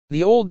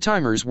The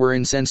old-timers were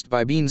incensed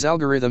by Bean's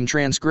algorithm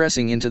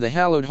transgressing into the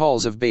hallowed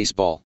halls of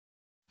baseball.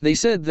 They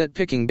said that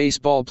picking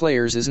baseball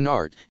players is an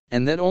art,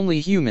 and that only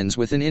humans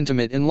with an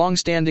intimate and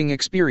long-standing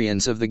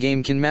experience of the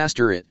game can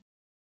master it.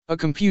 A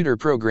computer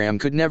program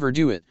could never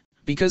do it,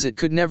 because it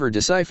could never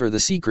decipher the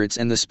secrets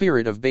and the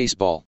spirit of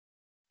baseball.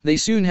 They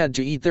soon had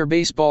to eat their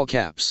baseball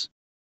caps.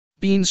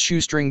 Bean's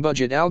shoestring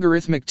budget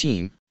algorithmic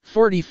team,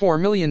 $44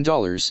 million,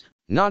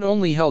 not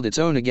only held its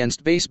own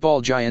against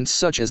baseball giants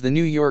such as the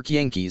New York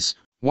Yankees,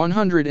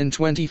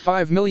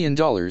 $125 million,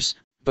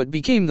 but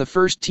became the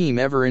first team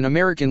ever in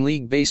American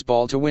League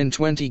Baseball to win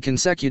 20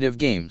 consecutive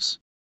games.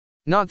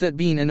 Not that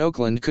Bean and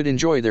Oakland could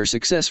enjoy their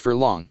success for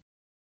long.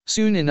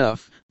 Soon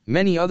enough,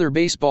 many other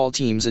baseball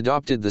teams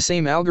adopted the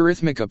same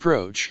algorithmic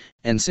approach,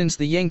 and since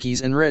the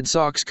Yankees and Red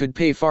Sox could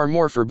pay far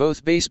more for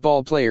both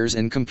baseball players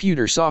and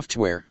computer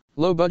software,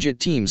 low-budget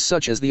teams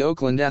such as the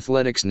Oakland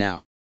Athletics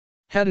now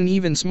had an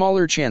even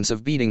smaller chance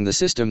of beating the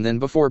system than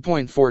before.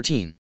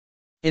 14.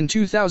 In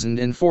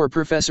 2004,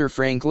 Professor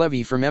Frank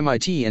Levy from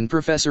MIT and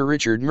Professor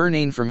Richard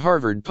Murnane from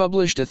Harvard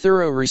published a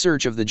thorough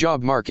research of the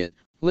job market,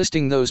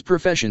 listing those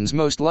professions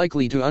most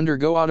likely to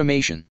undergo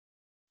automation.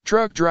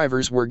 Truck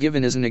drivers were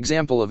given as an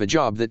example of a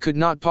job that could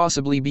not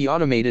possibly be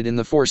automated in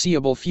the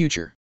foreseeable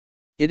future.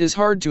 It is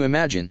hard to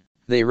imagine,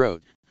 they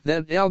wrote,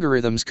 that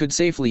algorithms could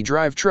safely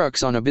drive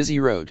trucks on a busy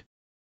road.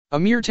 A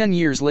mere 10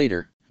 years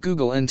later,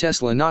 Google and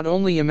Tesla not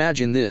only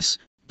imagine this,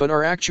 but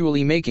are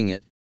actually making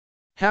it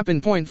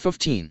happen.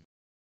 15.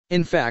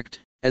 In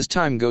fact, as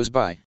time goes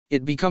by,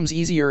 it becomes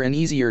easier and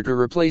easier to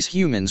replace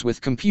humans with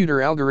computer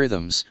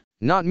algorithms,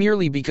 not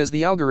merely because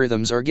the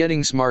algorithms are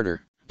getting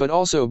smarter, but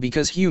also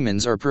because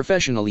humans are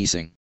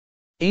professionalizing.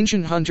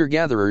 Ancient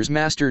hunter-gatherers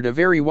mastered a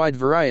very wide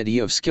variety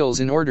of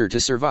skills in order to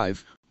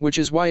survive, which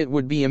is why it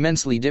would be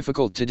immensely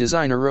difficult to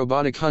design a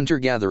robotic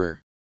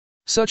hunter-gatherer.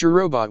 Such a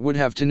robot would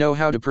have to know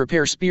how to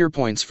prepare spear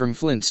points from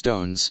flint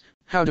stones,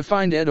 how to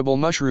find edible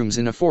mushrooms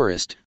in a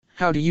forest,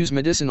 how to use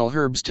medicinal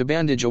herbs to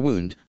bandage a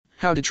wound,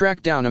 how to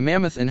track down a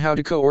mammoth, and how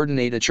to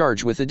coordinate a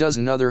charge with a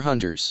dozen other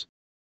hunters.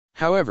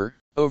 However,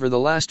 over the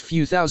last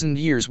few thousand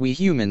years we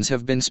humans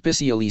have been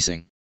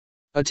specializing.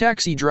 A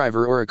taxi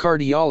driver or a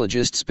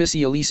cardiologist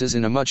specializes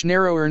in a much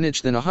narrower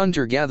niche than a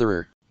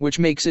hunter-gatherer, which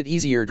makes it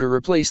easier to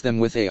replace them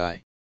with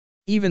AI.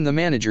 Even the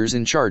managers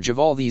in charge of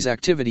all these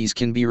activities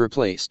can be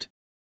replaced.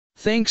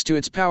 Thanks to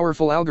its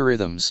powerful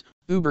algorithms,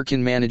 Uber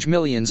can manage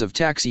millions of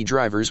taxi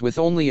drivers with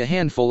only a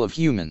handful of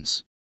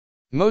humans.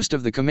 Most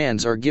of the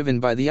commands are given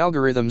by the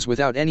algorithms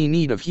without any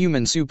need of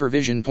human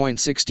supervision.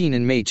 16.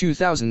 In May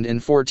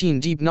 2014,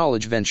 Deep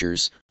Knowledge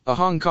Ventures, a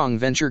Hong Kong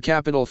venture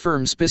capital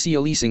firm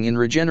specializing in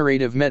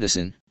regenerative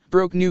medicine,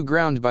 broke new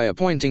ground by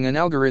appointing an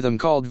algorithm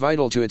called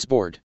Vital to its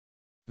board.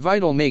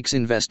 Vital makes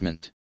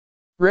investment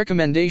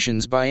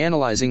recommendations by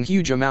analyzing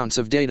huge amounts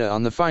of data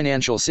on the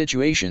financial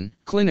situation,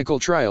 clinical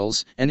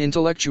trials, and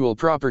intellectual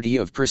property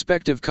of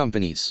prospective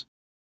companies.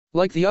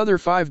 Like the other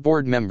 5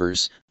 board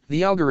members,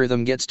 the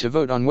algorithm gets to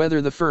vote on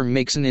whether the firm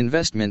makes an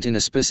investment in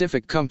a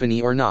specific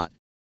company or not.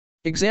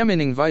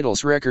 Examining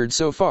Vital's record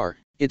so far,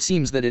 it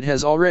seems that it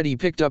has already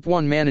picked up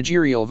one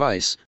managerial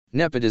vice: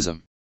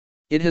 nepotism.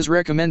 It has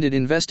recommended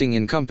investing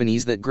in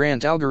companies that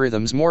grant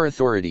algorithms more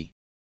authority.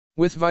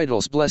 With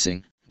Vital's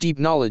blessing, Deep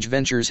Knowledge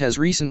Ventures has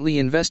recently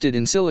invested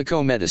in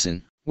Silico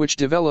Medicine, which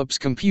develops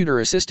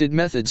computer-assisted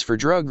methods for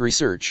drug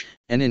research,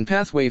 and in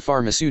Pathway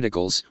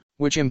Pharmaceuticals,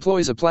 which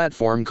employs a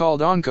platform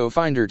called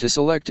OncoFinder to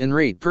select and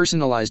rate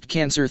personalized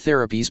cancer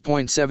therapies.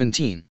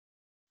 17.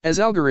 As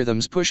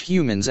algorithms push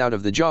humans out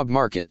of the job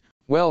market,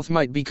 wealth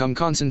might become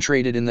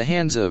concentrated in the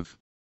hands of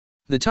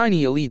the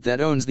tiny elite that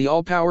owns the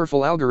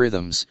all-powerful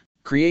algorithms,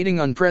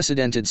 creating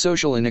unprecedented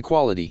social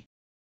inequality.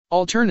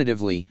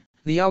 Alternatively,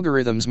 the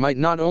algorithms might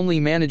not only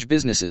manage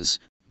businesses,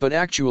 but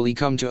actually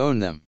come to own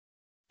them.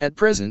 At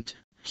present,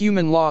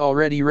 human law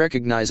already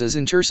recognizes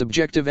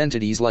intersubjective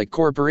entities like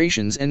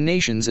corporations and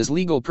nations as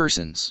legal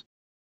persons.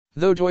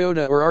 Though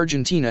Toyota or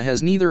Argentina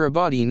has neither a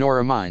body nor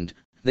a mind,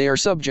 they are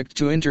subject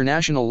to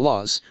international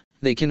laws,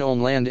 they can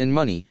own land and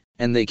money,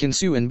 and they can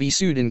sue and be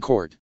sued in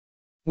court.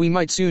 We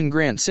might soon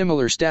grant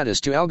similar status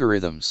to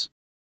algorithms.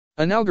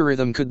 An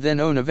algorithm could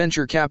then own a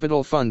venture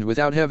capital fund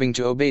without having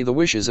to obey the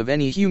wishes of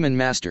any human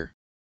master.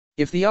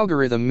 If the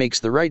algorithm makes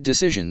the right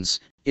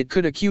decisions, it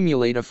could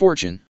accumulate a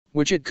fortune,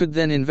 which it could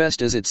then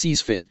invest as it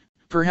sees fit,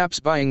 perhaps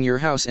buying your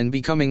house and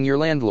becoming your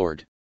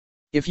landlord.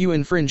 If you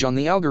infringe on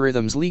the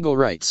algorithm's legal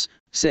rights,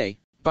 say,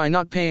 by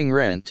not paying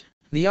rent,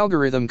 the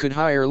algorithm could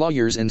hire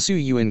lawyers and sue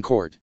you in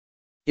court.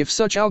 If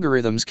such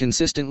algorithms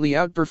consistently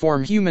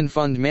outperform human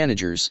fund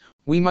managers,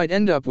 we might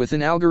end up with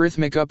an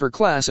algorithmic upper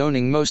class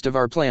owning most of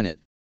our planet.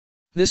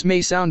 This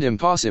may sound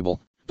impossible,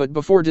 but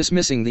before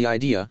dismissing the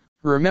idea,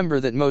 remember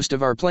that most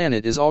of our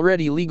planet is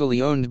already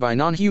legally owned by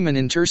non-human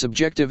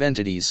intersubjective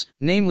entities,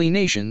 namely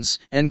nations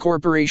and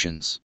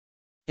corporations.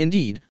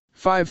 Indeed,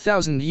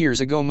 5,000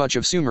 years ago much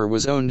of Sumer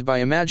was owned by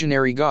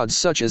imaginary gods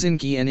such as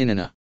Enki and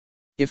Inanna.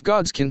 If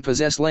gods can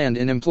possess land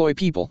and employ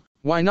people,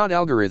 why not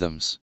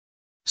algorithms?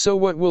 So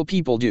what will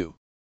people do?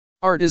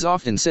 Art is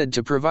often said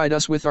to provide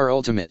us with our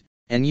ultimate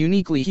and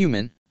uniquely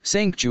human,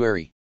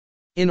 sanctuary.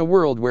 In a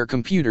world where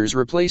computers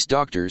replace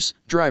doctors,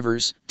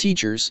 drivers,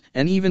 teachers,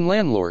 and even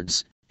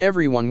landlords,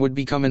 everyone would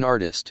become an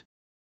artist.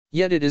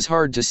 Yet it is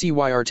hard to see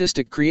why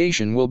artistic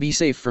creation will be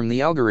safe from the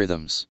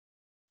algorithms.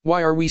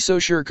 Why are we so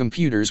sure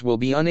computers will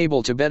be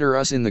unable to better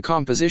us in the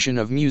composition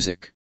of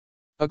music?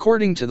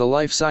 According to the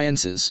life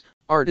sciences,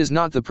 art is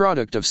not the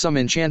product of some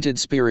enchanted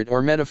spirit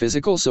or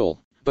metaphysical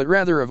soul, but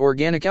rather of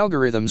organic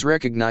algorithms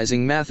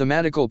recognizing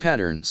mathematical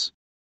patterns.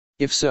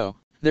 If so,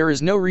 there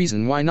is no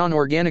reason why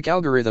non-organic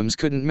algorithms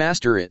couldn't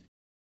master it.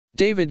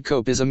 David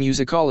Cope is a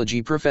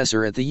musicology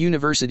professor at the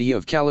University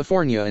of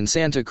California in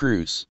Santa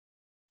Cruz.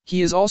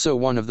 He is also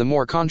one of the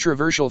more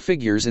controversial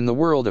figures in the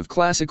world of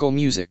classical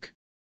music.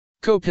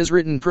 Cope has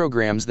written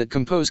programs that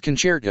compose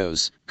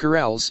concertos,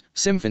 chorales,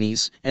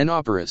 symphonies, and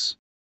operas.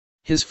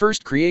 His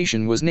first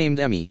creation was named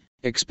EMI,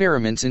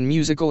 Experiments in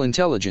Musical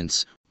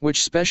Intelligence,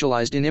 which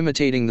specialized in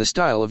imitating the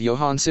style of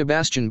Johann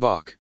Sebastian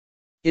Bach.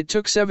 It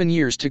took 7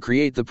 years to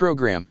create the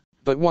program,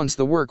 but once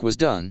the work was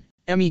done,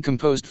 EMI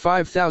composed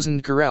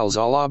 5,000 chorales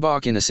à la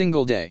Bach in a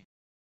single day.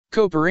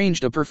 Cope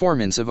arranged a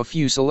performance of a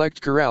few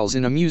select chorales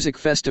in a music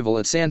festival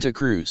at Santa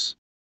Cruz.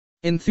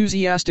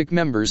 Enthusiastic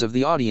members of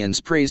the audience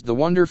praised the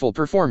wonderful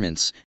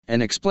performance,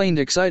 and explained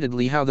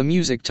excitedly how the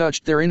music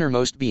touched their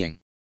innermost being.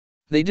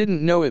 They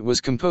didn't know it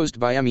was composed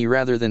by EMI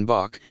rather than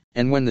Bach,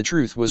 and when the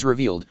truth was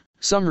revealed,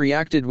 some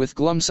reacted with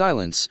glum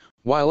silence,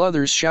 while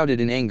others shouted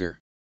in anger.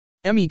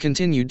 EMI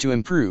continued to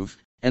improve,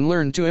 and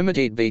learned to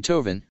imitate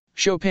Beethoven,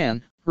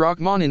 Chopin,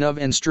 Rachmaninoff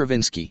and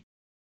Stravinsky.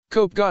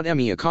 Cope got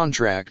EMI a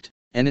contract,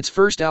 and its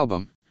first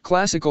album,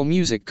 Classical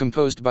Music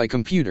Composed by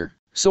Computer,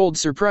 sold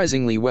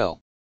surprisingly well.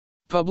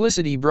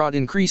 Publicity brought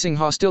increasing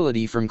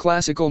hostility from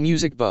classical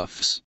music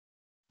buffs.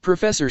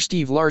 Professor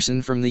Steve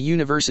Larson from the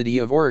University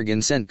of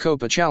Oregon sent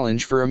Cope a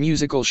challenge for a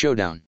musical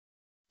showdown.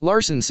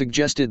 Larson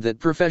suggested that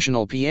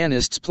professional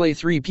pianists play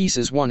 3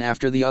 pieces one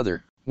after the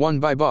other, one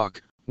by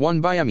Bach, one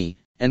by EMI,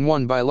 and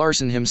one by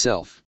Larson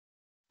himself.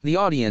 The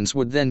audience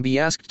would then be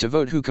asked to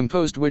vote who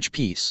composed which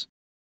piece.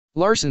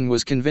 Larson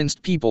was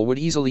convinced people would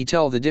easily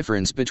tell the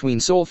difference between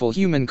soulful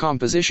human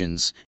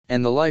compositions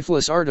and the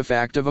lifeless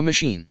artifact of a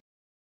machine.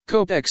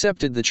 Cope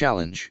accepted the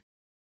challenge.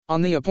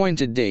 On the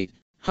appointed date,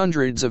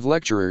 hundreds of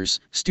lecturers,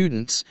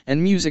 students,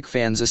 and music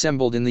fans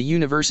assembled in the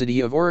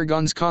University of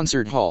Oregon's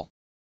concert hall.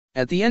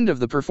 At the end of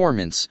the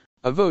performance,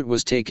 a vote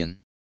was taken.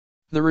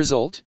 The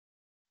result?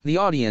 The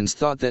audience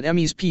thought that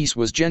EMI's piece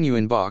was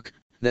genuine Bach,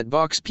 that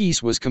Bach's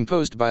piece was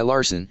composed by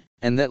Larson,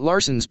 and that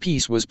Larson's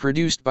piece was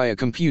produced by a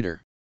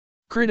computer.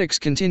 Critics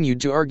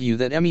continued to argue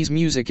that EMI's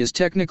music is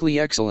technically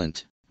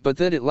excellent, but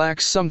that it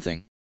lacks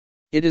something.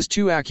 It is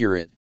too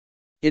accurate.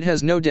 It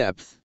has no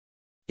depth.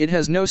 It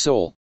has no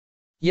soul.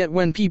 Yet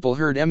when people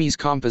heard EMI's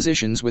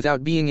compositions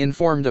without being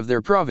informed of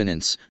their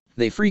provenance,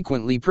 they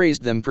frequently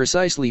praised them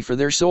precisely for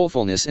their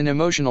soulfulness and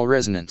emotional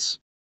resonance.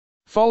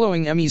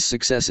 Following EMI's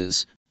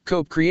successes,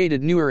 Cope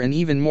created newer and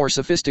even more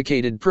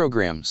sophisticated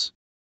programs.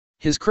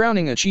 His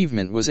crowning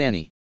achievement was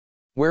Annie.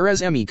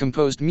 Whereas EMI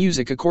composed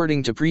music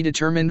according to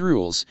predetermined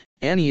rules,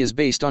 Annie is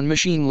based on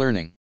machine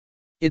learning.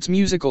 Its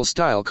musical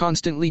style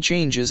constantly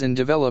changes and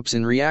develops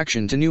in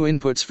reaction to new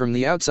inputs from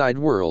the outside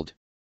world.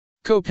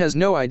 Cope has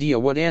no idea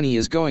what Annie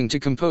is going to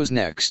compose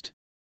next.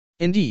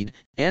 Indeed,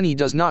 Annie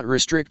does not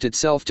restrict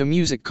itself to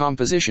music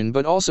composition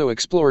but also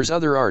explores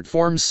other art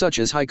forms such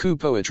as haiku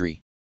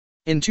poetry.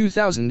 In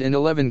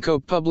 2011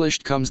 Cope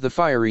published Comes the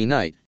Fiery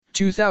Night,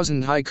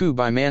 2000 Haiku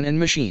by Man and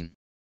Machine.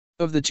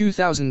 Of the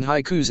 2000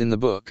 haikus in the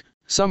book,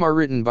 some are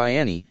written by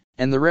Annie,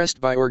 and the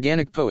rest by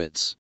organic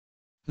poets.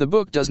 The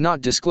book does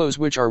not disclose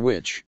which are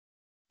which.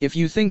 If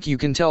you think you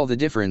can tell the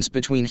difference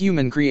between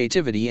human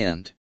creativity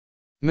and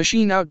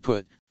machine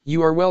output,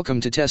 you are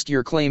welcome to test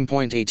your claim.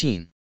 Point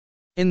 18.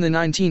 In the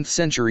 19th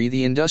century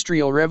the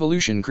Industrial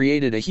Revolution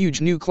created a huge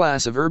new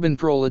class of urban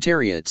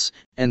proletariats,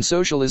 and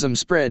socialism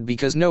spread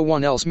because no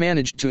one else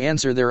managed to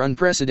answer their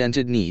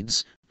unprecedented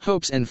needs,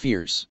 hopes and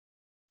fears.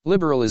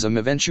 Liberalism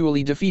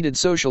eventually defeated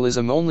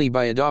socialism only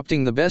by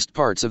adopting the best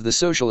parts of the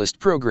socialist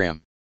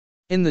program.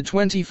 In the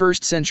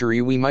 21st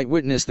century we might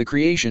witness the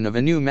creation of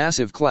a new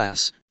massive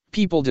class,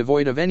 people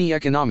devoid of any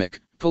economic,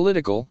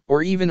 political,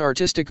 or even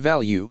artistic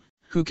value,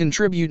 who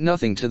contribute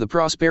nothing to the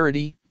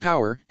prosperity,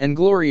 power, and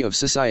glory of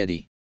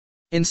society.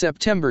 In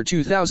September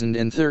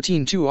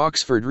 2013 two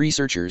Oxford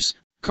researchers,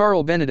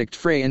 Carl Benedict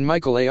Frey and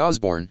Michael A.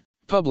 Osborne,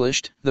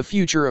 published The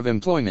Future of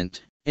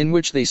Employment, in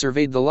which they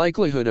surveyed the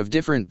likelihood of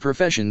different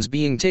professions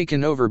being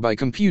taken over by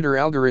computer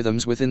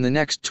algorithms within the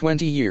next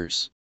 20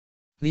 years.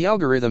 The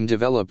algorithm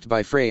developed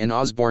by Frey and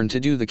Osborne to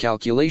do the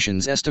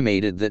calculations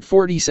estimated that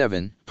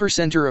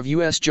 47% of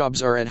U.S.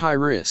 jobs are at high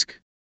risk.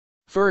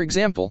 For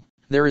example,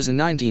 there is a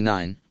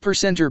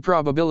 99%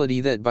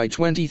 probability that by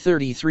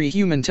 2033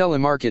 human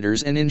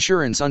telemarketers and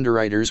insurance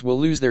underwriters will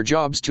lose their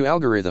jobs to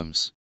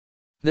algorithms.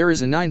 There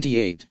is a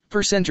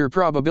 98%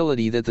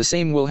 probability that the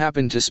same will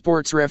happen to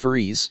sports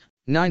referees,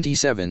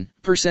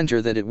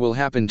 97% that it will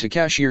happen to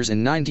cashiers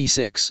and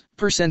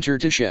 96%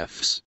 to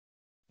chefs.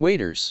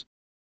 Waiters.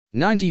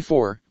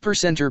 94%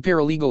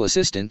 paralegal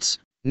assistants,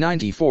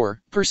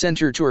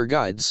 94% tour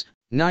guides,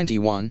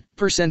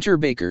 91%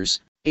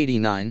 bakers,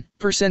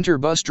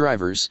 89% bus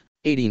drivers,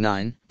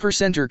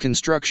 89%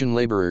 construction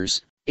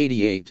laborers,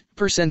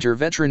 88%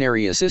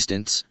 veterinary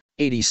assistants,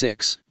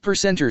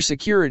 86%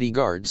 security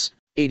guards,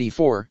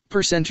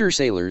 84%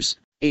 sailors,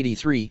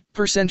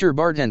 83%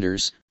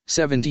 bartenders,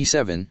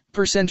 77%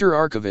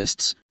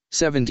 archivists,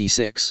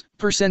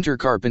 76%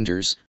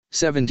 carpenters,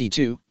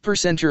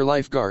 72%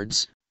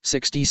 lifeguards,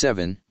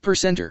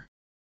 67%,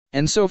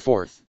 and so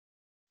forth.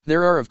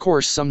 There are of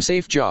course some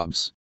safe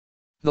jobs.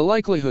 The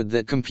likelihood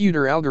that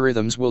computer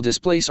algorithms will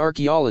displace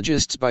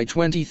archaeologists by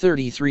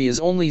 2033 is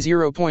only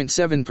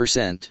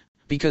 0.7%,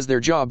 because their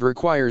job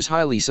requires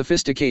highly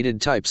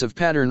sophisticated types of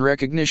pattern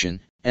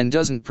recognition, and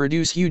doesn't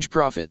produce huge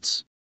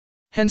profits.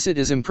 Hence it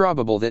is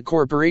improbable that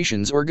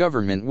corporations or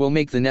government will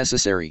make the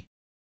necessary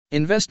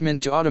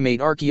investment to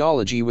automate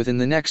archaeology within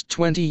the next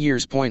 20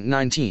 years.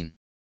 19.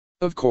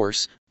 Of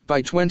course,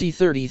 by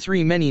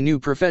 2033 many new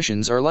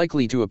professions are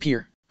likely to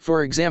appear,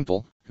 for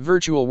example,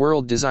 virtual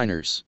world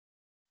designers.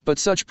 But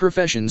such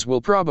professions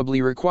will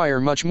probably require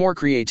much more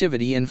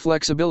creativity and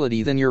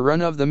flexibility than your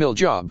run-of-the-mill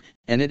job,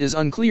 and it is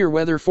unclear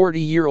whether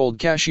 40-year-old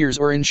cashiers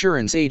or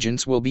insurance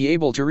agents will be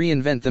able to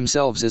reinvent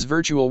themselves as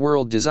virtual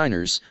world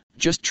designers.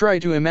 Just try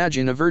to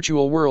imagine a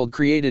virtual world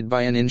created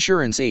by an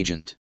insurance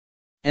agent.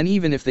 And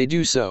even if they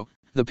do so,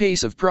 the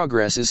pace of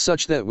progress is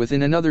such that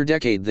within another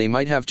decade they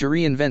might have to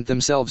reinvent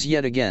themselves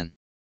yet again.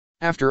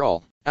 After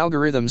all,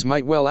 algorithms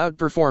might well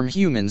outperform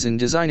humans in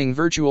designing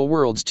virtual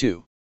worlds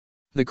too.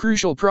 The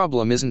crucial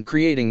problem isn't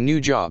creating new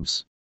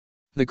jobs.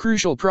 The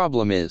crucial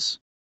problem is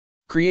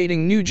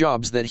creating new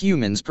jobs that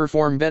humans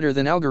perform better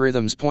than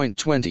algorithms.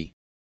 20.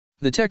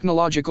 The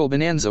technological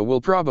bonanza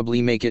will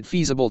probably make it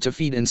feasible to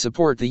feed and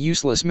support the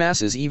useless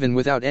masses even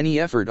without any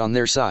effort on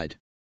their side.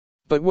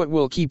 But what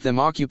will keep them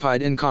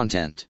occupied and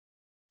content?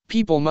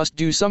 People must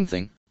do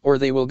something, or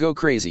they will go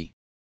crazy.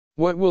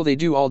 What will they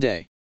do all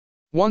day?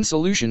 One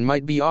solution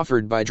might be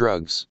offered by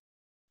drugs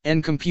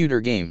and computer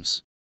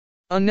games.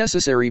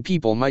 Unnecessary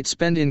people might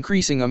spend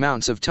increasing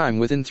amounts of time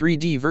within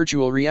 3D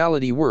virtual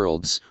reality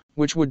worlds,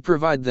 which would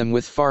provide them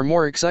with far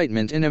more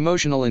excitement and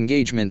emotional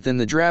engagement than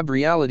the drab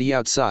reality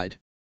outside.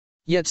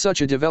 Yet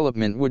such a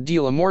development would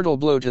deal a mortal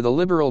blow to the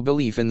liberal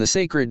belief in the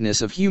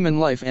sacredness of human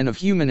life and of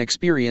human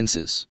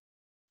experiences.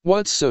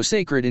 What's so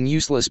sacred in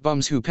useless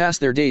bums who pass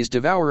their days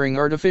devouring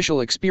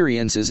artificial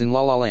experiences in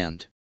La La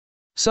Land?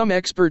 Some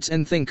experts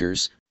and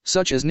thinkers,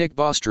 such as Nick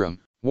Bostrom,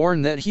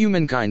 warn that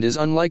humankind is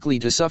unlikely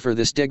to suffer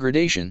this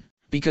degradation,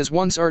 because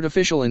once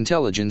artificial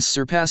intelligence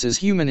surpasses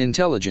human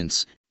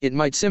intelligence, it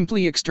might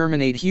simply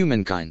exterminate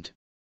humankind.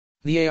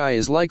 The AI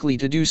is likely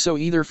to do so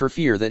either for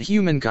fear that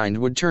humankind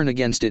would turn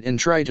against it and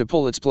try to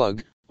pull its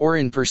plug, or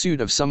in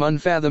pursuit of some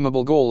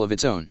unfathomable goal of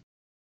its own.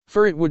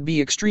 For it would be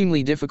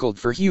extremely difficult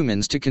for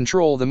humans to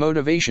control the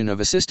motivation of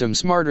a system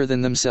smarter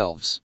than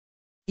themselves.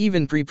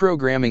 Even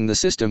pre-programming the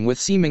system with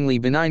seemingly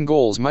benign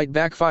goals might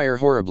backfire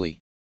horribly.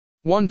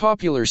 One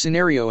popular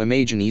scenario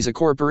imagines a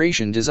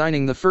corporation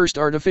designing the first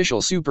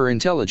artificial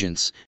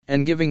superintelligence,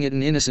 and giving it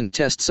an innocent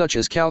test such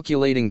as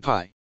calculating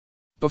pi.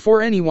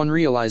 Before anyone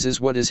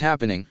realizes what is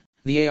happening,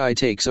 the AI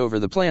takes over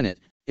the planet,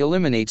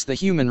 eliminates the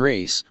human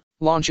race,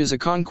 launches a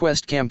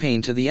conquest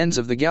campaign to the ends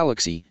of the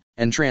galaxy,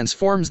 and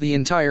transforms the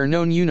entire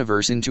known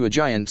universe into a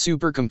giant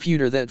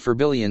supercomputer that for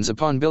billions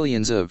upon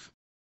billions of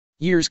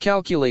years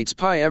calculates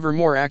pi ever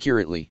more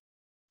accurately.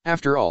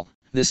 After all,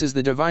 this is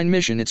the divine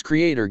mission its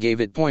creator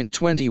gave it.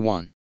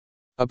 21.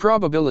 A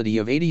probability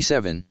of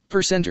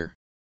 87%.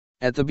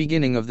 At the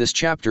beginning of this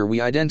chapter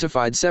we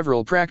identified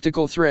several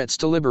practical threats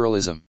to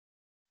liberalism.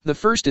 The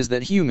first is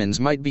that humans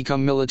might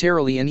become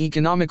militarily and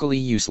economically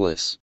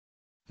useless.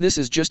 This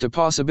is just a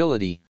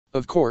possibility,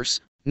 of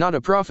course, not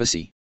a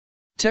prophecy.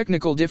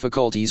 Technical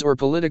difficulties or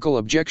political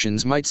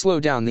objections might slow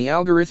down the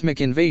algorithmic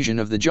invasion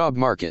of the job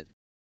market.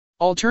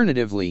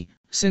 Alternatively,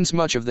 since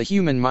much of the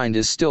human mind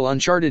is still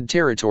uncharted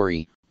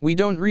territory, we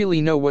don't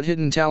really know what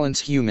hidden talents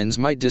humans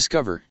might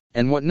discover,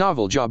 and what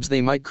novel jobs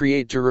they might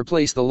create to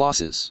replace the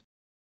losses.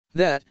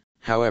 That,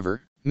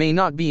 however, may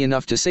not be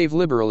enough to save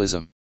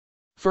liberalism.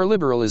 For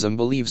liberalism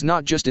believes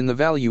not just in the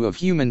value of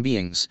human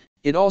beings,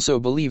 it also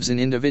believes in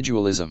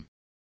individualism.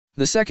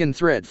 The second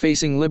threat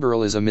facing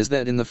liberalism is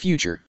that in the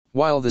future,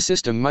 while the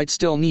system might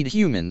still need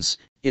humans,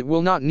 it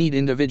will not need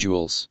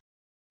individuals.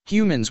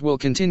 Humans will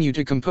continue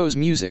to compose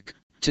music,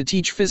 to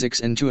teach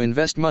physics and to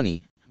invest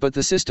money, but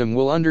the system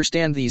will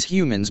understand these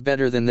humans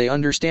better than they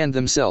understand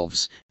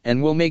themselves, and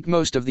will make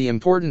most of the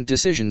important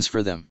decisions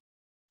for them.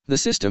 The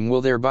system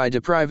will thereby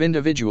deprive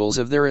individuals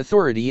of their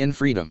authority and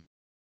freedom.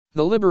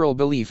 The liberal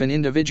belief in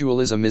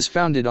individualism is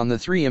founded on the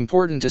three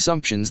important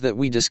assumptions that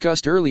we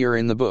discussed earlier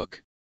in the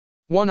book.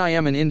 1. I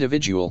am an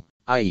individual,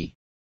 i.e.,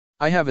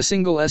 I have a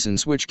single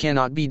essence which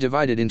cannot be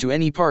divided into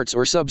any parts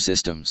or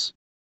subsystems.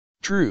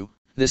 True,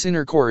 this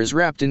inner core is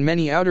wrapped in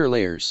many outer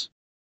layers.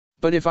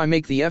 But if I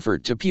make the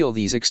effort to peel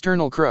these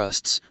external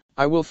crusts,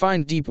 I will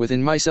find deep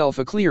within myself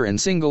a clear and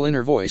single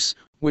inner voice,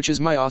 which is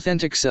my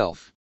authentic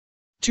self.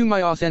 2.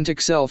 My authentic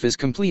self is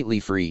completely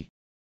free.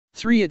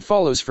 3. It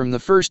follows from the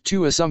first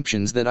two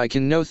assumptions that I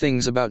can know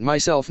things about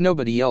myself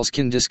nobody else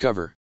can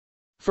discover.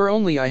 For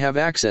only I have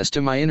access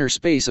to my inner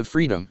space of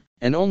freedom,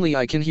 and only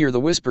I can hear the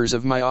whispers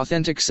of my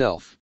authentic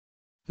self.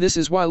 This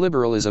is why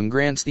liberalism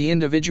grants the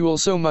individual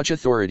so much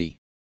authority.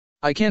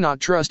 I cannot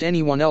trust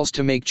anyone else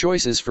to make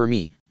choices for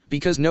me,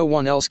 because no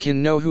one else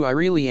can know who I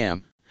really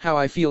am, how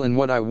I feel and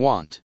what I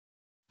want.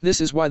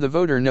 This is why the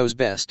voter knows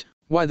best,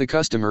 why the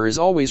customer is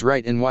always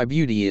right and why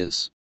beauty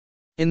is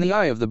in the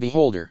eye of the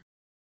beholder.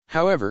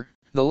 However,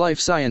 the life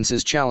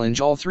sciences challenge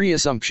all three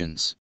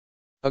assumptions.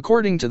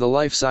 According to the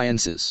life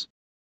sciences,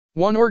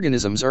 1.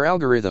 Organisms are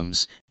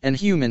algorithms, and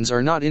humans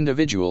are not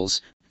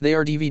individuals, they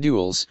are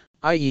individuals,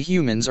 i.e.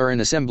 humans are an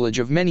assemblage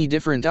of many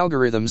different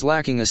algorithms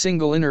lacking a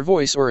single inner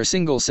voice or a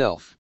single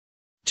self.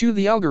 2.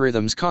 The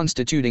algorithms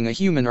constituting a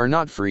human are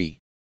not free.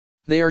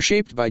 They are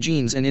shaped by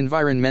genes and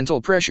environmental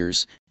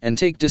pressures, and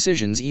take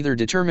decisions either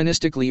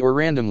deterministically or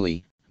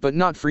randomly, but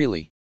not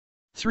freely.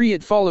 3.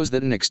 It follows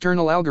that an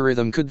external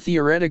algorithm could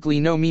theoretically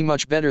know me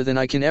much better than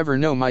I can ever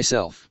know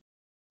myself.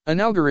 An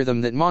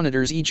algorithm that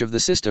monitors each of the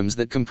systems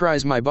that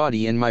comprise my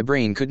body and my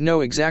brain could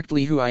know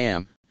exactly who I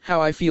am, how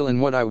I feel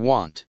and what I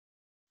want.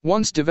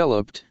 Once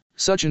developed,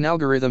 such an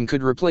algorithm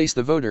could replace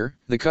the voter,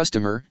 the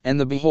customer, and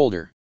the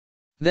beholder.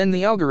 Then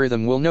the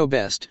algorithm will know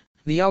best,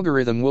 the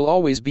algorithm will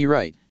always be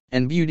right,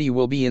 and beauty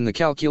will be in the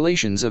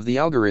calculations of the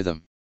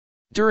algorithm.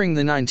 During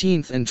the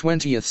 19th and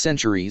 20th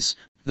centuries,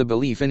 the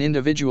belief in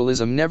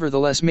individualism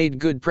nevertheless made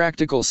good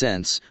practical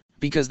sense,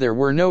 because there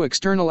were no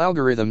external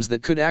algorithms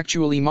that could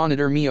actually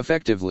monitor me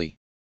effectively.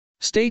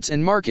 States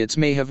and markets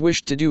may have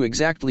wished to do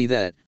exactly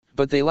that,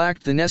 but they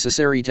lacked the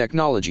necessary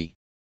technology.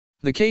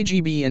 The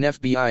KGB and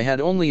FBI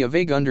had only a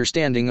vague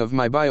understanding of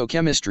my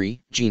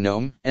biochemistry,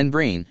 genome, and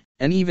brain,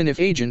 and even if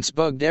agents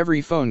bugged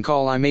every phone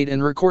call I made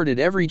and recorded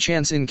every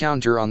chance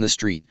encounter on the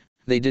street,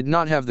 they did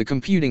not have the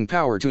computing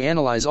power to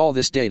analyze all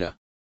this data.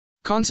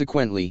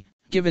 Consequently,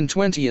 given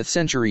 20th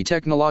century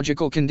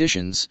technological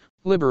conditions,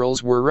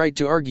 liberals were right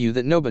to argue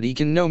that nobody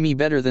can know me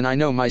better than I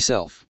know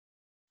myself.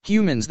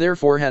 Humans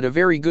therefore had a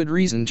very good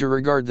reason to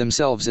regard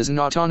themselves as an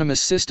autonomous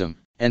system,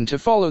 and to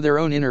follow their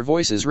own inner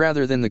voices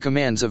rather than the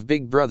commands of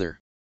Big Brother.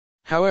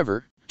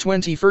 However,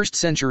 21st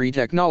century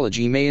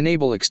technology may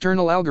enable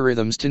external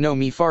algorithms to know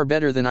me far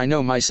better than I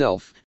know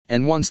myself,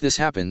 and once this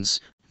happens,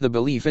 the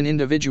belief in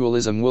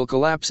individualism will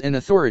collapse and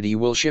authority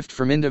will shift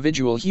from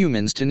individual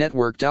humans to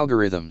networked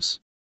algorithms.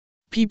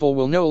 People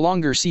will no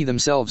longer see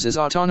themselves as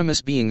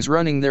autonomous beings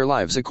running their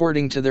lives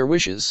according to their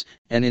wishes,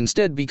 and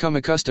instead become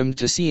accustomed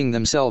to seeing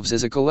themselves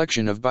as a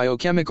collection of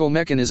biochemical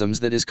mechanisms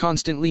that is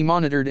constantly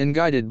monitored and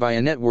guided by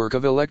a network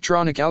of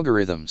electronic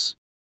algorithms.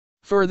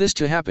 For this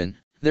to happen,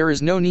 there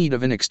is no need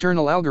of an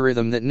external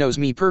algorithm that knows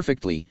me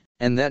perfectly,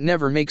 and that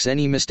never makes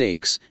any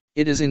mistakes.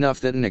 It is enough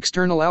that an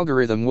external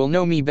algorithm will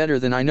know me better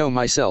than I know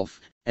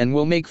myself, and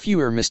will make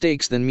fewer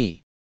mistakes than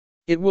me.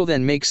 It will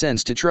then make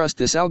sense to trust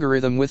this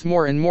algorithm with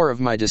more and more of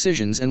my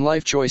decisions and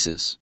life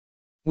choices.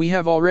 We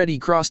have already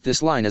crossed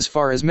this line as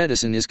far as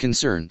medicine is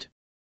concerned.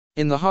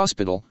 In the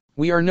hospital,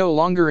 we are no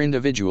longer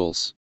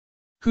individuals.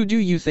 Who do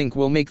you think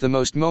will make the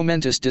most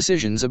momentous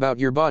decisions about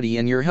your body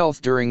and your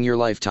health during your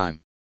lifetime?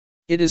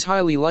 It is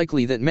highly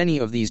likely that many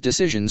of these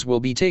decisions will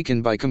be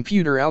taken by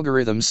computer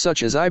algorithms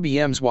such as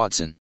IBM's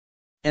Watson.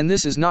 And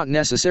this is not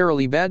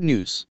necessarily bad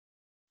news.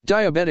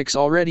 Diabetics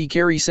already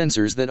carry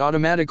sensors that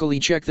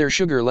automatically check their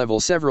sugar level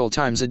several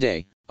times a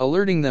day,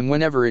 alerting them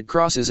whenever it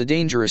crosses a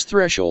dangerous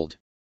threshold.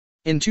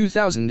 In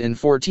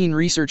 2014,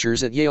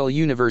 researchers at Yale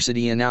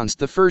University announced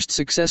the first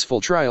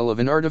successful trial of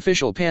an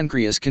artificial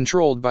pancreas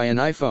controlled by an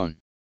iPhone.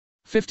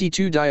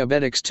 52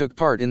 diabetics took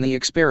part in the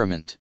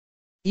experiment.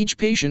 Each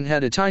patient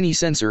had a tiny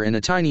sensor and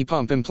a tiny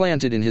pump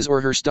implanted in his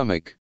or her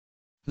stomach.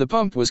 The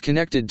pump was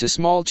connected to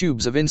small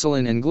tubes of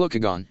insulin and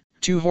glucagon,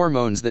 two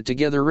hormones that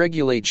together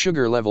regulate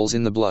sugar levels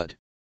in the blood.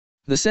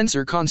 The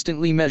sensor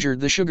constantly measured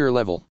the sugar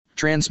level,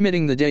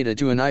 transmitting the data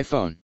to an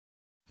iPhone.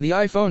 The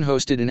iPhone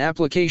hosted an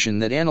application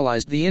that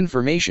analyzed the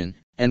information,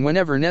 and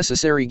whenever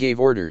necessary gave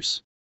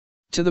orders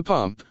to the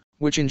pump,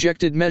 which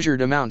injected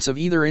measured amounts of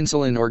either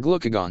insulin or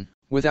glucagon,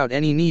 without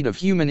any need of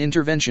human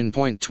intervention.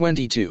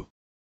 22.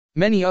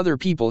 Many other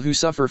people who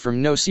suffer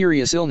from no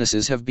serious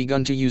illnesses have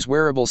begun to use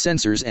wearable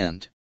sensors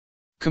and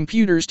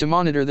computers to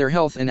monitor their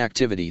health and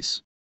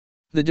activities.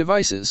 The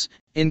devices,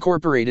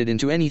 incorporated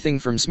into anything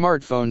from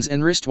smartphones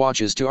and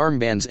wristwatches to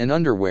armbands and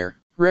underwear,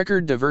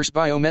 record diverse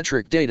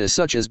biometric data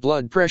such as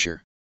blood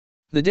pressure.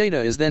 The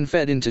data is then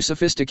fed into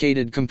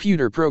sophisticated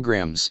computer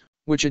programs,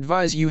 which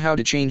advise you how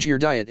to change your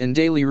diet and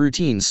daily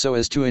routines so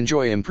as to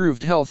enjoy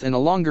improved health and a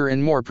longer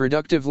and more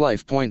productive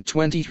life.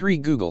 23.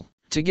 Google,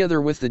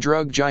 together with the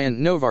drug giant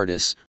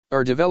Novartis,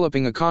 are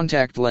developing a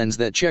contact lens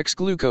that checks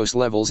glucose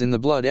levels in the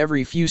blood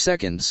every few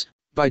seconds,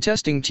 by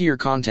testing tear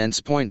contents.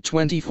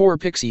 24.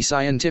 Pixie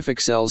Scientific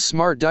sells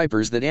smart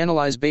diapers that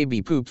analyze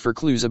baby poop for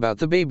clues about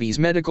the baby's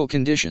medical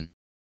condition.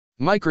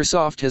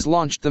 Microsoft has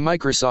launched the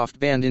Microsoft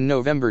Band in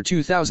November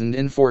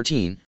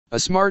 2014, a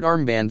smart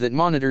armband that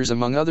monitors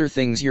among other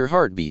things your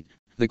heartbeat,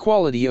 the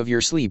quality of your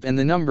sleep and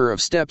the number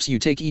of steps you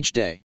take each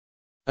day.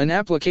 An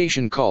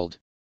application called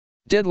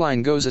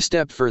Deadline goes a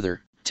step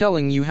further,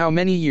 telling you how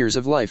many years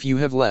of life you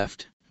have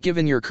left,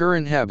 given your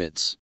current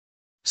habits.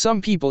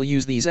 Some people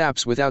use these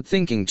apps without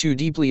thinking too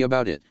deeply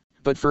about it,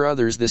 but for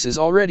others this is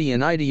already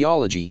an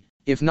ideology,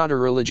 if not a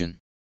religion.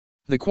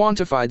 The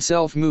quantified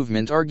self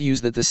movement argues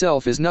that the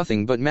self is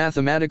nothing but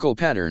mathematical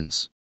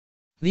patterns.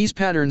 These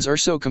patterns are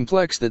so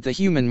complex that the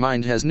human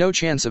mind has no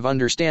chance of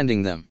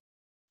understanding them.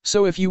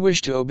 So if you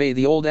wish to obey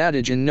the old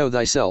adage and know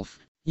thyself,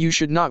 you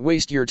should not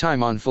waste your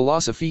time on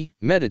philosophy,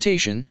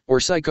 meditation, or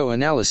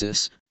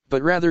psychoanalysis,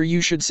 but rather you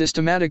should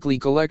systematically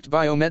collect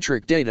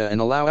biometric data and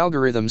allow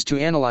algorithms to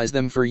analyze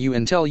them for you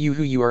and tell you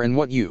who you are and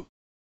what you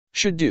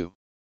should do.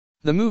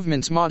 The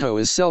movement's motto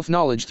is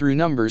self-knowledge through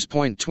numbers.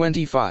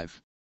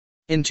 25.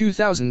 In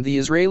 2000, the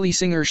Israeli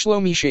singer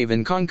Shlomi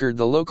Shaven conquered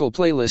the local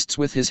playlists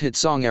with his hit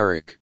song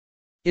Eric.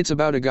 It's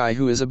about a guy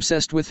who is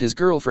obsessed with his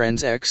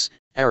girlfriend's ex,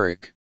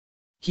 Eric.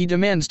 He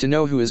demands to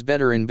know who is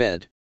better in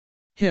bed,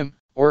 him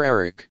or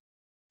Eric.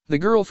 The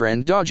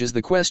girlfriend dodges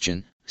the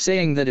question,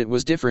 saying that it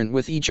was different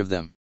with each of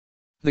them.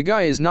 The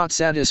guy is not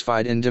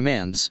satisfied and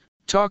demands,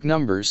 "Talk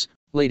numbers,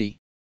 lady."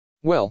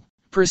 Well,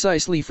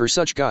 precisely for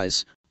such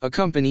guys, a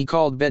company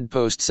called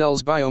Bedpost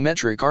sells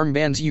biometric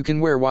armbands you can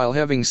wear while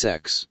having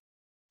sex.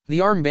 The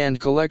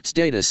armband collects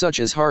data such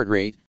as heart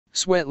rate,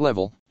 sweat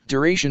level,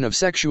 duration of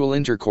sexual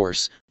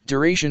intercourse,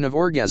 duration of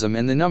orgasm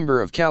and the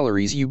number of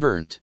calories you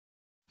burnt.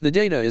 The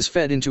data is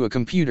fed into a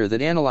computer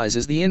that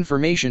analyzes the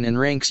information and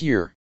ranks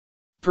your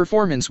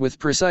performance with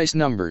precise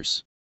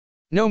numbers.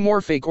 No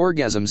more fake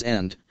orgasms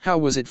and, how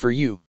was it for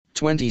you?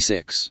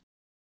 26.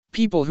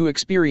 People who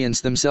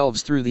experience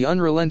themselves through the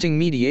unrelenting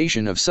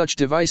mediation of such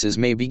devices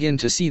may begin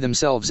to see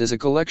themselves as a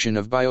collection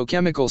of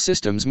biochemical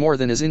systems more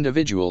than as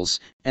individuals,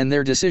 and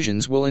their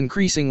decisions will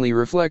increasingly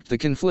reflect the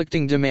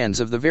conflicting demands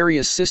of the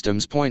various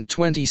systems.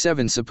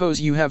 27. Suppose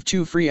you have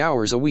 2 free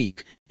hours a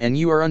week, and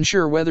you are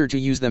unsure whether to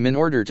use them in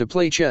order to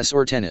play chess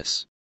or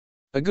tennis.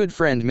 A good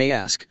friend may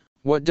ask,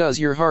 "What does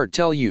your heart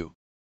tell you?"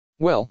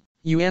 Well,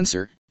 you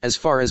answer, "As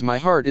far as my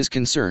heart is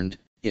concerned,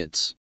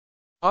 it's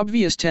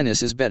obvious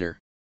tennis is better.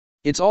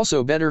 It's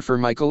also better for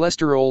my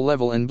cholesterol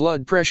level and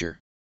blood pressure.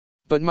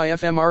 But my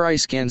fMRI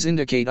scans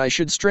indicate I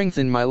should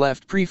strengthen my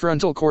left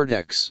prefrontal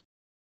cortex.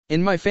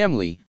 In my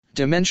family,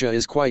 dementia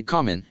is quite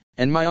common,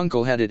 and my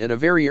uncle had it at a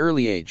very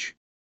early age.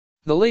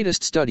 The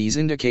latest studies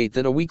indicate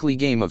that a weekly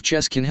game of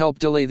chess can help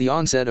delay the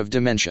onset of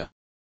dementia."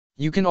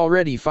 You can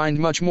already find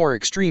much more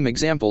extreme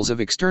examples of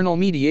external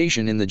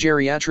mediation in the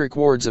geriatric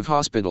wards of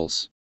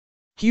hospitals.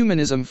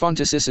 Humanism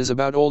fantasizes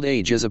about old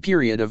age as a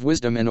period of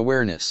wisdom and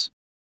awareness.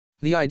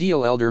 The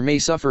ideal elder may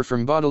suffer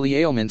from bodily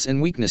ailments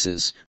and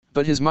weaknesses,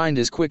 but his mind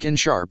is quick and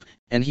sharp,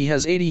 and he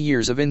has 80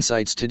 years of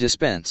insights to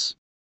dispense.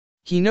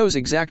 He knows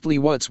exactly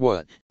what's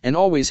what, and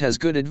always has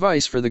good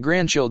advice for the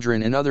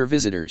grandchildren and other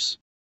visitors.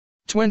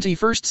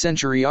 21st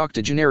century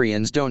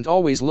octogenarians don't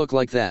always look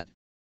like that.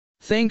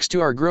 Thanks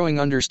to our growing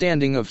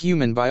understanding of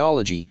human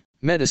biology,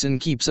 medicine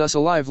keeps us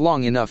alive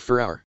long enough for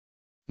our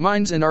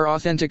minds and our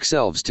authentic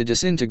selves to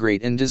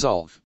disintegrate and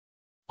dissolve.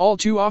 All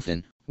too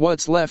often,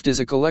 what's left is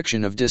a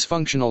collection of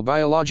dysfunctional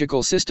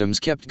biological systems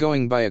kept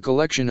going by a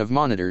collection of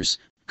monitors,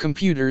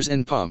 computers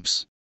and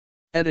pumps.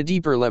 At a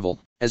deeper level,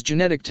 as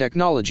genetic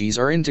technologies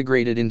are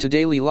integrated into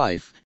daily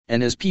life,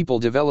 and as people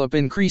develop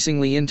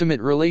increasingly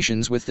intimate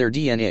relations with their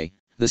DNA,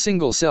 the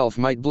single self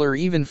might blur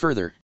even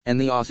further, and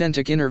the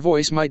authentic inner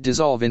voice might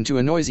dissolve into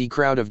a noisy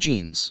crowd of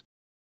genes.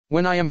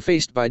 When I am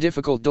faced by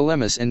difficult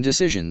dilemmas and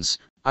decisions,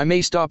 I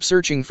may stop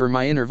searching for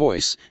my inner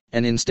voice,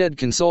 and instead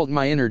consult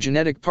my inner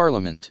genetic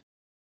parliament.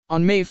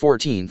 On May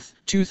 14,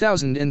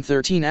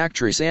 2013,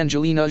 actress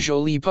Angelina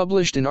Jolie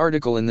published an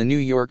article in the New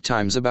York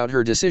Times about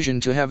her decision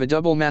to have a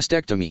double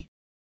mastectomy.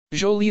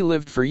 Jolie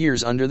lived for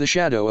years under the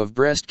shadow of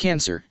breast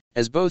cancer,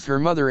 as both her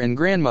mother and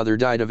grandmother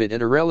died of it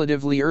at a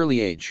relatively early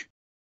age.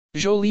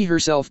 Jolie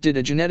herself did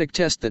a genetic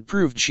test that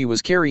proved she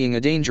was carrying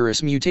a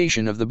dangerous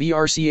mutation of the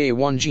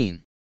BRCA1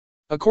 gene.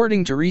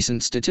 According to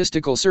recent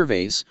statistical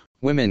surveys,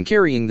 women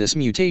carrying this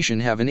mutation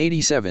have an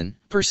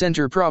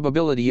 87%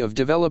 probability of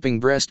developing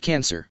breast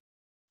cancer.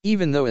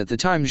 Even though at the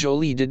time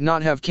Jolie did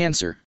not have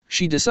cancer,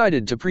 she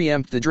decided to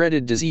preempt the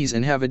dreaded disease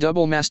and have a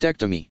double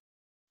mastectomy.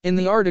 In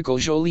the article,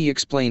 Jolie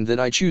explained that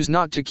I choose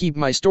not to keep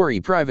my story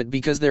private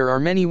because there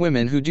are many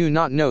women who do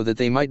not know that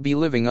they might be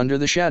living under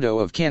the shadow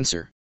of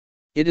cancer.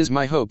 It is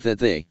my hope that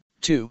they,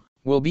 too,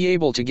 will be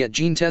able to get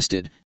gene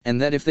tested,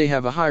 and that if they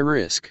have a high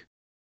risk,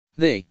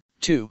 they,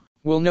 too,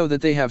 will know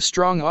that they have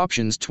strong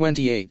options.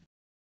 28.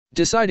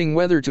 Deciding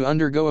whether to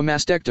undergo a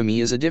mastectomy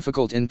is a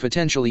difficult and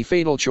potentially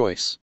fatal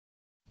choice.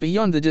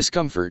 Beyond the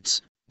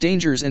discomforts,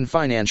 dangers and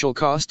financial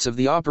costs of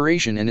the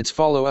operation and its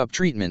follow-up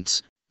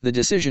treatments, the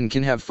decision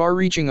can have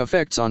far-reaching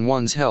effects on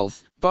one's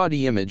health,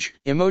 body image,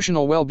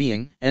 emotional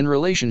well-being, and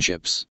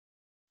relationships.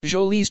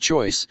 Jolie's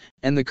choice,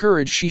 and the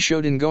courage she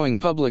showed in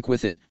going public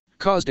with it,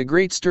 caused a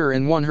great stir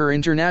and won her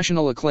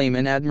international acclaim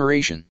and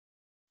admiration.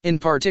 In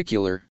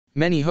particular,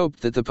 many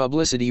hoped that the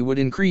publicity would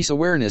increase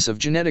awareness of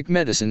genetic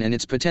medicine and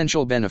its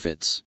potential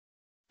benefits.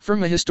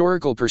 From a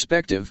historical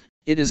perspective,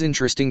 It is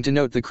interesting to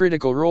note the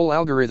critical role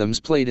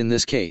algorithms played in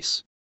this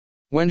case.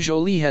 When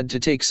Jolie had to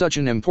take such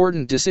an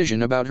important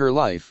decision about her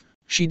life,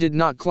 she did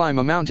not climb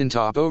a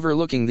mountaintop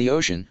overlooking the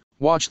ocean,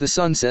 watch the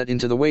sunset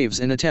into the waves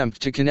and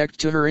attempt to connect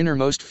to her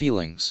innermost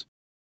feelings.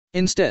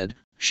 Instead,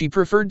 she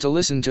preferred to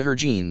listen to her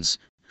genes,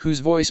 whose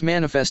voice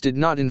manifested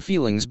not in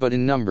feelings but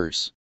in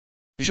numbers.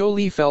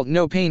 Jolie felt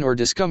no pain or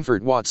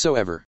discomfort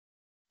whatsoever.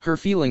 Her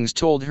feelings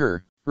told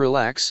her,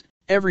 "Relax,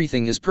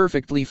 everything is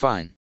perfectly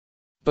fine."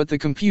 But the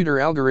computer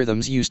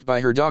algorithms used by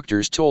her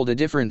doctors told a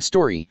different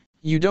story.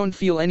 "You don't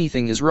feel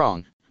anything is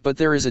wrong, but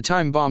there is a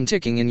time bomb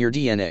ticking in your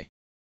DNA.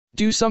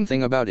 Do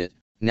something about it,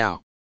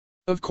 now."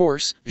 Of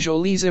course,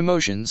 Jolie's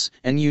emotions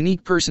and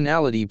unique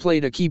personality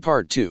played a key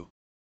part too.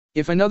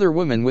 If another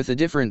woman with a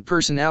different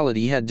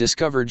personality had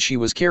discovered she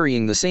was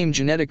carrying the same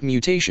genetic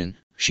mutation,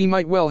 she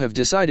might well have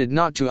decided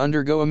not to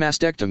undergo a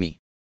mastectomy.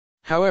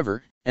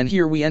 However, and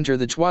here we enter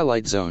the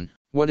twilight zone,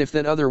 what if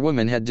that other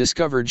woman had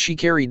discovered she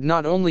carried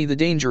not only the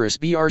dangerous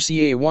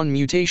BRCA1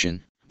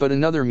 mutation, but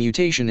another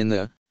mutation in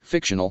the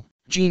fictional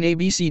gene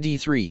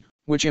ABCD3,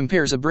 which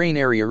impairs a brain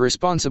area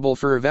responsible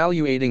for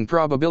evaluating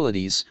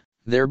probabilities,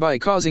 thereby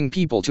causing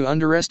people to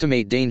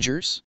underestimate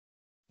dangers?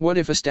 What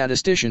if a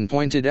statistician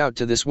pointed out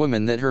to this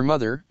woman that her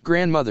mother,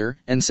 grandmother,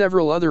 and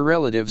several other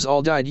relatives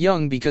all died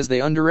young because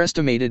they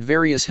underestimated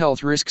various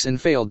health risks and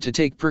failed to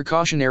take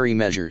precautionary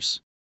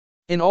measures?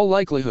 In all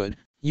likelihood,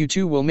 you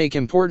too will make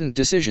important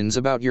decisions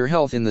about your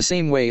health in the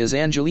same way as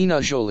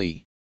Angelina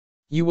Jolie.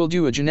 You will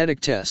do a genetic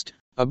test,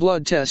 a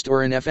blood test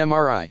or an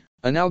fMRI.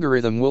 An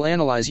algorithm will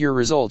analyze your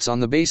results on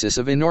the basis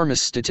of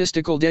enormous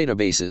statistical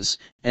databases,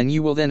 and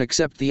you will then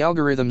accept the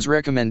algorithm's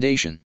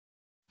recommendation.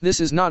 This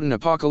is not an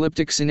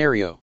apocalyptic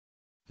scenario.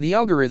 The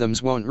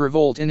algorithms won't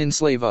revolt and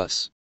enslave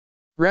us.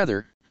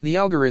 Rather, the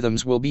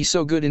algorithms will be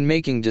so good in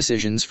making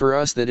decisions for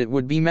us that it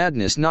would be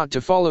madness not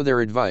to follow their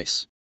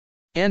advice.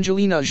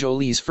 Angelina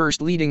Jolie's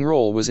first leading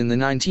role was in the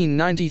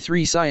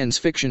 1993 science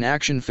fiction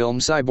action film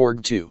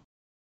Cyborg 2.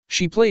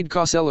 She played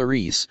Cosella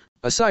Reese,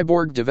 a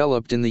cyborg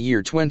developed in the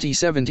year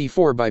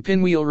 2074 by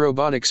Pinwheel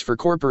Robotics for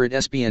corporate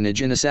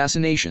espionage and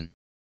assassination.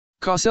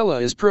 Cosella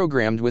is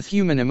programmed with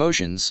human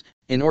emotions,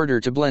 in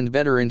order to blend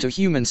better into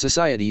human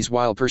societies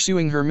while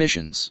pursuing her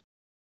missions.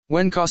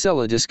 When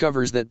Cosella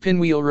discovers that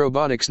Pinwheel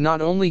Robotics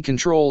not only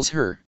controls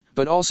her,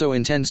 but also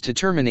intends to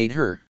terminate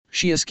her,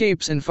 she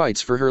escapes and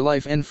fights for her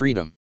life and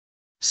freedom.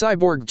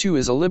 Cyborg 2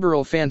 is a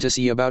liberal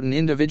fantasy about an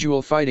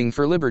individual fighting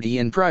for liberty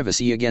and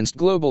privacy against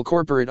global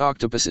corporate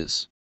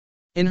octopuses.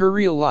 In her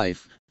real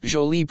life,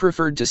 Jolie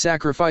preferred to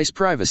sacrifice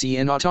privacy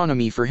and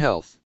autonomy for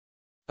health.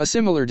 A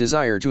similar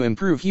desire to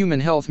improve human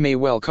health may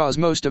well cause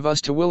most of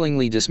us to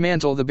willingly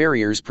dismantle the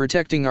barriers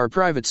protecting our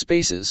private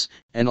spaces,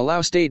 and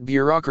allow state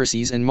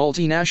bureaucracies and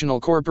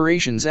multinational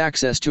corporations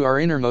access to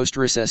our innermost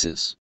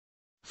recesses.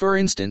 For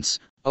instance,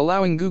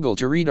 allowing Google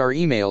to read our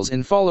emails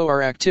and follow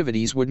our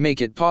activities would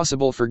make it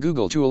possible for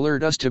Google to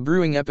alert us to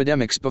brewing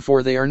epidemics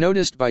before they are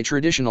noticed by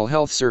traditional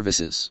health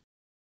services.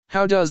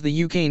 How does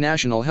the UK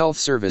National Health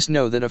Service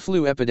know that a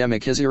flu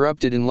epidemic has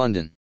erupted in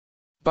London?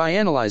 By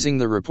analysing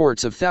the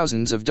reports of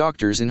thousands of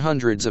doctors in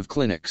hundreds of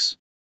clinics.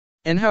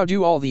 And how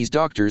do all these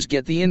doctors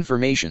get the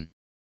information?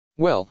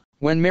 Well,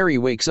 when Mary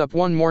wakes up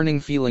one morning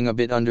feeling a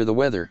bit under the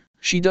weather,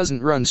 she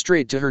doesn't run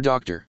straight to her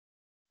doctor.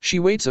 She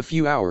waits a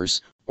few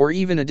hours, or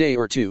even a day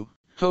or two,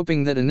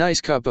 hoping that a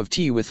nice cup of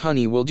tea with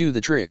honey will do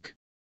the trick.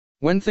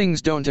 When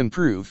things don't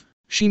improve,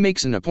 she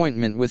makes an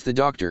appointment with the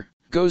doctor,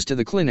 goes to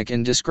the clinic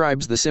and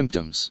describes the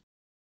symptoms.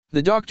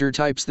 The doctor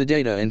types the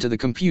data into the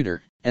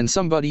computer, and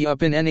somebody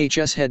up in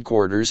NHS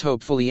headquarters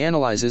hopefully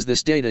analyzes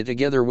this data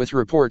together with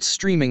reports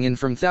streaming in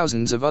from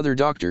thousands of other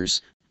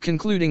doctors,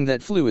 concluding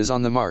that flu is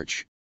on the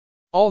march.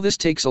 All this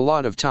takes a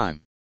lot of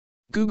time.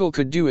 Google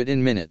could do it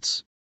in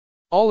minutes.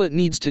 All it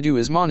needs to do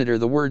is monitor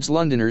the words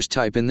Londoners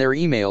type in their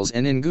emails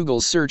and in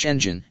Google's search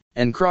engine,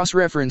 and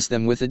cross-reference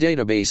them with a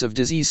database of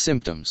disease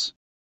symptoms.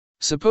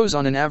 Suppose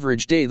on an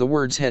average day the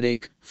words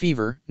headache,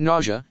 fever,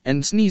 nausea,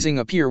 and sneezing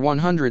appear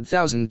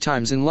 100,000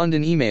 times in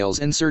London emails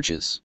and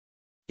searches.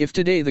 If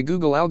today the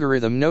Google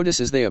algorithm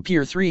notices they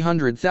appear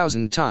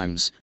 300,000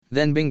 times,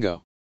 then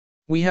bingo.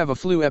 We have a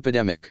flu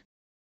epidemic.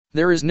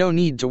 There is no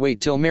need to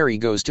wait till Mary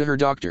goes to her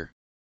doctor.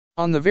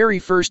 On the very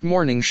first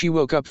morning she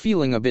woke up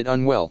feeling a bit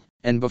unwell,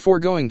 and before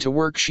going to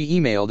work she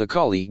emailed a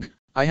colleague,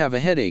 "I have a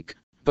headache,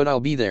 but I'll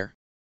be there."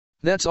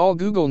 That's all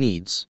Google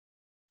needs.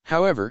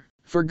 However,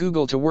 for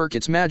Google to work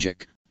its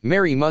magic,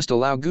 Mary must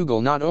allow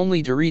Google not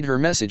only to read her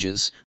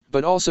messages,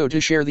 but also to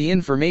share the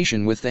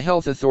information with the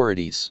health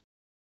authorities.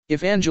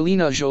 If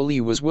Angelina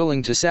Jolie was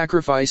willing to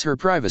sacrifice her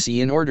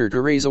privacy in order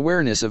to raise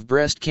awareness of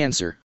breast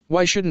cancer,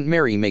 why shouldn't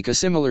Mary make a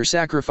similar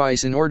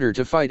sacrifice in order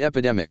to fight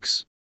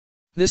epidemics?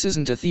 This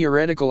isn't a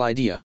theoretical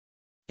idea.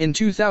 In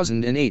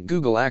 2008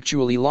 Google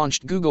actually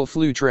launched Google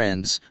Flu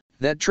Trends,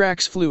 that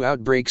tracks flu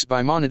outbreaks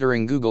by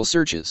monitoring Google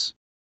searches.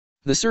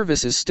 The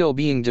service is still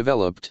being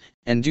developed,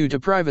 and due to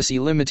privacy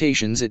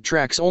limitations it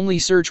tracks only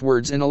search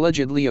words and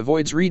allegedly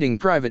avoids reading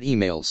private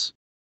emails.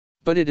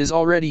 but it is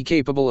already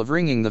capable of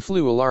ringing the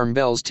flu alarm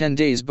bells 10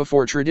 days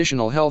before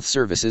traditional health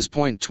services.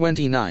 Point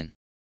 29.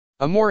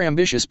 A more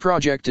ambitious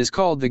project is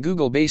called the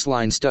Google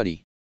Baseline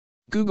Study.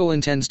 Google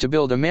intends to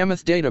build a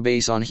mammoth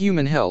database on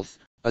human health,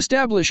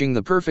 establishing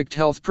the perfect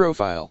health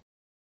profile.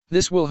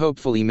 This will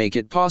hopefully make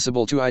it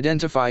possible to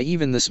identify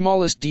even the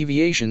smallest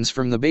deviations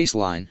from the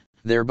baseline,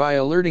 thereby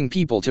alerting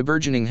people to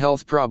burgeoning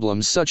health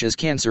problems such as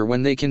cancer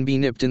when they can be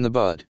nipped in the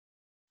bud.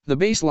 The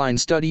baseline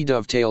study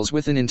dovetails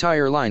with an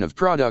entire line of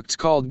products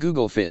called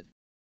Google Fit.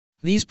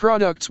 These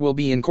products will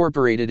be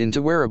incorporated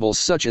into wearables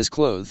such as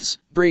clothes,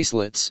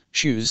 bracelets,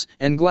 shoes,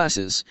 and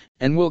glasses,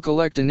 and will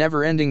collect a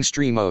never-ending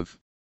stream of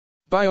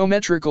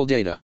biometrical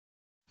data.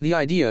 The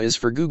idea is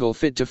for Google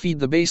Fit to feed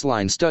the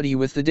baseline study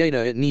with the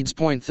data it needs.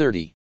 Point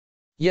 30.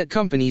 Yet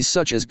companies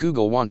such as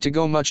Google want to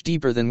go much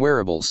deeper than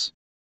wearables.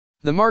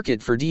 The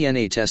market for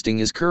DNA testing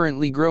is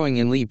currently growing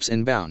in leaps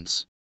and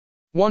bounds.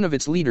 One of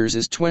its leaders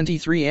is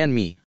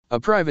 23andMe, a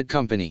private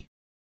company.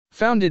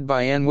 Founded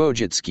by Anne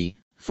Wojcicki,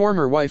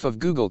 former wife of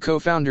Google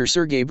co-founder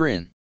Sergey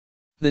Brin.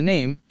 The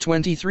name,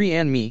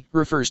 23andMe,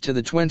 refers to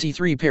the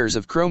 23 pairs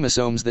of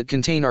chromosomes that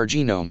contain our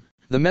genome,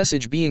 the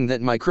message being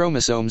that my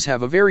chromosomes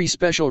have a very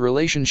special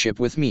relationship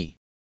with me.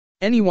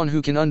 Anyone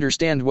who can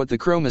understand what the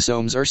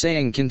chromosomes are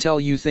saying can tell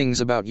you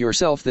things about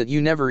yourself that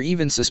you never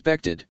even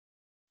suspected.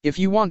 If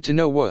you want to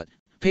know what,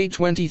 pay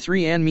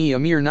 23andMe a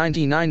mere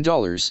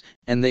 $99,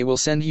 and they will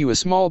send you a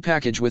small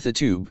package with a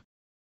tube.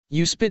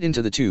 You spit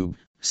into the tube,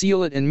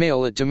 seal it and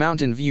mail it to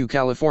Mountain View,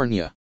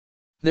 California.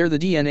 There the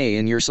DNA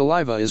in your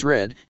saliva is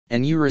read,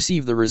 and you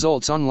receive the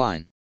results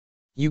online.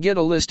 You get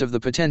a list of the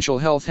potential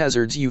health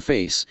hazards you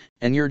face,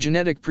 and your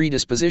genetic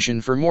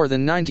predisposition for more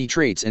than 90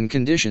 traits and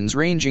conditions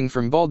ranging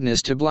from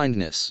baldness to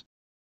blindness.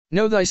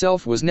 Know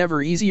thyself was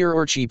never easier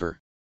or cheaper.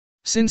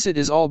 Since it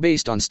is all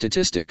based on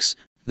statistics,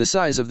 the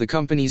size of the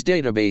company's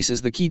database is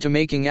the key to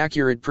making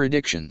accurate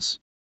predictions.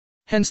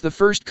 Hence the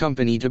first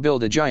company to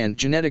build a giant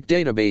genetic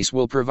database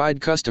will provide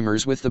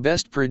customers with the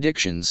best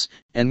predictions,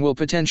 and will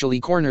potentially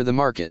corner the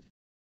market.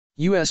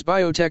 U.S.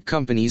 biotech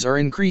companies are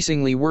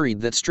increasingly worried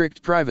that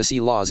strict privacy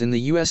laws in the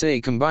USA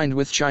combined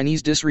with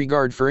Chinese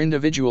disregard for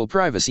individual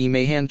privacy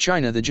may hand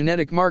China the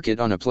genetic market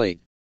on a plate.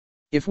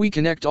 If we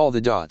connect all the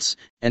dots,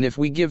 and if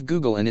we give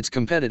Google and its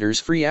competitors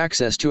free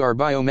access to our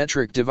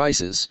biometric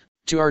devices,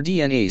 to our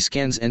DNA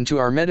scans and to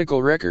our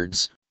medical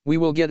records, we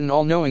will get an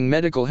all-knowing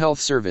medical health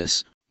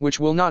service, which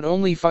will not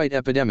only fight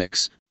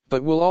epidemics,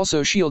 but will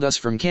also shield us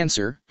from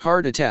cancer,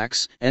 heart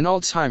attacks, and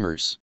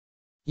Alzheimer's.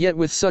 Yet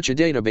with such a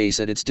database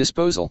at its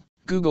disposal,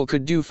 Google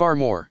could do far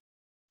more.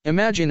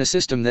 Imagine a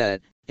system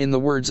that, in the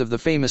words of the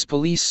famous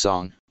Police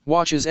song,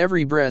 watches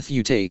every breath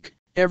you take,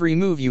 every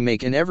move you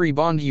make and every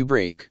bond you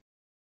break.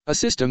 A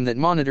system that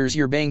monitors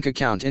your bank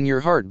account and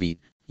your heartbeat,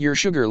 your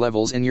sugar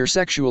levels and your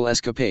sexual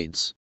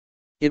escapades.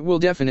 It will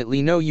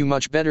definitely know you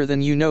much better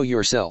than you know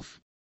yourself.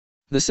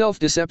 The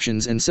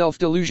self-deceptions and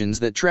self-delusions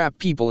that trap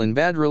people in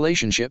bad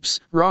relationships,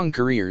 wrong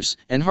careers,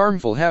 and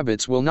harmful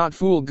habits will not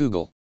fool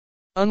Google.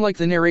 Unlike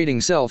the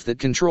narrating self that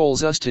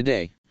controls us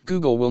today,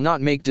 Google will not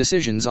make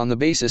decisions on the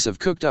basis of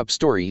cooked-up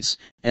stories,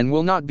 and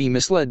will not be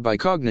misled by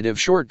cognitive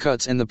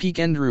shortcuts and the peak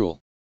end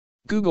rule.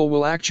 Google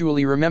will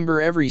actually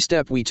remember every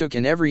step we took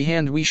and every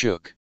hand we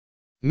shook.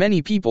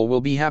 Many people will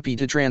be happy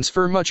to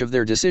transfer much of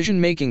their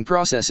decision-making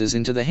processes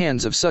into the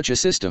hands of such a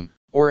system,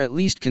 or at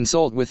least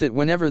consult with it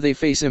whenever they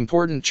face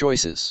important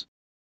choices.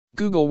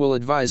 Google will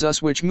advise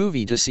us which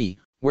movie to see,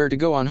 where to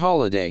go on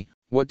holiday,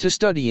 what to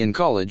study in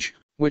college,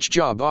 which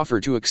job offer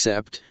to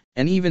accept,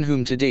 and even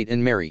whom to date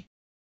and marry.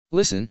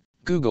 Listen,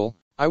 Google,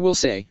 I will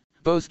say,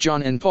 both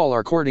John and Paul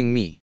are courting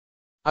me.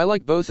 I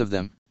like both of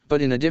them,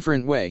 but in a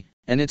different way,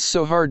 and it's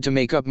so hard to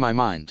make up my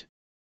mind.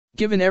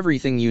 Given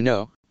everything you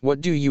know,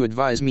 what do you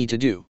advise me to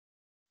do?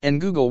 And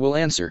Google will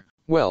answer,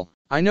 well,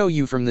 I know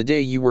you from the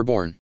day you were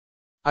born.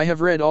 I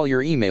have read all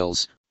your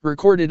emails,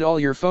 recorded all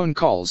your phone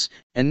calls,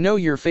 and know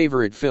your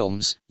favorite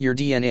films, your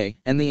DNA,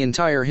 and the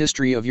entire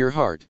history of your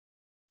heart.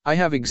 I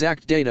have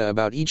exact data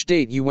about each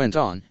date you went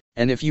on,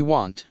 and if you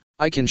want,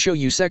 I can show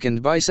you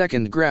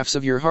second-by-second graphs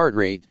of your heart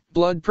rate,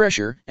 blood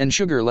pressure, and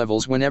sugar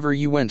levels whenever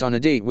you went on a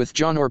date with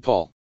John or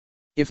Paul.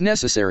 If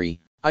necessary,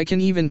 I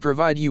can even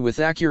provide you with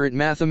accurate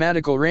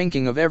mathematical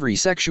ranking of every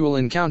sexual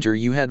encounter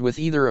you had with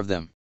either of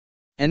them.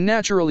 And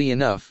naturally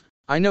enough,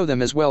 I know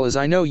them as well as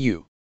I know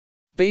you.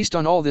 Based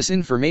on all this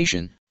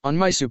information, on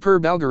my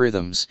superb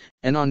algorithms,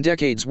 and on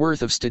decades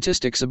worth of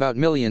statistics about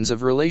millions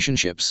of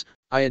relationships,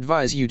 I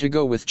advise you to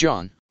go with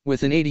John,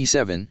 with an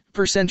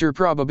 87%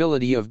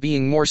 probability of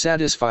being more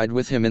satisfied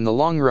with him in the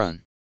long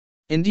run.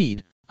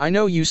 Indeed, I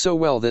know you so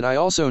well that I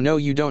also know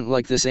you don't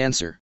like this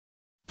answer.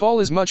 Paul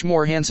is much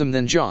more handsome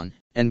than John,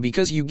 and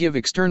because you give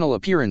external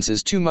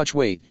appearances too much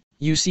weight,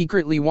 you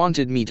secretly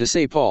wanted me to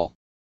say Paul.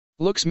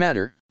 Looks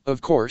matter,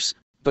 of course,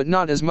 but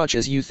not as much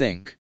as you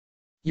think.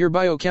 Your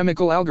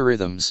biochemical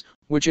algorithms,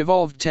 which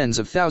evolved tens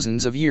of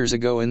thousands of years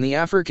ago in the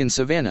African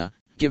savanna,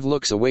 give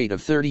looks a weight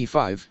of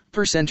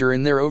 35%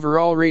 in their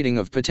overall rating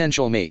of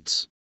potential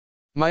mates.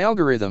 My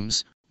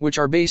algorithms, which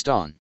are based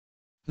on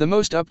The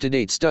most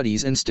up-to-date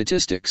studies and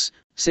statistics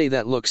say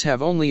that looks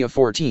have only a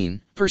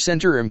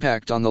 14%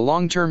 impact on the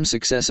long-term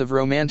success of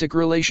romantic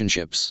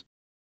relationships.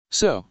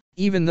 So,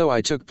 even though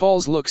I took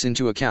Paul's looks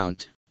into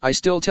account, I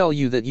still tell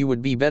you that you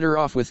would be better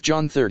off with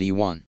John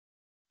 31.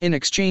 In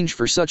exchange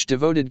for such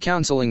devoted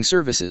counseling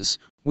services,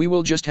 we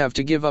will just have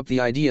to give up the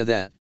idea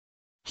that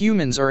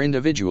humans are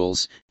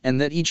individuals,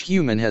 and that each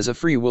human has a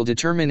free will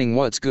determining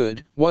what's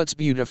good, what's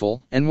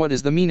beautiful, and what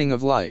is the meaning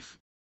of life.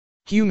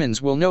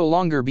 Humans will no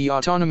longer be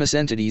autonomous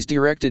entities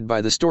directed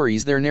by the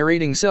stories their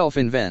narrating self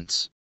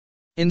invents.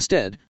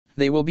 Instead,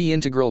 they will be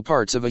integral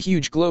parts of a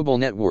huge global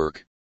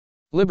network.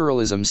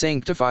 Liberalism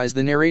sanctifies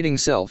the narrating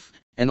self,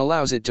 and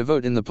allows it to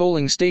vote in the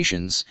polling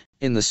stations,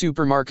 in the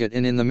supermarket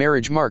and in the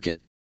marriage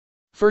market.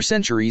 For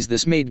centuries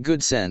this made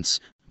good sense,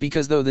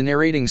 because though the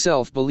narrating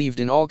self believed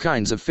in all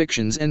kinds of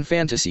fictions and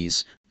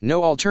fantasies,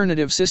 no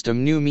alternative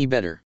system knew me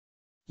better.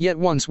 Yet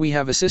once we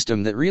have a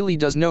system that really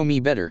does know me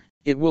better,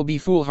 it will be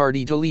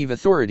foolhardy to leave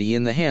authority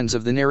in the hands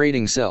of the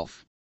narrating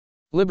self.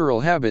 Liberal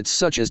habits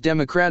such as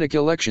democratic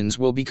elections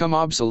will become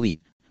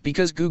obsolete,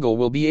 because Google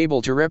will be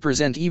able to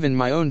represent even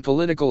my own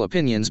political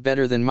opinions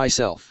better than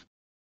myself.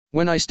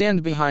 When I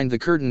stand behind the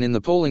curtain in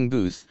the polling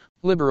booth,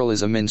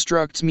 liberalism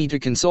instructs me to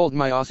consult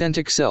my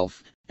authentic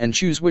self, and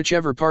choose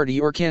whichever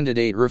party or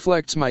candidate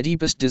reflects my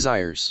deepest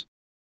desires.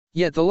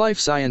 Yet the life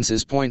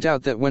sciences point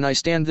out that when I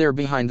stand there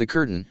behind the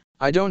curtain,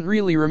 I don't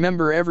really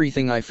remember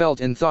everything I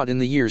felt and thought in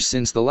the years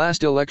since the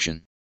last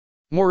election.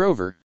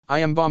 Moreover, I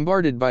am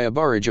bombarded by a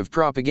barrage of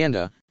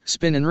propaganda,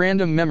 spin and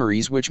random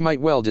memories which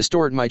might well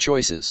distort my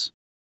choices.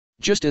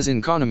 Just as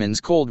in Kahneman's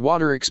cold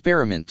water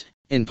experiment,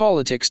 in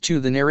politics too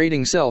the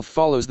narrating self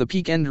follows the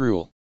peak end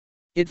rule.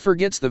 It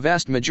forgets the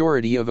vast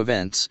majority of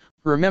events,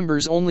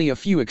 remembers only a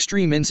few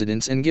extreme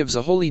incidents and gives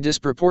a wholly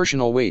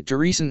disproportional weight to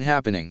recent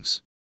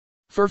happenings.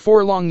 For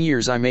 4 long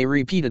years I may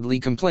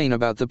repeatedly complain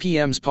about the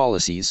PM's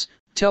policies,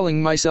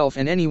 telling myself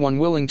and anyone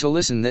willing to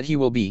listen that he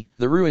will be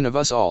the ruin of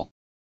us all.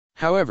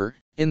 However,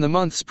 in the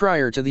months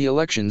prior to the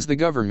elections the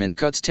government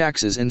cuts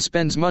taxes and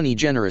spends money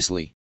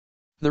generously.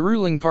 The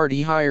ruling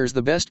party hires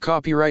the best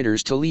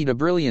copywriters to lead a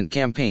brilliant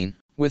campaign,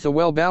 with a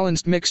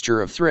well-balanced mixture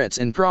of threats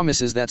and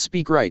promises that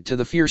speak right to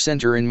the fear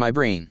center in my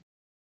brain.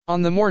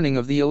 On the morning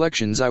of the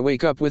elections I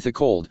wake up with a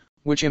cold,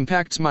 which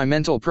impacts my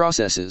mental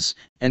processes,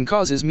 and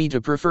causes me to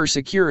prefer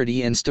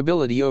security and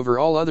stability over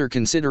all other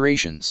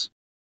considerations.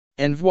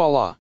 And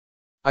voila!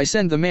 I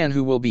send the man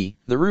who will be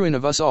the ruin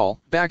of us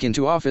all back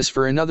into office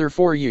for another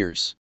 4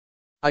 years.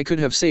 I could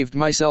have saved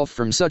myself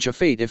from such a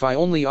fate if I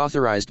only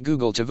authorized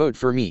Google to vote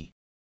for me.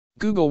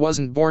 Google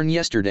wasn't born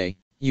yesterday,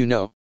 you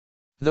know.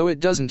 Though it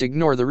doesn't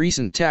ignore the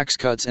recent tax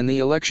cuts and the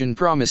election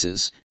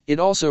promises, it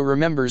also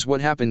remembers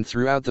what happened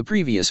throughout the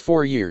previous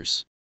 4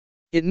 years.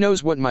 It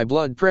knows what my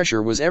blood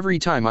pressure was every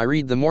time I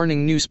read the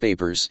morning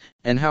newspapers,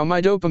 and how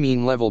my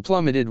dopamine level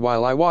plummeted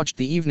while I watched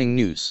the evening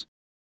news.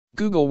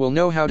 Google will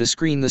know how to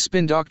screen the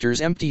spin doctor's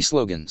empty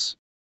slogans.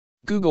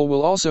 Google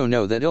will also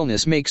know that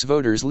illness makes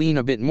voters lean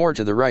a bit more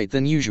to the right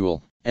than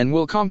usual, and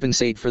will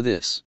compensate for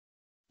this.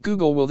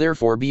 Google will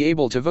therefore be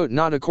able to vote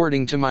not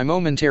according to my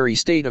momentary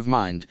state of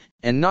mind,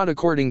 and not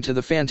according to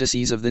the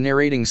fantasies of the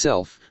narrating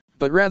self,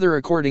 but rather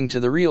according to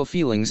the real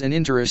feelings and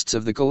interests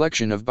of the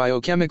collection of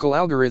biochemical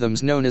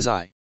algorithms known as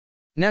I.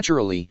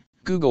 Naturally,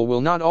 Google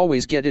will not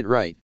always get it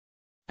right.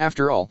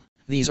 After all,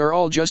 these are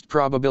all just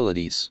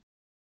probabilities.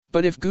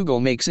 But if Google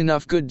makes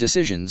enough good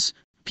decisions,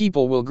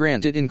 people will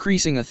grant it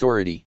increasing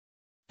authority.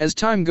 As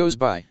time goes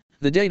by,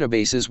 the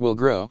databases will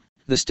grow,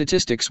 the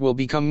statistics will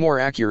become more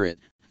accurate,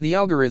 the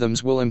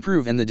algorithms will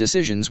improve and the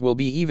decisions will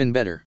be even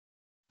better.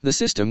 The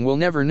system will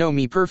never know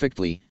me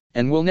perfectly,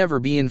 and will never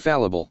be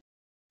infallible.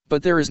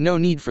 But there is no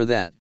need for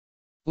that.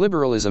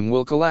 Liberalism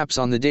will collapse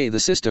on the day the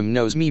system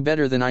knows me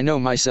better than I know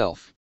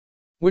myself.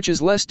 Which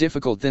is less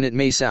difficult than it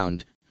may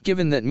sound,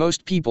 given that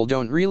most people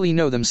don't really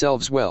know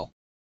themselves well.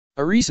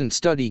 A recent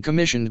study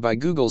commissioned by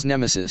Google's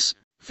nemesis,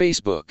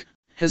 Facebook,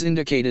 has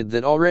indicated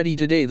that already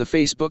today the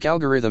Facebook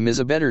algorithm is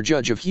a better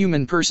judge of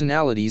human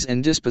personalities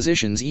and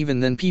dispositions even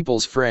than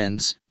people's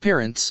friends,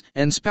 parents,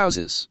 and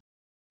spouses.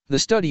 The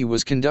study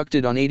was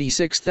conducted on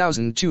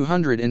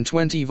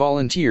 86,220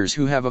 volunteers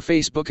who have a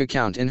Facebook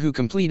account and who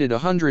completed a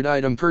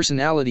 100-item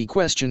personality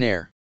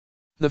questionnaire.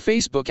 The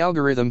Facebook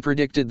algorithm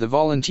predicted the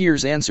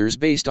volunteers' answers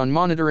based on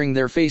monitoring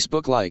their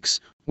Facebook likes,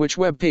 which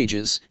web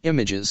pages,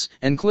 images,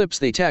 and clips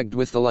they tagged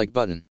with the like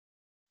button.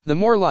 The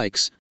more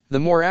likes, the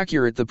more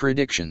accurate the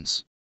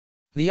predictions.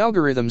 The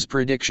algorithm's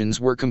predictions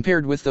were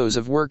compared with those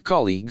of work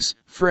colleagues,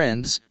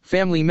 friends,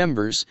 family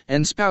members,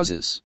 and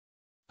spouses.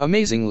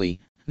 Amazingly,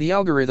 the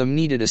algorithm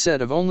needed a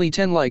set of only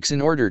 10 likes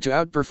in order to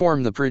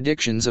outperform the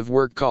predictions of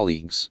work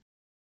colleagues.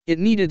 It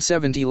needed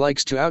 70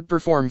 likes to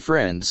outperform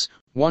friends,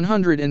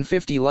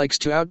 150 likes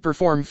to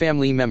outperform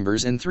family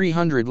members and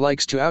 300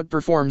 likes to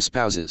outperform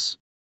spouses.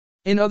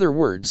 In other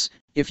words,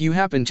 if you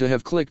happen to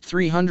have clicked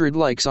 300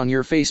 likes on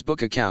your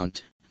Facebook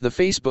account, the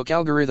Facebook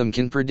algorithm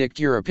can predict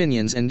your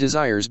opinions and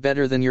desires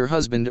better than your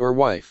husband or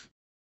wife.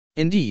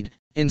 Indeed,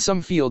 in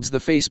some fields the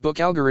Facebook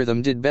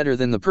algorithm did better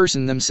than the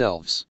person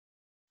themselves.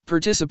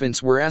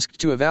 Participants were asked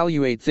to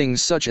evaluate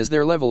things such as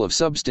their level of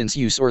substance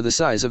use or the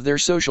size of their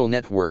social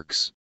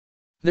networks.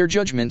 Their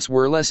judgments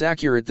were less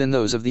accurate than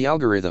those of the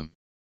algorithm.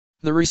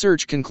 The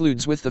research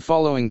concludes with the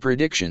following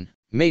prediction,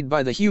 made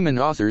by the human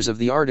authors of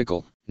the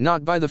article: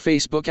 not by the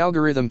Facebook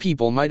algorithm.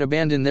 People might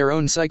abandon their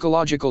own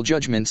psychological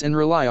judgments and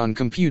rely on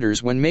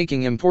computers when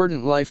making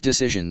important life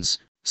decisions,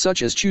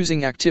 such as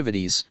choosing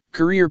activities,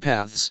 career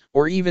paths,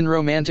 or even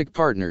romantic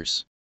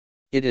partners.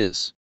 It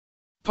is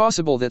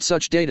possible that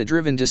such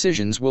data-driven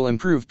decisions will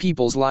improve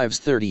people's lives.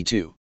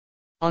 32.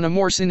 On a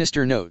more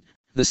sinister note,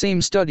 the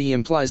same study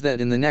implies that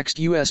in the next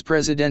US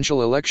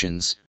presidential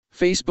elections,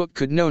 Facebook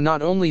could know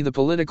not only the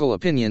political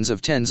opinions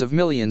of tens of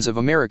millions of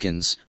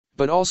Americans,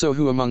 but also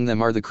who among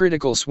them are the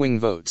critical swing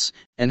votes,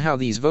 and how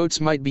these votes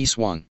might be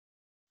swung.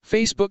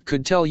 Facebook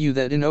could tell you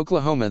that in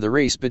Oklahoma the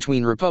race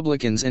between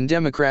Republicans and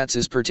Democrats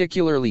is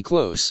particularly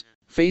close.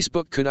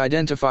 Facebook could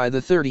identify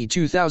the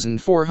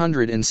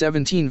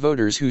 32,417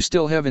 voters who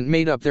still haven't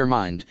made up their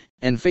mind,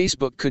 and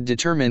Facebook could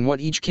determine what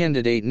each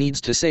candidate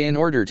needs to say in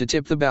order to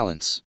tip the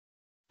balance.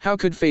 How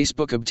could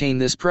Facebook obtain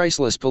this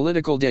priceless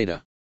political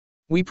data?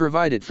 We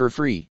provide it for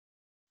free.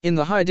 In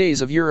the high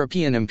days of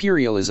European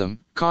imperialism,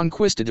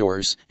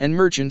 conquistadors and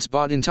merchants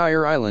bought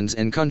entire islands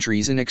and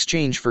countries in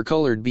exchange for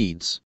colored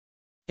beads.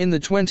 In the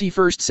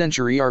 21st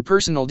century, our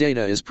personal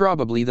data is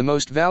probably the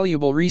most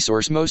valuable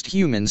resource most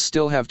humans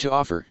still have to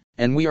offer,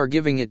 and we are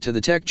giving it to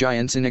the tech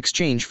giants in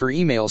exchange for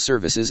email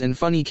services and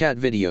funny cat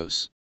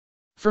videos.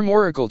 From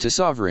oracle to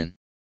sovereign.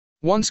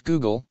 Once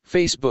Google,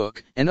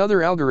 Facebook, and other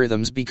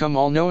algorithms become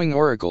all-knowing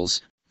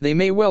oracles, they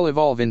may well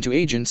evolve into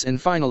agents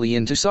and finally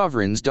into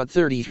sovereigns.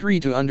 33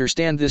 To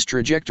understand this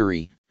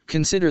trajectory,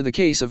 consider the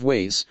case of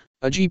Waze,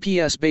 a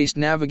GPS-based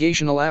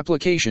navigational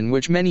application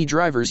which many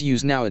drivers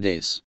use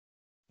nowadays.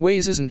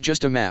 Waze isn't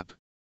just a map.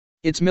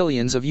 It's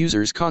millions of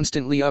users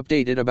constantly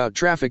updated about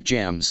traffic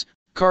jams,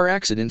 car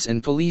accidents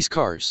and police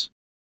cars.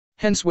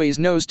 Hence Waze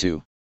knows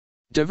to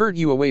divert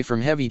you away from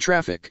heavy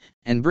traffic,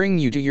 and bring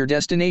you to your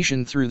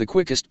destination through the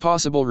quickest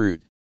possible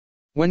route.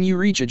 When you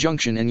reach a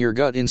junction and your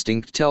gut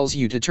instinct tells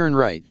you to turn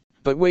right,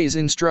 but Waze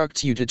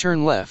instructs you to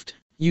turn left,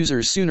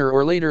 users sooner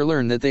or later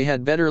learn that they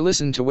had better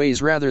listen to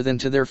Waze rather than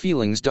to their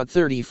feelings.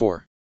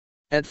 34.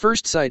 At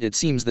first sight it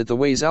seems that the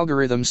Waze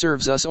algorithm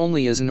serves us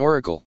only as an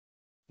oracle.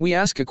 We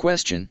ask a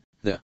question,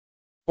 the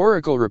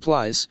oracle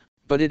replies,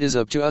 but it is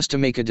up to us to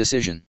make a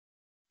decision.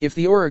 If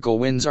the oracle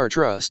wins our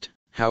trust,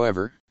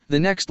 however, the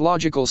next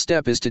logical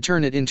step is to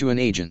turn it into an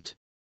agent.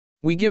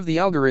 We give the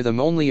algorithm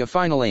only a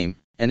final aim,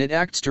 and it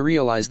acts to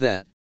realize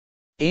that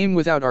aim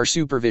without our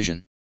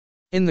supervision.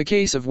 In the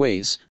case of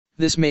Waze,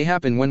 this may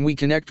happen when we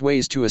connect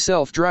Waze to a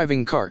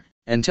self-driving car,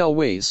 and tell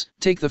Waze,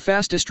 take the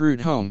fastest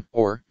route home,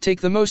 or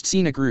take the most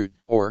scenic route,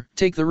 or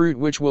take the route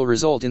which will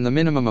result in the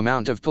minimum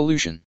amount of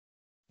pollution.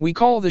 We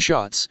call the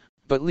shots,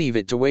 but leave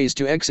it to Waze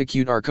to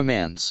execute our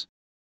commands.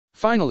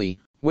 Finally,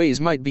 Waze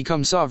might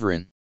become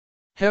sovereign.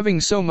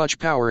 Having so much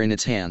power in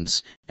its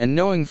hands, and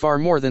knowing far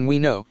more than we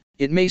know,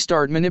 it may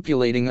start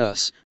manipulating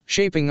us,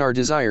 shaping our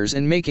desires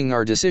and making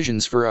our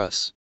decisions for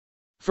us.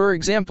 For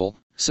example,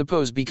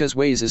 suppose because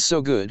Waze is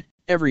so good,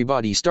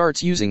 everybody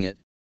starts using it.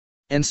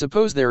 And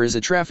suppose there is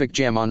a traffic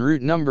jam on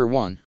route number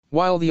 1,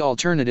 while the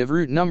alternative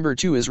route number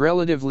 2 is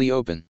relatively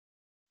open.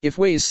 If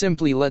Waze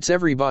simply lets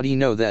everybody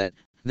know that,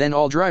 then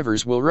all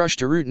drivers will rush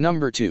to route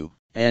number 2,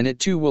 and it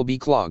too will be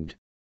clogged.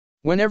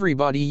 When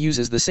everybody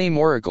uses the same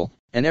oracle,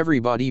 and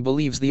everybody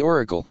believes the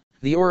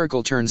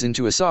oracle turns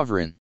into a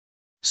sovereign.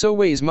 So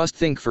Waze must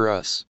think for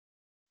us.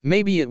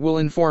 Maybe it will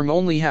inform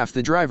only half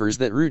the drivers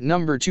that route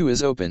number 2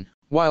 is open,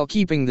 while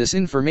keeping this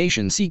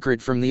information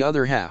secret from the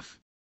other half.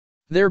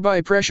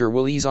 Thereby pressure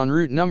will ease on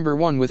route number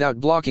 1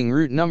 without blocking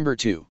route number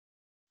 2.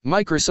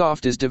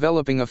 Microsoft is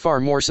developing a far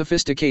more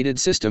sophisticated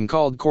system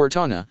called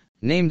Cortana,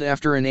 named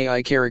after an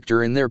AI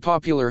character in their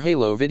popular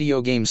Halo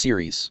video game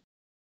series.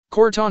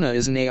 Cortana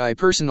is an AI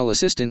personal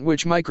assistant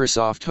which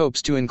Microsoft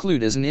hopes to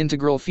include as an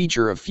integral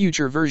feature of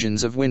future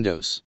versions of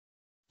Windows.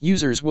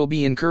 Users will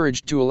be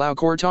encouraged to allow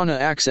Cortana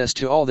access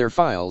to all their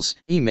files,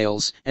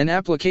 emails, and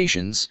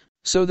applications,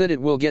 so that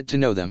it will get to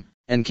know them,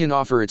 and can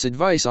offer its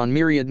advice on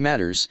myriad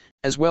matters,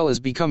 as well as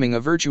becoming a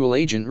virtual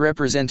agent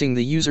representing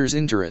the user's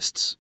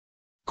interests.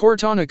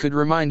 Cortana could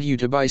remind you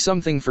to buy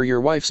something for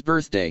your wife's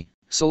birthday,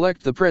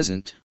 select the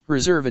present,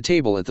 reserve a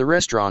table at the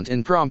restaurant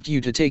and prompt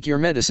you to take your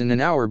medicine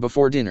an hour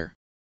before dinner.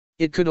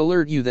 It could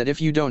alert you that if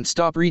you don't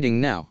stop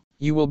reading now,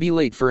 you will be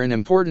late for an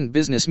important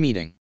business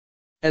meeting.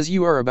 As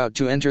you are about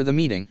to enter the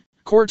meeting,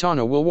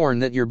 Cortana will warn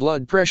that your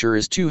blood pressure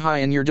is too high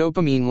and your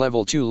dopamine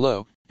level too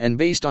low, and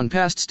based on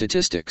past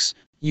statistics,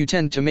 you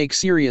tend to make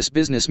serious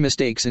business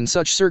mistakes in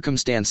such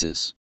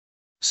circumstances.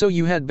 So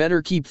you had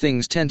better keep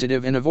things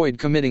tentative and avoid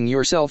committing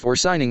yourself or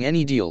signing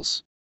any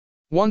deals.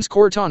 Once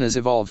Cortanas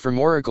evolve from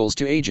oracles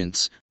to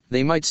agents,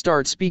 they might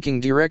start speaking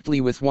directly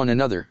with one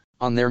another,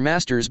 on their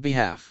master's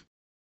behalf.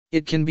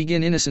 It can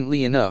begin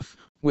innocently enough,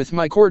 with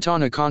my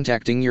Cortana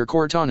contacting your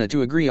Cortana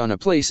to agree on a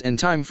place and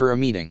time for a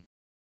meeting.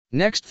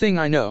 Next thing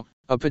I know,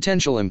 a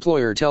potential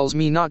employer tells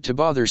me not to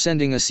bother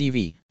sending a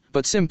CV,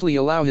 but simply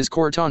allow his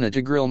Cortana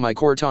to grill my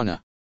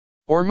Cortana.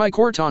 Or my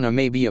Cortana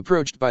may be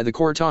approached by the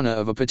Cortana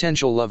of a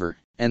potential lover,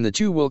 and the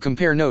two will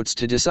compare notes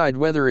to decide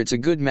whether it's a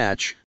good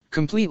match,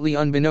 completely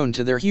unbeknown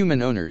to their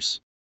human owners.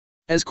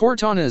 As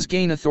Cortanas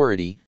gain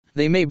authority,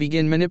 they may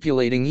begin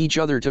manipulating each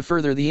other to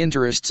further the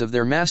interests of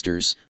their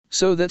masters,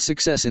 so that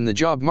success in the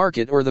job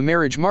market or the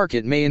marriage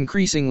market may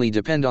increasingly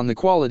depend on the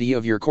quality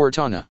of your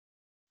Cortana.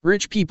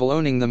 Rich people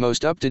owning the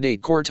most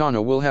up-to-date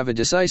Cortana will have a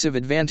decisive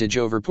advantage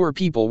over poor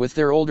people with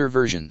their older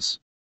versions.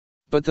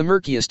 But the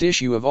murkiest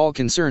issue of all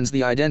concerns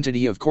the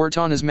identity of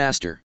Cortana's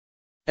master.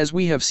 As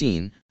we have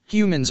seen,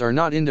 humans are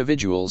not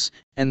individuals,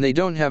 and they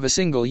don't have a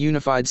single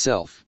unified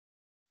self.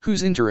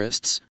 Whose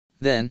interests,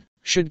 then,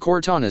 should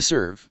Cortana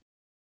serve?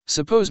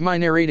 Suppose my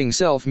narrating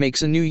self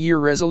makes a New Year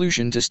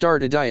resolution to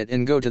start a diet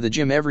and go to the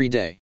gym every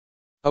day.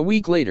 A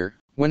week later,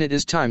 when it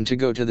is time to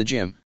go to the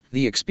gym,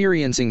 the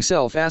experiencing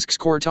self asks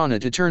Cortana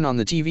to turn on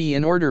the TV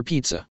and order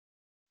pizza.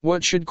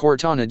 What should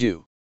Cortana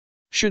do?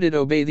 Should it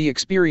obey the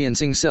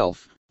experiencing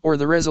self, or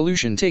the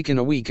resolution taken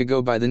a week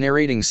ago by the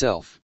narrating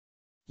self?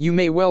 You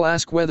may well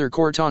ask whether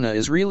Cortana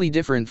is really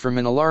different from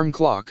an alarm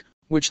clock,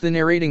 which the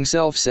narrating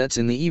self sets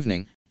in the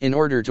evening, in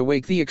order to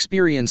wake the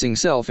experiencing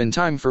self in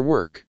time for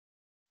work.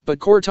 But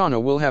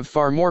Cortana will have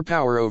far more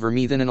power over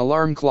me than an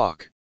alarm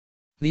clock.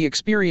 The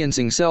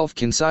experiencing self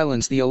can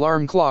silence the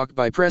alarm clock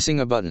by pressing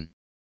a button.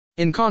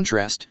 In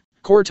contrast,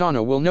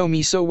 Cortana will know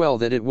me so well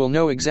that it will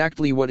know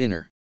exactly what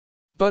inner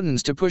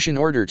buttons to push in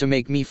order to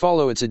make me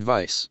follow its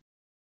advice.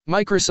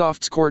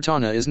 Microsoft's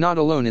Cortana is not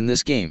alone in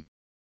this game.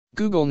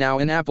 Google Now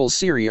and Apple's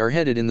Siri are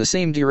headed in the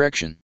same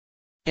direction.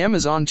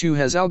 Amazon too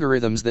has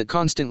algorithms that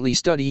constantly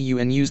study you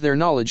and use their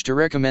knowledge to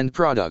recommend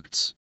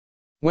products.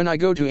 When I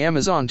go to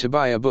Amazon to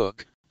buy a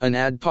book, an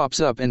ad pops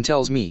up and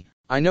tells me,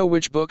 "I know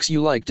which books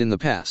you liked in the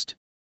past."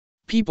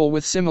 People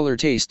with similar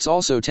tastes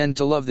also tend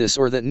to love this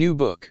or that new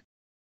book.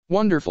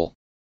 Wonderful.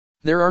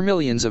 There are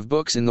millions of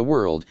books in the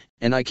world,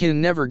 and I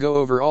can never go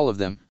over all of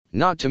them,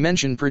 not to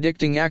mention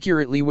predicting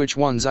accurately which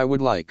ones I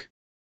would like.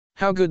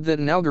 How good that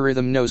an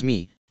algorithm knows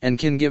me, and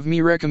can give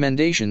me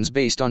recommendations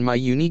based on my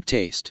unique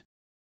taste.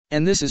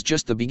 And this is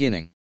just the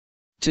beginning.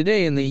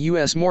 Today in the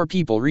US more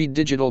people read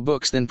digital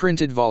books than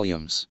printed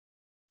volumes.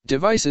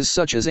 Devices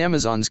such as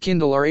Amazon's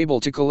Kindle are able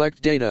to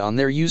collect data on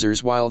their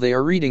users while they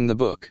are reading the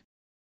book.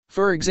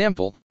 For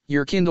example,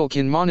 your Kindle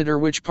can monitor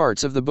which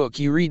parts of the book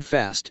you read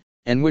fast,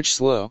 and which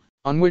slow,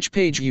 on which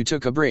page you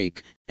took a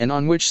break, and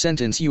on which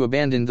sentence you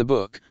abandoned the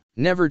book,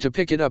 never to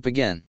pick it up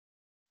again.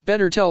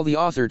 Better tell the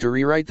author to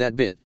rewrite that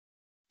bit.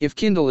 If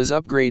Kindle is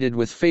upgraded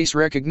with face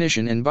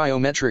recognition and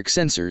biometric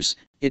sensors,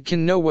 it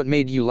can know what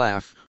made you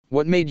laugh,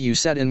 what made you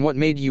sad and what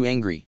made you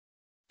angry.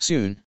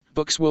 Soon,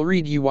 books will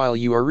read you while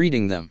you are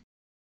reading them.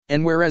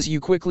 And whereas you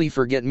quickly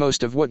forget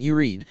most of what you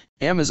read,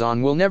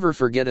 Amazon will never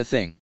forget a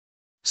thing.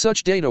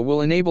 Such data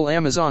will enable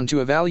Amazon to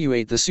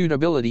evaluate the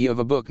suitability of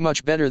a book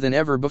much better than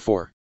ever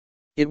before.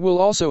 It will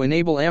also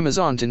enable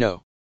Amazon to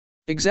know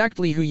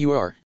exactly who you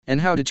are, and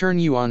how to turn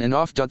you on and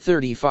off.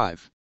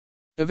 35.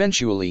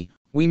 Eventually,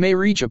 we may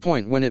reach a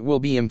point when it will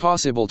be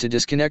impossible to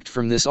disconnect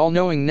from this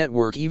all-knowing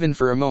network even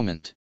for a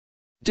moment.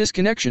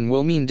 Disconnection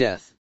will mean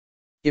death.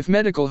 If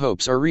medical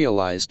hopes are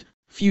realized,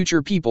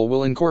 future people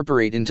will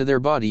incorporate into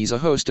their bodies a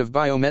host of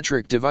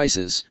biometric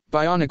devices,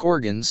 bionic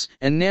organs,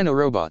 and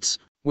nanorobots,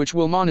 which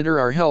will monitor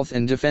our health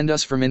and defend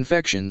us from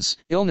infections,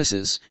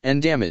 illnesses,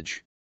 and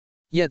damage.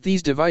 Yet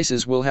these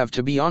devices will have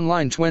to be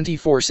online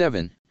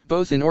 24/7,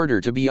 both in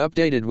order to be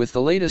updated with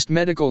the latest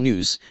medical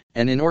news,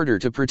 and in order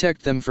to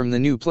protect them from the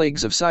new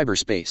plagues of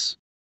cyberspace.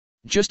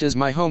 Just as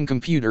my home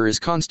computer is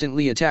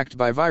constantly attacked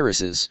by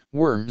viruses,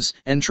 worms,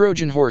 and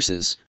Trojan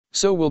horses,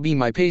 so will be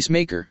my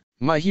pacemaker,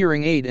 my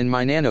hearing aid and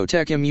my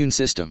nanotech immune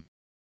system.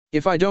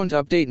 If I don't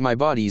update my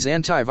body's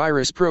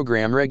antivirus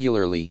program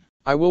regularly,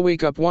 I will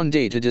wake up one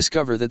day to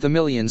discover that the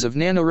millions of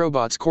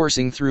nanorobots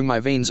coursing through my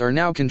veins are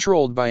now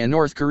controlled by a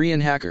North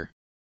Korean hacker.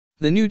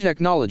 The new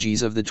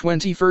technologies of the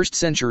 21st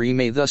century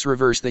may thus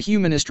reverse the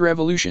humanist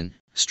revolution,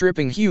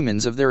 stripping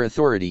humans of their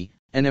authority,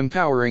 and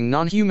empowering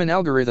non-human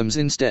algorithms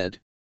instead.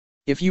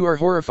 If you are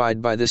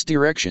horrified by this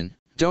direction,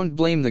 don't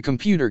blame the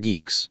computer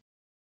geeks.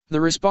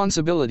 The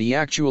responsibility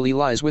actually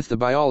lies with the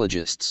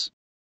biologists.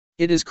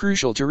 It is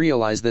crucial to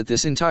realize that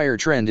this entire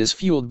trend is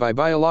fueled by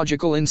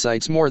biological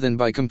insights more than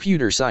by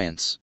computer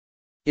science.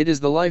 It is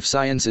the life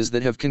sciences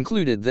that have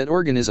concluded that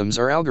organisms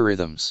are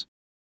algorithms.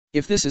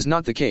 If this is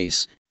not the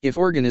case, if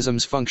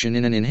organisms function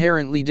in an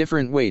inherently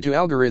different way to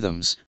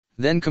algorithms,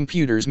 then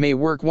computers may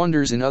work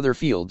wonders in other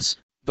fields,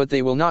 but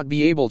they will not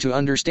be able to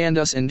understand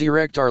us and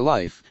direct our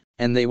life,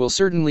 and they will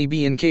certainly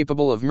be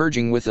incapable of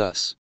merging with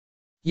us.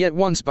 Yet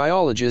once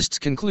biologists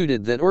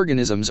concluded that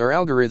organisms are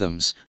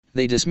algorithms,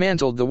 they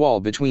dismantled the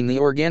wall between the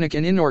organic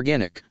and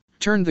inorganic,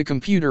 turned the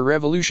computer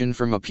revolution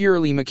from a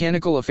purely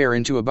mechanical affair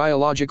into a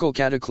biological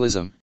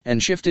cataclysm,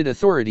 and shifted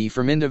authority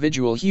from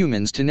individual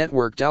humans to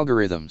networked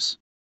algorithms.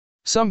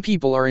 Some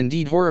people are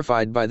indeed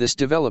horrified by this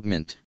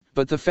development,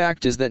 but the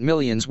fact is that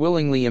millions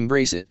willingly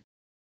embrace it.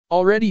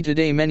 Already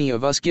today many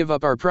of us give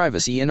up our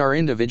privacy and our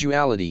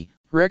individuality,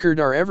 record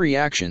our every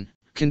action,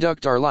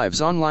 conduct our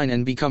lives online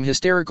and become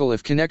hysterical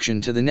if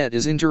connection to the net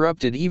is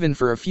interrupted even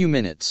for a few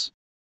minutes.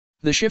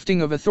 The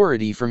shifting of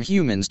authority from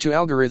humans to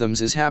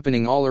algorithms is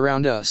happening all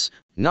around us,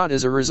 not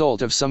as a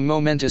result of some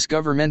momentous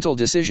governmental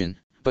decision,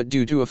 but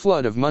due to a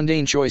flood of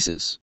mundane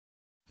choices.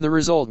 The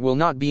result will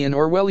not be an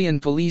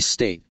Orwellian police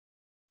state.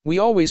 We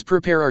always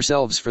prepare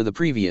ourselves for the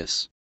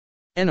previous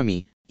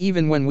enemy,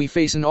 even when we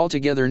face an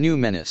altogether new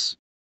menace.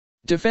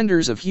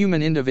 Defenders of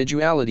human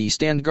individuality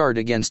stand guard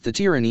against the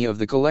tyranny of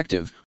the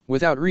collective,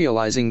 without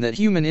realizing that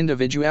human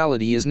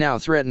individuality is now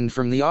threatened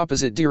from the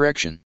opposite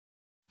direction.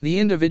 The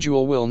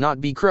individual will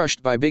not be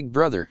crushed by Big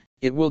Brother,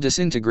 it will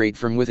disintegrate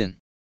from within.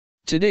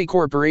 Today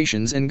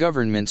corporations and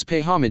governments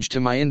pay homage to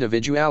my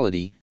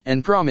individuality,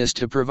 and promise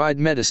to provide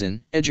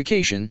medicine,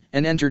 education,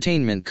 and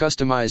entertainment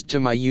customized to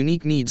my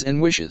unique needs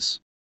and wishes.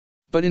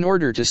 But in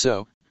order to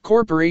so,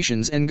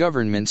 corporations and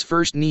governments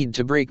first need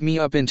to break me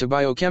up into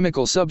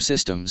biochemical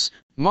subsystems,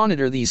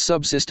 monitor these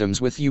subsystems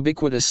with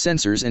ubiquitous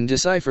sensors and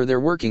decipher their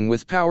working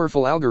with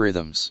powerful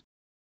algorithms.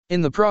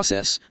 In the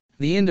process,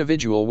 the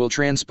individual will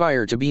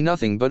transpire to be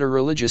nothing but a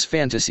religious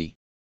fantasy.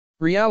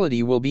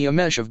 Reality will be a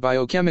mesh of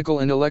biochemical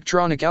and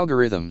electronic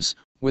algorithms,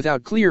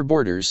 without clear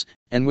borders,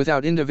 and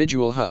without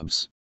individual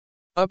hubs.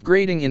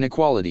 Upgrading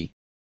inequality.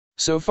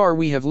 So far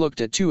we have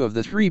looked at two of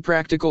the three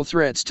practical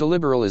threats to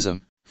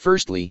liberalism.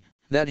 Firstly,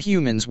 that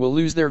humans will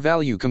lose their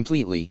value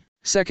completely.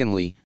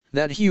 Secondly,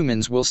 that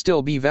humans will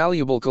still be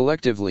valuable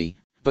collectively,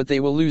 but they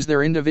will lose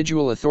their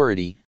individual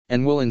authority,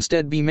 and will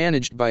instead be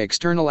managed by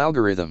external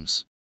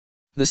algorithms.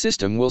 The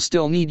system will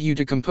still need you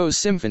to compose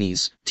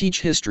symphonies, teach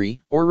history,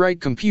 or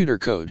write computer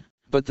code,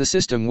 but the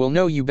system will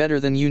know you better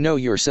than you know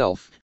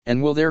yourself,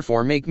 and will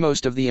therefore make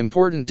most of the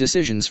important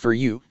decisions for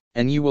you,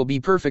 and you will be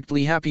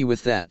perfectly happy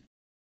with that.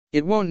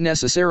 It won't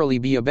necessarily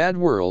be a bad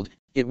world,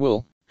 it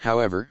will,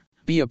 however,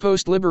 be a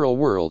post-liberal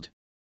world.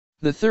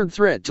 The third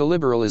threat to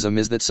liberalism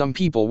is that some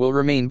people will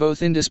remain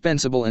both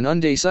indispensable and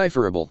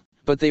undecipherable,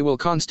 but they will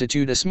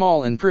constitute a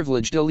small and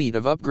privileged elite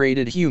of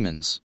upgraded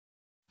humans.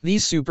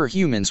 These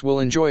superhumans will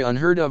enjoy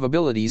unheard-of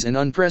abilities and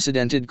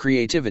unprecedented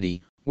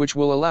creativity, which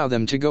will allow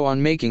them to go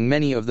on making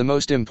many of the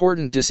most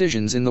important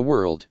decisions in the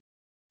world.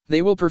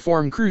 They will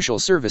perform crucial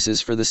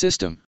services for the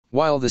system,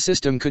 while the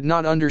system could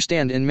not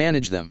understand and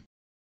manage them.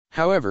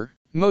 However,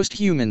 most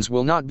humans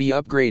will not be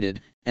upgraded,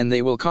 and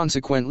they will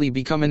consequently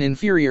become an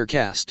inferior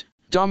caste,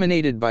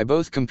 dominated by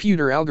both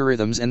computer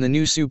algorithms and the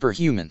new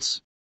superhumans.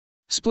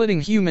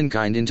 Splitting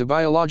humankind into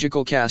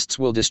biological castes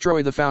will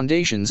destroy the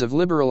foundations of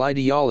liberal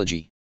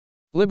ideology.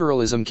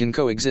 Liberalism can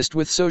coexist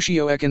with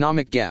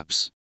socio-economic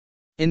gaps.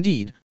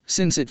 Indeed,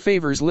 since it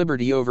favors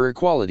liberty over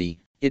equality,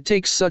 it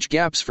takes such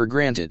gaps for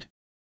granted.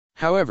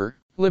 However,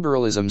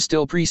 liberalism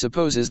still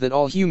presupposes that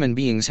all human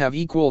beings have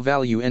equal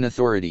value and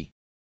authority.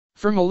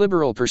 From a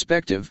liberal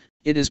perspective,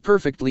 it is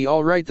perfectly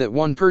all right that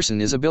one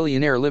person is a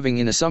billionaire living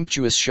in a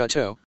sumptuous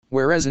chateau,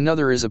 whereas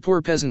another is a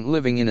poor peasant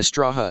living in a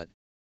straw hut.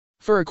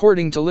 For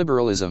according to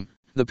liberalism,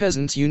 the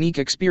peasant's unique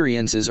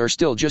experiences are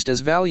still just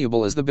as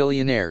valuable as the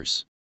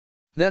billionaire's.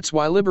 That's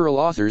why liberal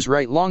authors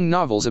write long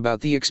novels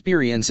about the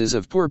experiences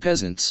of poor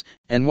peasants,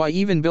 and why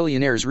even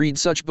billionaires read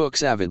such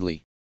books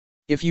avidly.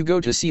 If you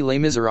go to see Les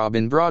Miserables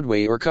in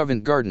Broadway or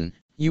Covent Garden,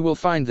 you will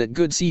find that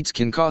good seats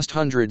can cost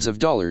hundreds of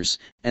dollars,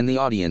 and the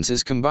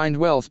audience's combined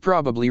wealth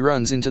probably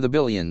runs into the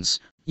billions,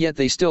 yet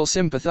they still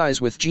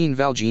sympathize with Jean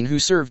Valjean, who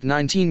served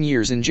 19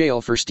 years in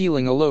jail for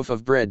stealing a loaf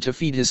of bread to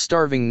feed his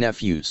starving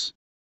nephews.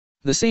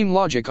 The same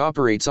logic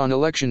operates on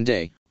election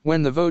day,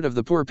 when the vote of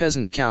the poor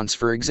peasant counts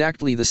for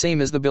exactly the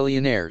same as the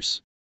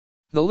billionaires.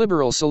 The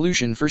liberal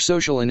solution for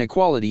social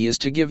inequality is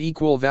to give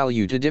equal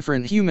value to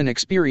different human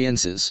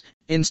experiences,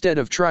 instead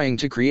of trying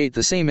to create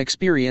the same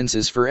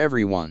experiences for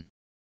everyone.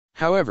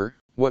 However,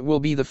 what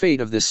will be the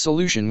fate of this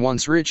solution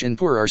once rich and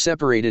poor are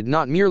separated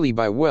not merely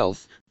by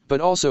wealth,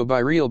 but also by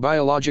real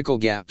biological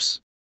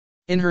gaps?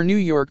 In her New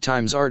York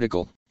Times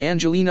article,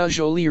 Angelina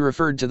Jolie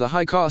referred to the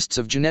high costs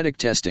of genetic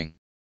testing.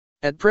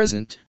 At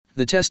present,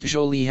 the test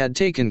Jolie had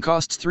taken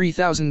costs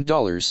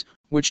 $3,000,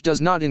 which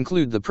does not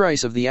include the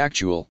price of the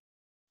actual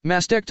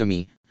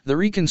mastectomy, the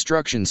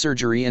reconstruction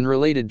surgery and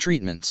related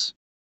treatments.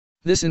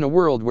 This in a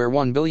world where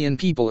 1 billion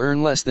people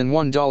earn less than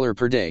 $1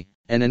 per day,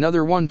 and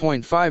another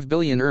 1.5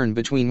 billion earn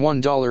between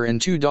 $1 and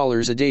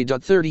 $2 a day.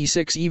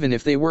 36 Even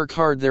if they work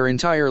hard their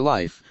entire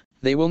life,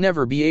 they will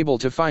never be able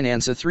to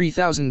finance a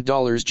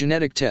 $3,000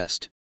 genetic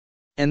test.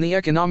 And the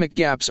economic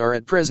gaps are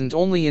at present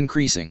only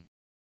increasing.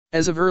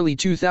 As of early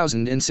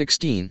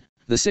 2016,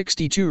 the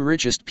 62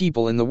 richest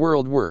people in the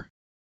world were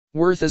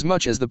worth as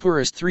much as the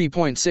poorest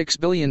 3.6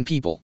 billion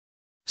people.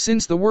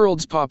 Since the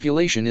world's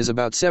population is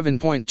about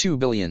 7.2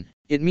 billion,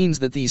 it means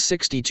that these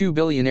 62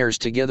 billionaires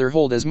together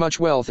hold as much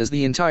wealth as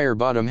the entire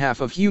bottom half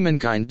of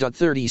humankind.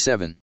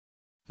 37.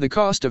 The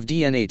cost of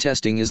DNA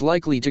testing is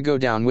likely to go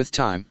down with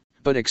time,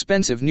 but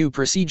expensive new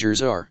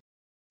procedures are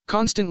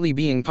constantly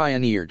being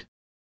pioneered.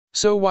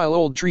 So while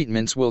old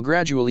treatments will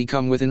gradually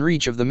come within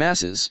reach of the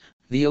masses,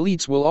 the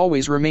elites will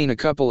always remain a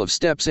couple of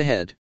steps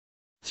ahead.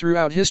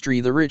 Throughout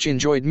history, the rich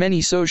enjoyed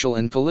many social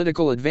and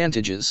political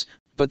advantages,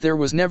 but there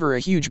was never a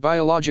huge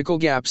biological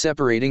gap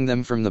separating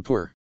them from the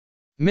poor.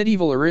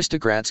 Medieval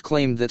aristocrats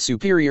claimed that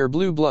superior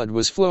blue blood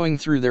was flowing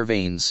through their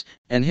veins,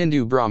 and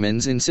Hindu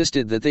Brahmins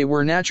insisted that they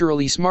were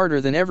naturally smarter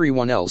than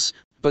everyone else,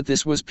 but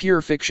this was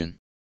pure fiction.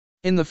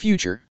 In the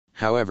future,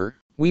 however,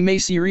 we may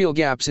see real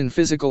gaps in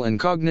physical and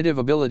cognitive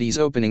abilities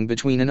opening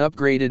between an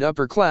upgraded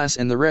upper class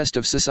and the rest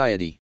of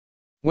society.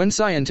 When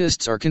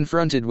scientists are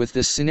confronted with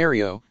this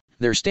scenario,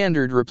 their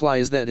standard reply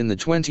is that in the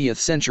 20th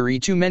century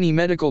too many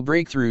medical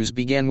breakthroughs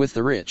began with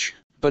the rich,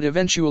 but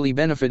eventually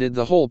benefited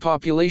the whole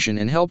population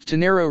and helped to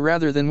narrow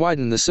rather than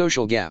widen the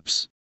social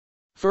gaps.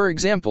 For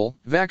example,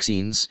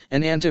 vaccines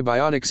and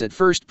antibiotics at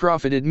first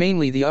profited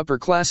mainly the upper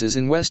classes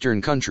in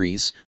Western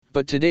countries,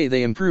 but today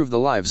they improve the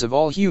lives of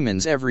all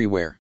humans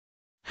everywhere.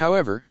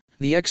 However,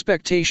 the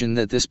expectation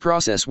that this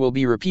process will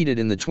be repeated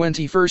in the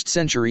 21st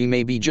century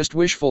may be just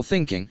wishful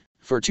thinking,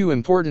 for two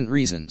important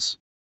reasons.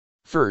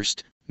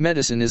 First,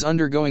 medicine is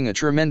undergoing a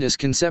tremendous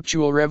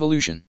conceptual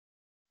revolution.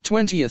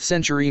 20th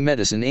century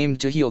medicine aimed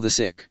to heal the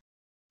sick.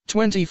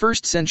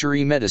 21st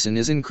century medicine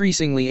is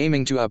increasingly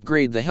aiming to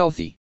upgrade the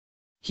healthy.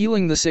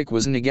 Healing the sick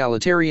was an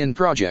egalitarian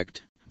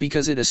project,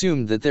 because it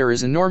assumed that there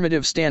is a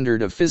normative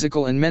standard of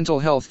physical and mental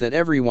health that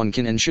everyone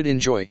can and should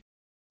enjoy.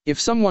 If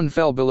someone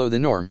fell below the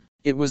norm,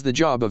 it was the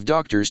job of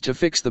doctors to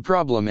fix the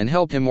problem and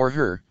help him or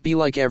her be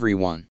like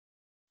everyone.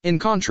 In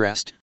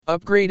contrast,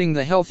 upgrading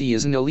the healthy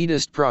is an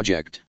elitist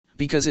project,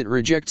 because it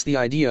rejects the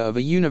idea of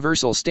a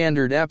universal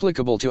standard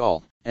applicable to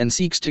all, and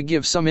seeks to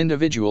give some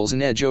individuals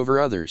an edge over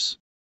others.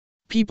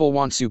 People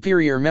want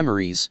superior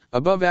memories,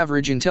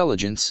 above-average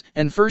intelligence,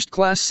 and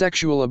first-class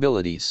sexual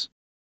abilities.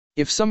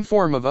 If some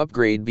form of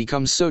upgrade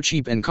becomes so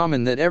cheap and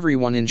common that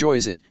everyone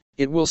enjoys it,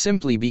 it will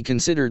simply be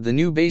considered the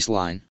new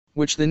baseline,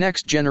 which the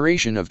next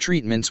generation of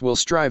treatments will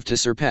strive to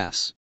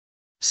surpass.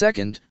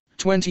 Second,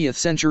 20th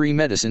century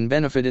medicine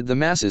benefited the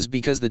masses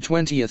because the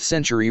 20th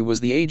century was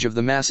the age of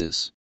the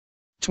masses.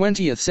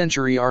 20th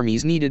century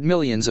armies needed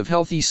millions of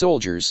healthy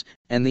soldiers,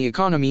 and the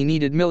economy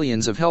needed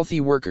millions of healthy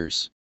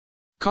workers.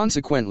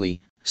 Consequently,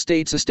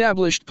 states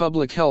established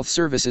public health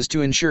services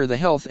to ensure the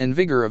health and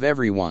vigor of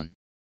everyone.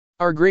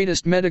 Our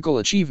greatest medical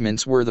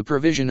achievements were the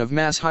provision of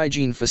mass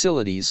hygiene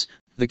facilities,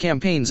 the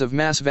campaigns of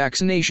mass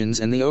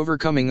vaccinations, and the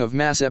overcoming of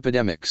mass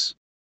epidemics.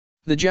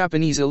 The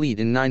Japanese elite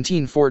in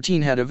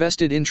 1914 had a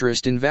vested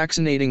interest in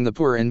vaccinating the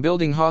poor and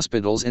building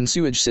hospitals and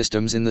sewage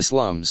systems in the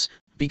slums,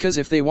 because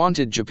if they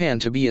wanted Japan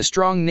to be a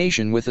strong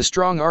nation with a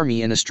strong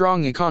army and a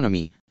strong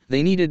economy,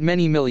 they needed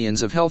many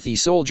millions of healthy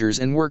soldiers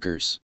and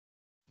workers.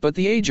 But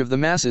the age of the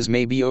masses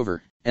may be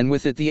over, and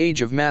with it the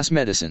age of mass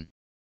medicine.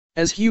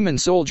 As human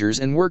soldiers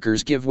and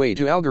workers give way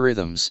to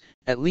algorithms,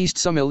 at least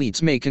some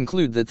elites may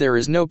conclude that there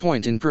is no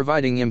point in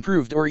providing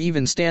improved or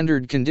even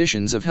standard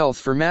conditions of health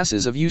for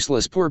masses of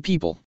useless poor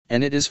people,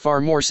 and it is far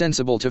more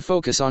sensible to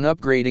focus on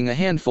upgrading a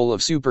handful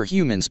of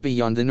superhumans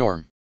beyond the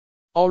norm.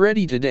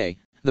 Already today,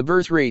 the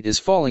birth rate is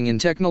falling in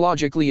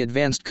technologically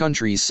advanced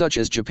countries such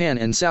as Japan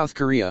and South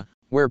Korea,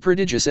 where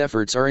prodigious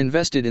efforts are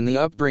invested in the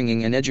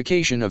upbringing and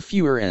education of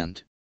fewer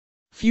and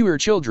fewer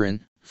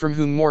children, from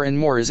whom more and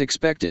more is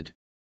expected.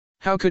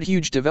 How could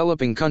huge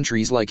developing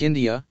countries like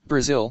India,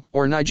 Brazil,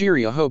 or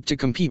Nigeria hope to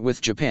compete with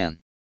Japan?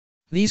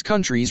 These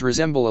countries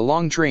resemble a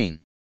long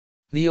train.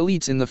 The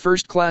elites in the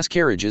first-class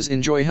carriages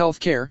enjoy health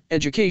care,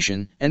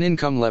 education, and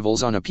income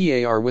levels on a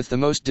par with the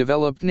most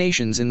developed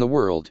nations in the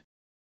world.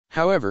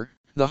 However,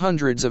 the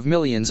hundreds of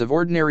millions of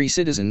ordinary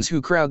citizens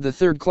who crowd the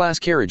third-class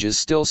carriages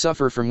still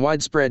suffer from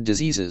widespread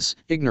diseases,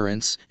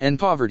 ignorance, and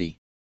poverty.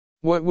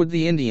 What would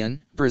the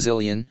Indian,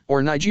 Brazilian,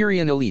 or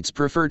Nigerian elites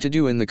prefer to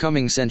do in the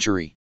coming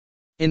century?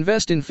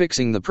 Invest in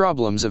fixing the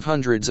problems of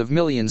hundreds of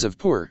millions of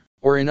poor,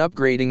 or in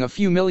upgrading a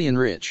few million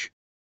rich?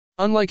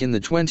 Unlike in the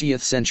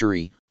 20th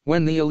century,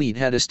 when the elite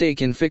had a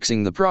stake in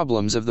fixing the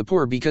problems of the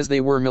poor because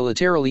they were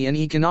militarily and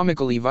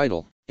economically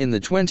vital, in the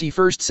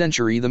 21st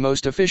century the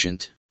most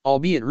efficient,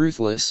 albeit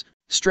ruthless,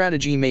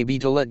 strategy may be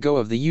to let go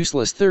of the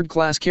useless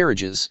third-class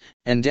carriages,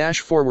 and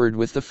dash forward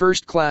with the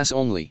first class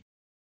only.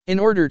 In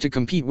order to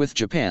compete with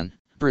Japan,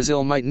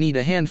 Brazil might need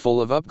a handful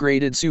of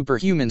upgraded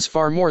superhumans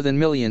far more than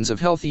millions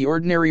of healthy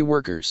ordinary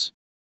workers.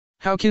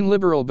 How can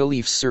liberal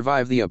beliefs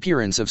survive the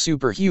appearance of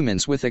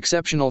superhumans with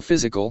exceptional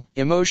physical,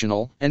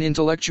 emotional, and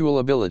intellectual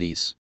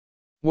abilities?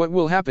 What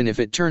will happen if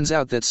it turns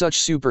out that such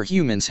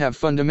superhumans have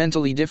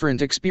fundamentally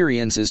different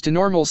experiences to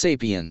normal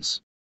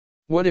sapiens?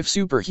 What if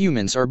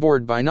superhumans are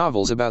bored by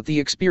novels about the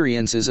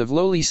experiences of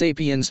lowly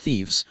sapiens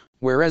thieves,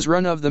 whereas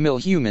run-of-the-mill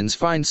humans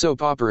find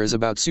soap operas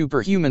about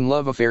superhuman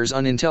love affairs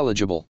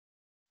unintelligible?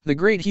 The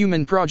great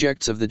human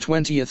projects of the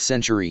 20th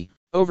century,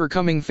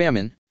 overcoming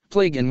famine,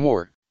 plague and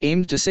war,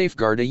 aimed to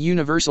safeguard a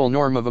universal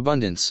norm of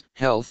abundance,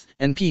 health,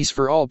 and peace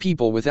for all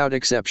people without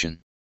exception.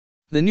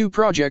 The new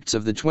projects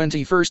of the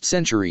 21st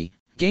century,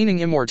 gaining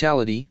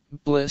immortality,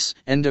 bliss,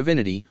 and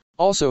divinity,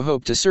 also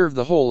hope to serve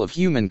the whole of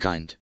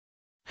humankind.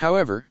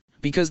 However,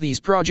 because these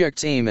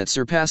projects aim at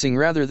surpassing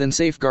rather than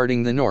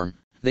safeguarding the norm,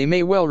 they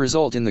may well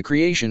result in the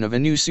creation of a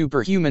new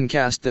superhuman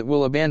caste that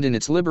will abandon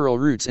its liberal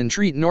roots and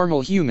treat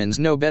normal humans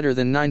no better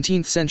than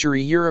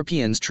 19th-century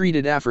Europeans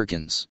treated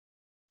Africans.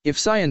 If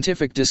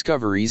scientific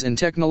discoveries and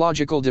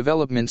technological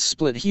developments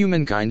split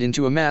humankind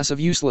into a mass of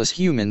useless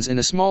humans and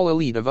a small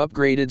elite of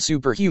upgraded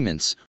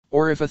superhumans,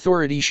 or if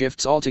authority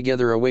shifts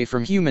altogether away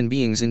from human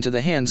beings into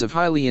the hands of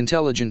highly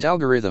intelligent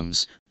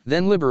algorithms,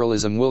 then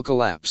liberalism will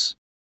collapse.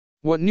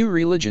 What new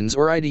religions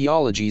or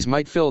ideologies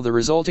might fill the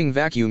resulting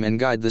vacuum and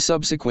guide the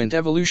subsequent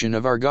evolution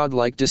of our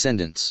godlike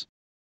descendants?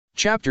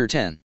 Chapter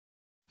 10.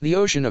 The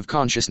Ocean of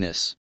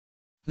Consciousness.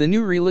 The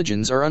new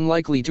religions are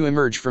unlikely to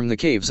emerge from the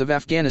caves of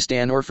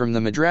Afghanistan or from the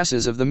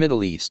madrasas of the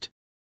Middle East.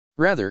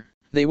 Rather,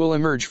 they will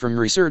emerge from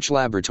research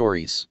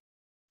laboratories.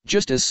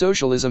 Just as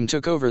socialism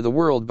took over the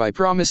world by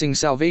promising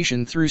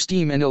salvation through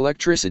steam and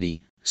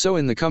electricity, so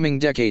in the coming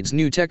decades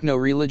new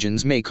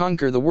techno-religions may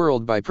conquer the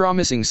world by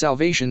promising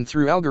salvation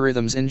through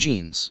algorithms and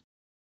genes.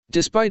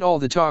 Despite all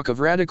the talk of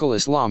radical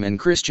Islam and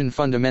Christian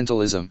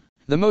fundamentalism,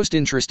 the most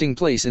interesting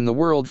place in the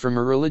world from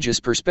a religious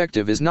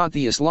perspective is not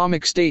the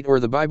Islamic State or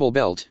the Bible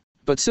Belt,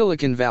 but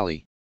Silicon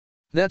Valley.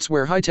 That's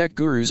where high-tech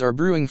gurus are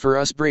brewing for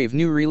us brave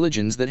new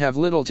religions that have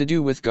little to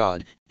do with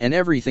God, and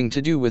everything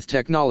to do with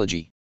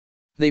technology.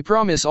 They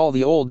promise all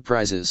the old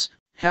prizes,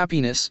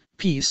 happiness,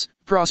 peace,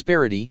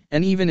 prosperity,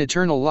 and even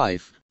eternal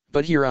life,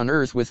 but here on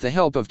earth with the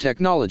help of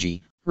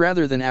technology,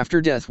 rather than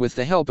after death with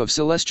the help of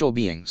celestial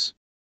beings.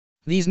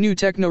 These new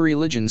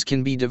techno-religions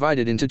can be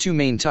divided into two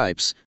main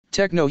types,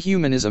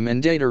 techno-humanism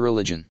and data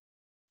religion.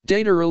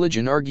 Data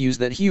religion argues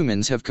that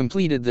humans have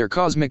completed their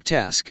cosmic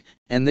task,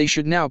 and they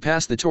should now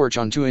pass the torch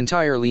on to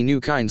entirely new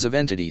kinds of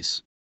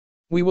entities.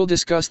 We will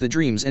discuss the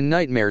dreams and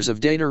nightmares of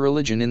data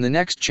religion in the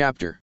next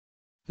chapter.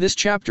 This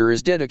chapter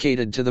is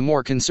dedicated to the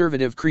more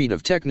conservative creed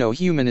of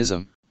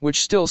techno-humanism,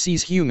 which still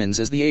sees humans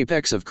as the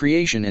apex of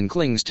creation and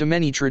clings to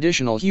many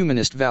traditional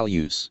humanist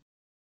values.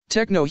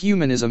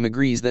 Techno-humanism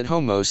agrees that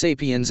Homo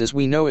sapiens as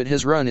we know it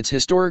has run its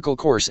historical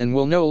course and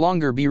will no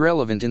longer be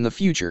relevant in the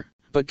future,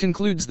 but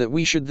concludes that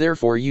we should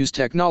therefore use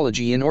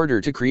technology in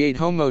order to create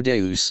Homo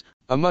Deus,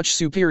 a much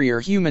superior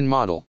human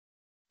model.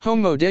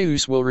 Homo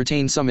Deus will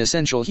retain some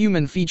essential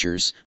human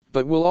features,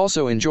 but will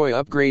also enjoy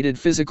upgraded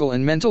physical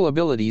and mental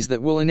abilities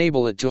that will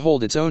enable it to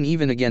hold its own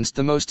even against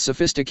the most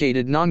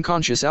sophisticated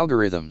non-conscious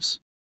algorithms.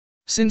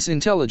 Since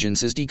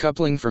intelligence is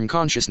decoupling from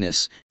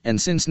consciousness, and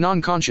since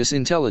non-conscious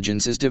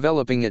intelligence is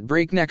developing at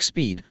breakneck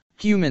speed,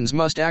 humans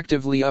must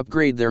actively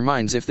upgrade their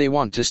minds if they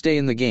want to stay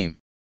in the game.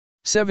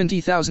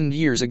 70,000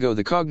 years ago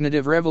the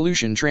cognitive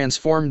revolution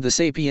transformed the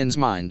sapiens'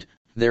 mind,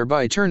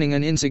 thereby turning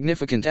an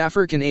insignificant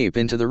African ape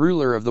into the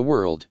ruler of the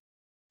world.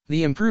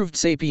 The improved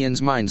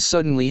sapiens' minds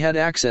suddenly had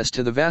access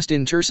to the vast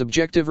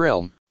intersubjective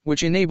realm,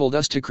 which enabled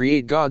us to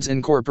create gods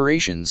and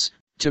corporations,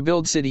 to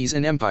build cities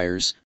and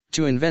empires,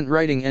 to invent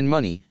writing and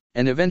money,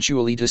 and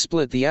eventually to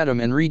split the atom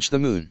and reach the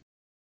moon.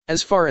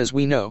 As far as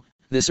we know,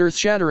 this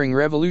earth-shattering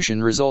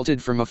revolution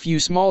resulted from a few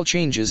small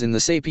changes in the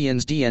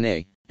sapiens'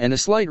 DNA, and a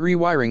slight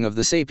rewiring of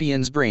the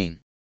sapiens' brain.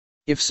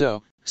 If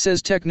so,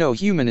 says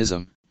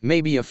techno-humanism,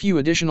 maybe a few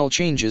additional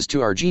changes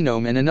to our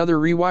genome and another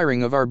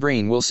rewiring of our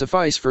brain will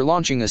suffice for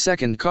launching a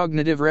second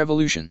cognitive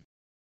revolution.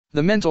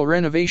 The mental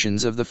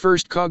renovations of the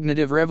first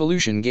cognitive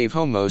revolution gave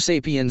Homo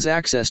sapiens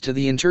access to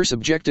the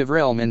intersubjective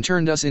realm and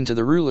turned us into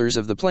the rulers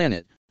of the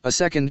planet. A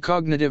second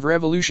cognitive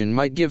revolution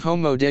might give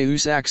Homo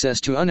Deus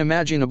access to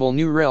unimaginable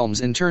new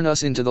realms and turn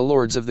us into the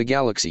lords of the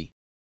galaxy.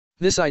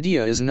 This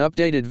idea is an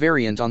updated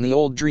variant on the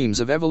old dreams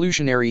of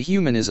evolutionary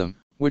humanism,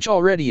 which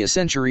already a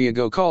century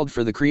ago called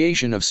for the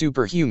creation of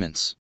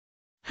superhumans.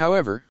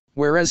 However,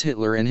 whereas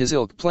Hitler and his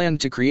ilk planned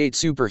to create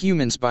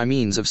superhumans by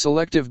means of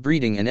selective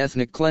breeding and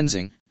ethnic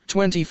cleansing,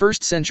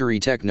 21st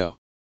century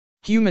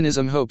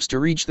techno-humanism hopes to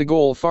reach the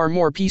goal far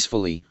more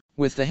peacefully,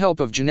 with the help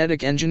of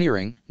genetic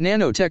engineering,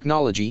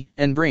 nanotechnology,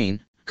 and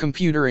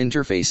brain-computer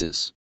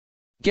interfaces.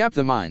 Gap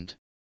the mind.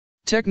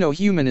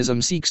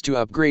 Techno-humanism seeks to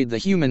upgrade the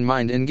human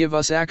mind and give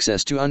us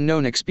access to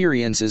unknown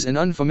experiences and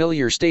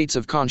unfamiliar states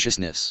of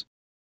consciousness.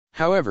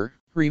 However,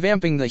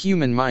 revamping the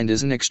human mind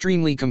is an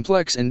extremely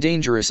complex and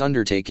dangerous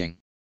undertaking.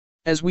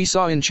 As we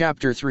saw in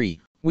Chapter 3,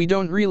 we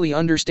don't really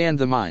understand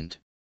the mind.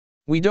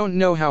 We don't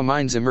know how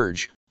minds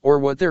emerge, or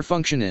what their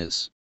function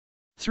is.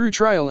 Through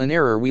trial and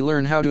error we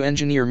learn how to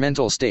engineer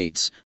mental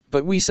states,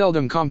 but we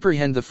seldom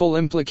comprehend the full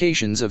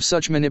implications of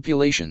such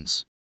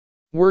manipulations.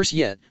 Worse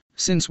yet,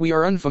 since we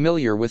are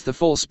unfamiliar with the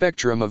full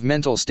spectrum of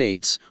mental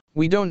states,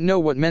 we don't know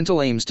what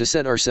mental aims to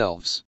set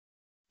ourselves.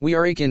 We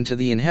are akin to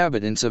the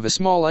inhabitants of a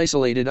small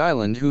isolated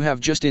island who have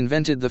just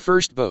invented the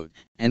first boat,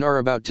 and are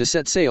about to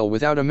set sail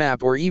without a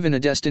map or even a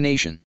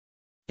destination.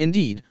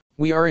 Indeed,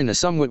 we are in a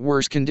somewhat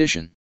worse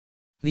condition.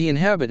 The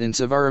inhabitants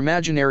of our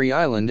imaginary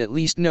island at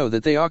least know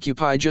that they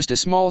occupy just a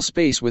small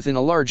space within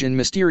a large and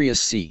mysterious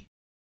sea.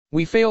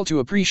 We fail to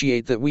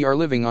appreciate that we are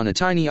living on a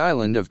tiny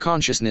island of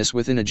consciousness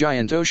within a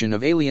giant ocean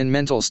of alien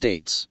mental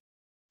states.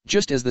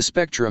 Just as the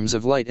spectrums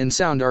of light and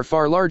sound are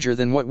far larger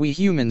than what we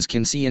humans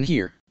can see and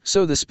hear,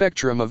 so the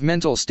spectrum of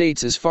mental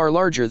states is far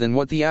larger than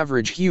what the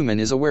average human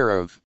is aware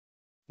of.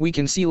 We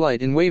can see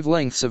light in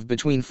wavelengths of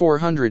between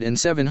 400 and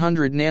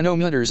 700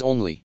 nanometers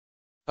only.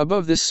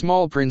 Above this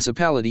small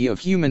principality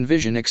of human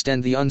vision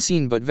extend the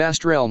unseen but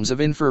vast realms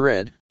of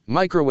infrared,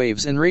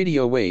 microwaves and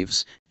radio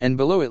waves, and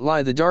below it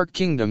lie the dark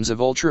kingdoms of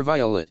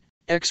ultraviolet,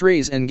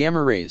 X-rays and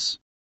gamma rays.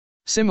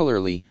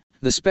 Similarly,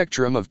 the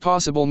spectrum of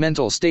possible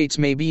mental states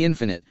may be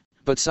infinite,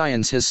 but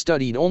science has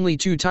studied only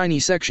two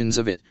tiny sections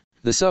of it,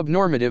 the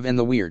subnormative and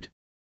the weird.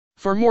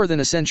 For more than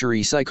a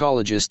century,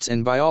 psychologists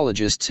and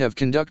biologists have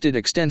conducted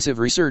extensive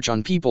research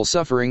on people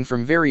suffering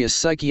from various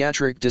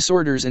psychiatric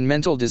disorders and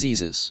mental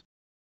diseases.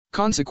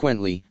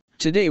 Consequently,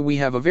 today we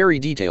have a very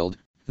detailed,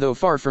 though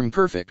far from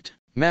perfect,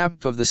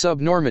 map of the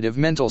subnormative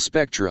mental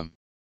spectrum.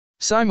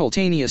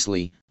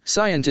 Simultaneously,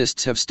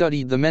 scientists have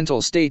studied the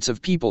mental states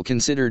of people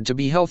considered to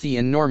be healthy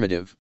and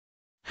normative.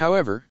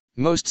 However,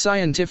 most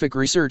scientific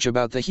research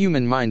about the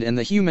human mind and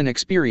the human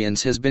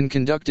experience has been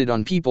conducted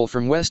on people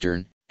from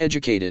Western,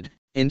 educated,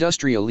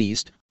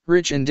 industrialist,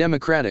 rich and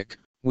democratic,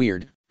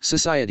 weird,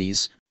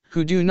 societies,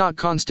 who do not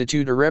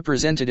constitute a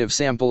representative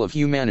sample of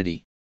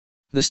humanity.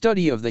 The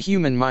study of the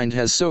human mind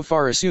has so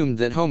far assumed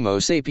that Homo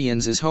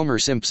sapiens is Homer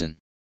Simpson.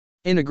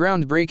 In a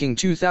groundbreaking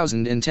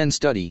 2010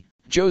 study,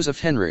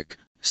 Joseph Henrich,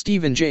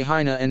 Stephen J.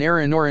 Heine and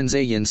Aaron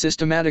Orenzayan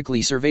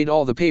systematically surveyed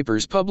all the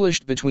papers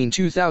published between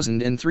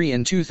 2003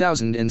 and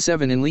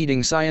 2007 in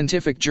leading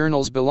scientific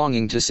journals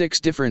belonging to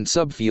 6 different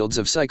subfields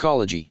of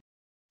psychology.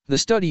 The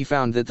study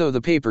found that though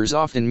the papers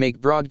often make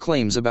broad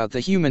claims about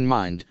the human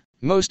mind,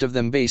 most of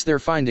them base their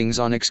findings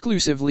on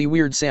exclusively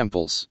weird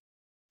samples.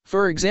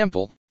 For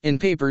example, in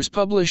papers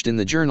published in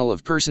the Journal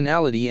of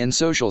Personality and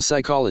Social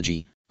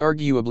Psychology,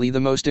 arguably the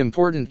most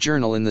important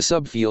journal in the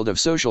subfield of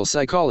social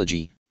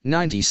psychology,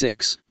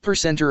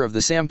 96% of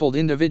the sampled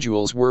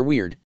individuals were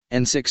weird,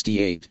 and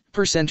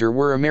 68%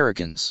 were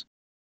Americans.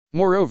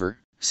 Moreover,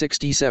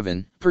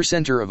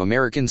 67% of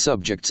American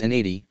subjects and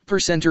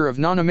 80% of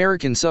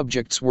non-American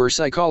subjects were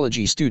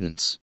psychology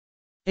students.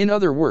 In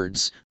other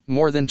words,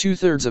 more than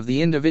 2/3 of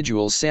the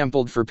individuals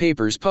sampled for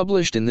papers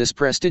published in this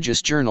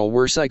prestigious journal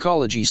were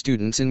psychology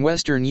students in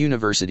Western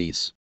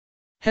universities.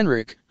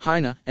 Henrich,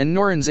 Heine, and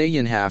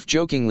Norenzayan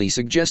half-jokingly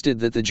suggested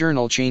that the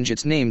journal change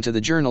its name to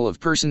the Journal of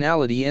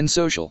Personality and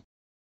Social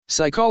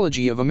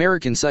Psychology of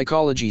American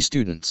Psychology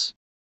Students.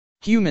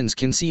 Humans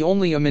can see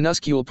only a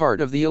minuscule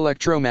part of the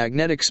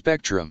electromagnetic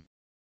spectrum.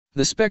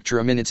 The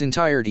spectrum in its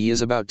entirety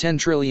is about 10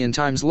 trillion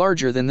times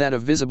larger than that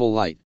of visible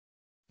light.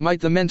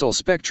 Might the mental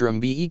spectrum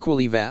be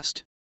equally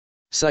vast?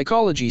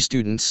 Psychology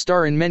students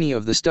star in many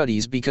of the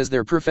studies because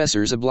their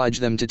professors oblige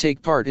them to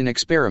take part in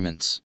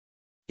experiments.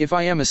 If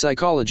I am a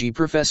psychology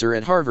professor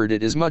at Harvard,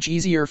 it is much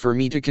easier for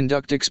me to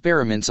conduct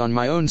experiments on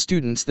my own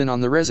students than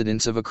on the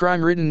residents of a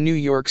crime-ridden New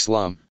York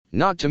slum,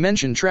 not to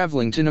mention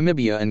traveling to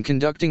Namibia and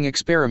conducting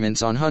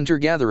experiments on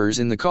hunter-gatherers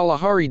in the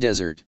Kalahari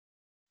Desert.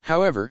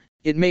 However,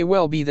 it may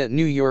well be that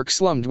New York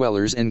slum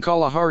dwellers and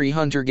Kalahari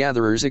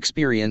hunter-gatherers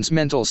experience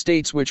mental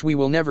states which we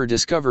will never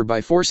discover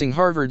by forcing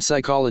Harvard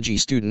psychology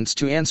students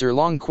to answer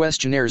long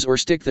questionnaires or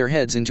stick their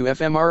heads into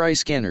fMRI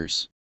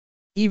scanners.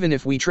 Even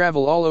if we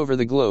travel all over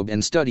the globe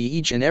and study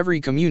each and every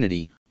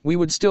community, we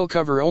would still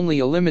cover only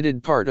a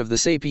limited part of the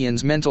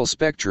sapiens' mental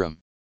spectrum.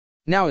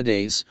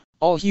 Nowadays,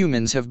 all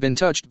humans have been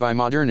touched by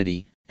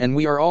modernity, and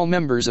we are all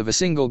members of a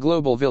single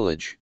global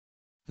village.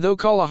 Though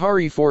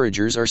Kalahari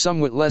foragers are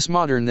somewhat less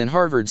modern than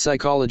Harvard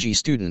psychology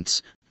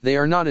students, they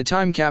are not a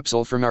time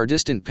capsule from our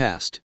distant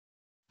past.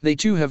 They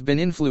too have been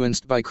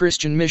influenced by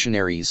Christian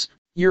missionaries,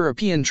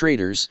 European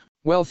traders,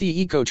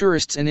 wealthy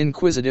ecotourists and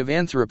inquisitive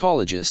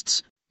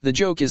anthropologists. The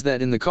joke is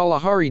that in the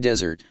Kalahari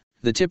Desert,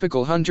 the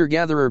typical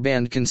hunter-gatherer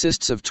band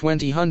consists of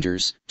 20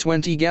 hunters,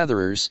 20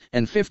 gatherers,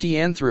 and 50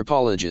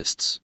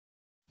 anthropologists.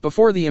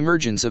 Before the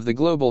emergence of the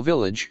global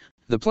village,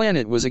 the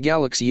planet was a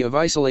galaxy of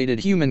isolated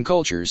human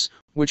cultures,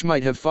 which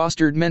might have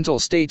fostered mental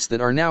states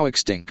that are now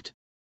extinct.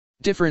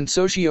 Different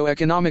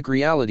socio-economic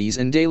realities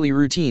and daily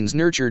routines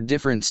nurtured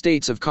different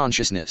states of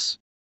consciousness.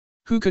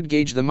 Who could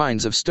gauge the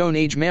minds of Stone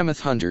Age mammoth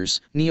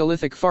hunters,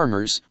 Neolithic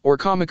farmers, or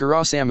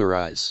Kamakura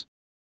samurais?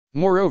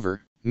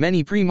 Moreover,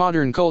 many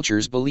pre-modern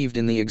cultures believed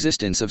in the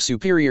existence of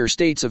superior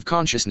states of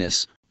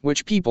consciousness,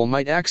 which people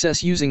might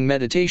access using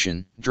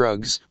meditation,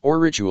 drugs, or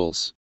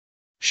rituals.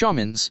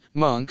 Shamans,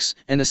 monks,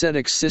 and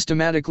ascetics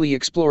systematically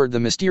explored the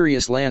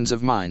mysterious lands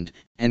of mind,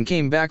 and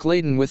came back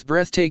laden with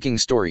breathtaking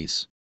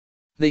stories.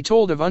 They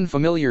told of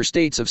unfamiliar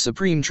states of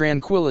supreme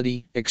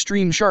tranquility,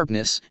 extreme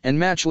sharpness, and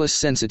matchless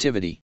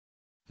sensitivity.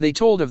 They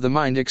told of the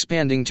mind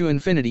expanding to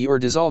infinity or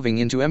dissolving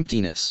into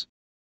emptiness.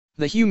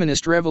 The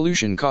humanist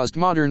revolution caused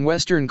modern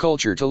Western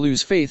culture to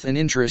lose faith and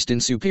interest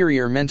in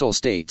superior mental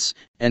states,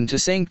 and to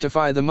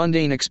sanctify the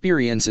mundane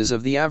experiences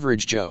of the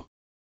average Joe.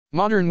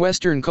 Modern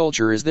Western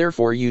culture is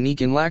therefore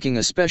unique in lacking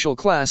a special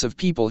class of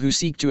people who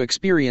seek to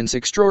experience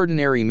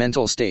extraordinary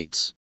mental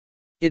states.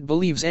 It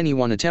believes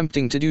anyone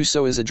attempting to do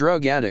so is a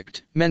drug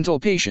addict, mental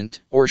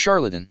patient, or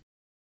charlatan.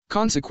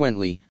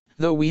 Consequently,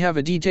 though we have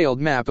a detailed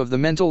map of the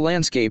mental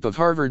landscape of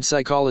Harvard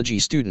psychology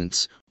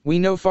students, we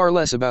know far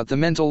less about the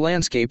mental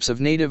landscapes of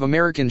Native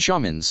American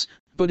shamans,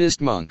 Buddhist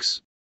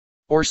monks,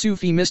 or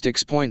Sufi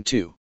mystics point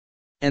to.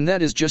 And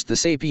that is just the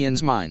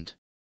sapiens' mind.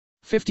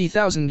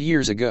 50,000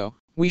 years ago,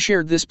 we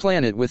shared this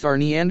planet with our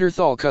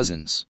Neanderthal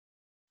cousins.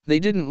 They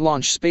didn't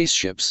launch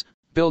spaceships,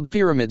 build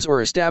pyramids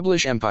or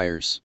establish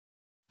empires.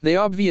 They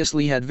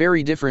obviously had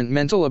very different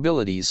mental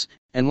abilities,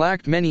 and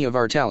lacked many of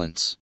our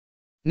talents.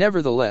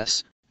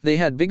 Nevertheless, they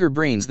had bigger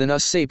brains than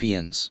us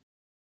sapiens.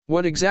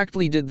 What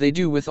exactly did they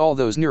do with all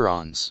those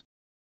neurons?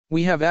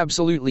 We have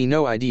absolutely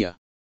no idea.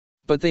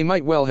 But they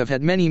might well have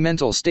had many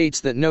mental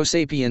states that no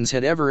sapiens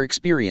had ever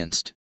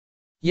experienced.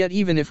 Yet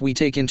even if we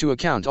take into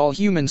account all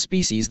human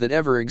species that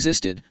ever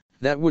existed,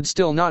 that would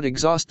still not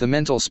exhaust the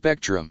mental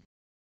spectrum.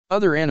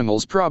 Other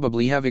animals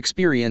probably have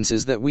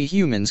experiences that we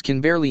humans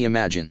can barely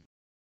imagine.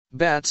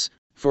 Bats,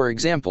 for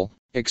example,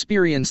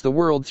 experience the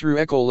world through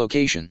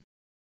echolocation.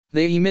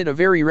 They emit a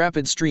very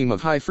rapid stream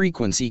of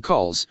high-frequency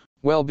calls,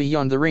 well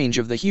beyond the range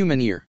of the human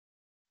ear.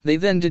 They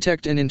then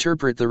detect and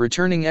interpret the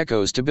returning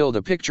echoes to build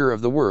a picture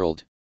of the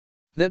world.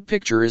 That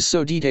picture is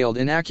so detailed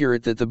and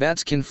accurate that the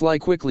bats can fly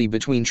quickly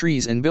between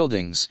trees and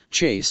buildings,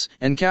 chase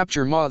and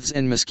capture moths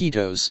and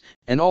mosquitoes,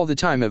 and all the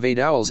time evade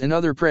owls and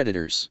other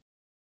predators.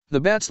 The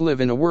bats live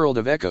in a world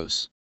of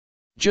echoes.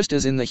 Just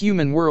as in the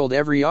human world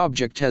every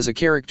object has a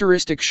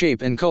characteristic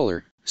shape and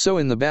color, so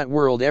in the bat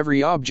world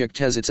every object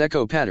has its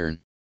echo pattern.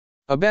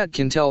 A bat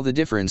can tell the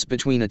difference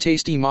between a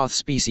tasty moth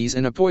species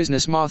and a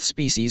poisonous moth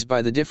species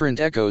by the different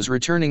echoes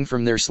returning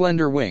from their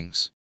slender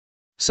wings.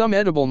 Some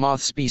edible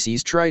moth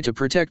species try to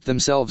protect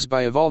themselves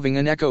by evolving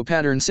an echo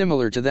pattern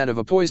similar to that of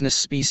a poisonous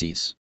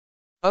species.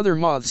 Other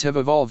moths have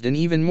evolved an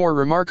even more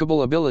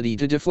remarkable ability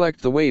to deflect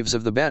the waves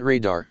of the bat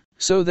radar,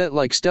 so that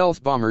like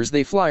stealth bombers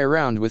they fly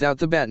around without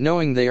the bat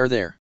knowing they are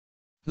there.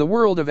 The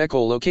world of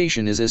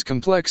echolocation is as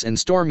complex and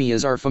stormy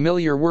as our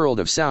familiar world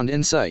of sound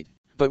and sight,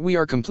 but we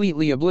are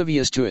completely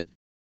oblivious to it.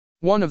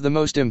 One of the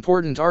most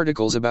important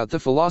articles about the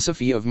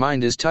philosophy of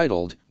mind is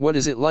titled, "What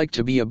is it like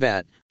to be a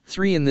bat?"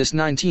 3. In this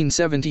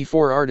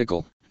 1974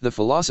 article, the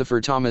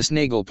philosopher Thomas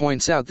Nagel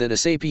points out that a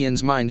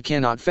sapien's mind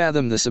cannot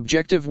fathom the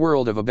subjective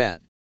world of a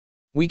bat.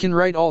 We can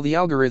write all the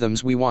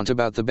algorithms we want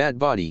about the bat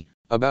body,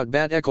 about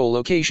bat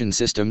echolocation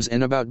systems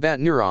and about bat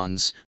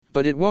neurons,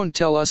 but it won't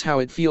tell us how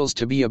it feels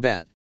to be a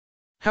bat.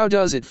 How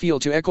does it feel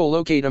to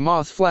echolocate a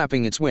moth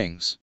flapping its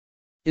wings?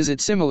 Is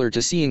it similar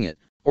to seeing it,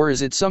 or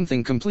is it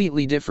something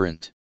completely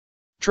different?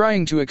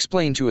 Trying to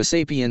explain to a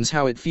sapiens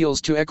how it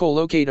feels to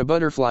echolocate a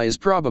butterfly is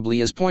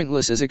probably as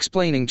pointless as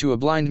explaining to a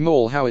blind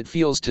mole how it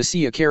feels to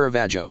see a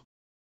Caravaggio.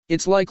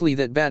 It's likely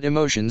that bat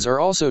emotions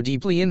are also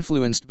deeply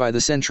influenced by the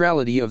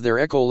centrality of their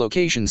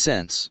echolocation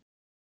sense.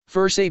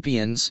 For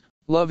sapiens,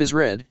 love is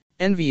red,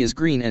 envy is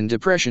green and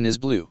depression is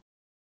blue.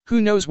 Who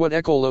knows what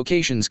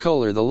echolocations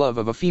color the love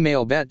of a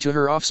female bat to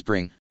her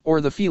offspring, or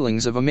the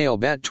feelings of a male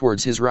bat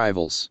towards his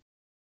rivals?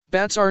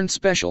 Bats aren't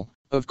special,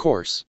 of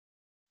course.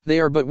 They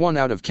are but one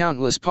out of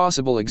countless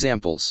possible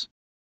examples.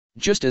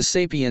 Just as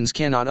sapiens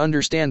cannot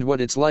understand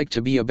what it's like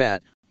to be a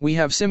bat, we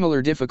have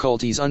similar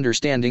difficulties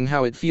understanding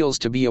how it feels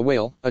to be a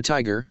whale, a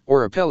tiger,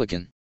 or a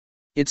pelican.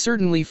 It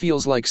certainly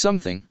feels like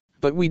something,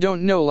 but we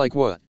don't know like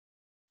what.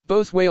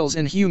 Both whales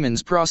and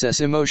humans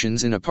process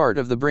emotions in a part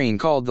of the brain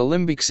called the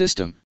limbic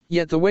system,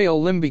 yet the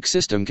whale limbic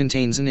system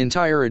contains an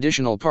entire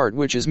additional part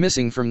which is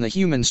missing from the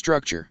human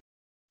structure.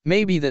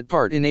 Maybe that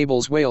part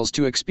enables whales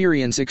to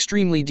experience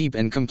extremely deep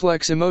and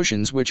complex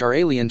emotions which are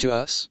alien to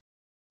us.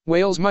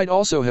 Whales might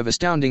also have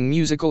astounding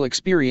musical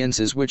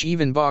experiences which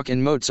even Bach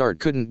and Mozart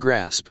couldn't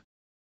grasp.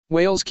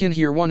 Whales can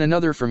hear one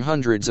another from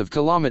hundreds of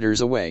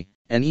kilometers away,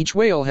 and each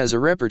whale has a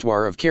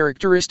repertoire of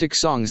characteristic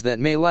songs that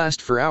may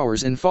last for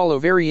hours and follow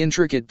very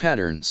intricate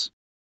patterns.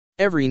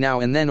 Every now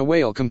and then a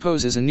whale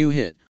composes a new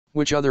hit,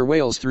 which other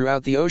whales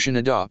throughout the ocean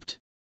adopt.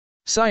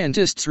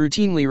 Scientists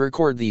routinely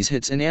record these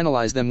hits and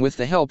analyze them with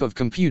the help of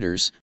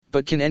computers,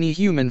 but can any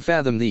human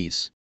fathom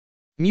these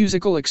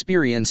musical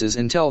experiences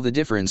and tell the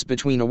difference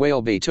between a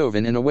whale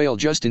Beethoven and a whale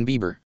Justin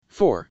Bieber?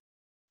 4.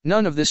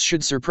 None of this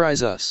should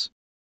surprise us.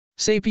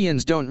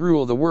 Sapiens don't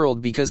rule the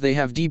world because they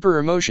have deeper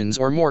emotions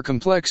or more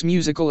complex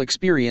musical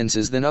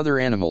experiences than other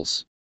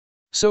animals.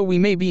 So we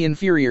may be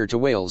inferior to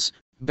whales,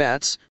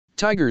 bats,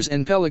 tigers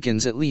and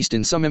pelicans at least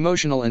in some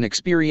emotional and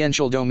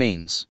experiential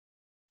domains.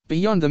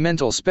 Beyond the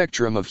mental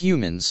spectrum of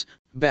humans,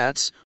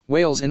 bats,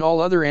 whales and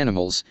all other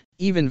animals,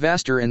 even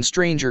vaster and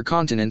stranger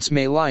continents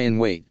may lie in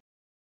wait.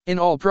 In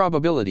all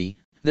probability,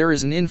 there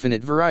is an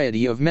infinite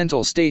variety of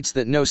mental states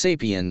that no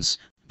sapiens,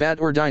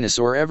 bat or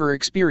dinosaur ever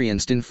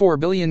experienced in 4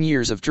 billion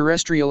years of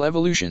terrestrial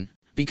evolution,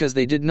 because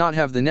they did not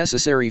have the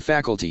necessary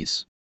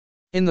faculties.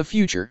 In the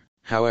future,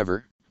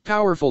 however,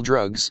 powerful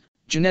drugs,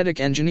 genetic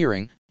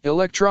engineering,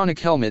 electronic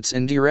helmets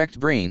and direct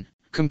brain,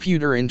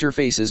 computer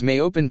interfaces may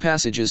open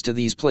passages to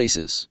these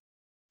places.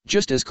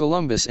 Just as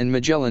Columbus and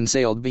Magellan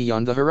sailed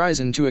beyond the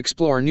horizon to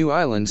explore new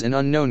islands and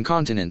unknown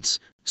continents,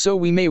 so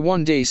we may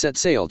one day set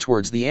sail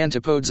towards the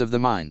antipodes of the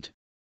mind.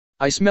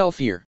 I smell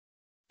fear.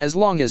 As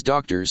long as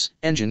doctors,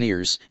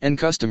 engineers, and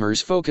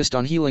customers focused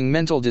on healing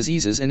mental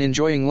diseases and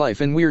enjoying life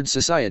in weird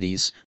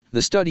societies,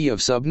 the study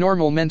of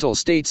subnormal mental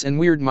states and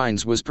weird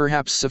minds was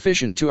perhaps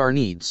sufficient to our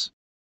needs.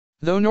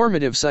 Though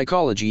normative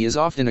psychology is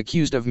often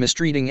accused of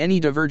mistreating any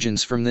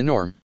divergence from the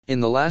norm, in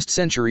the last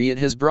century it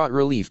has brought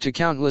relief to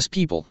countless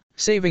people,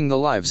 saving the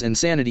lives and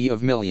sanity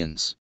of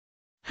millions.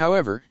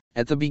 However,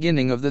 at the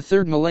beginning of the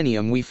third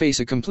millennium we face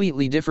a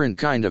completely different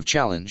kind of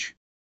challenge.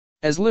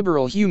 As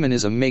liberal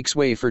humanism makes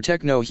way for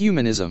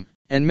techno-humanism,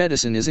 and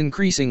medicine is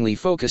increasingly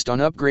focused on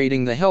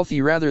upgrading the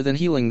healthy rather than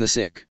healing the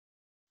sick.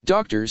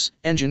 Doctors,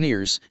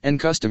 engineers, and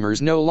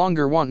customers no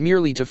longer want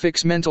merely to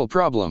fix mental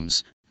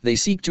problems, they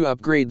seek to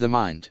upgrade the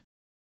mind.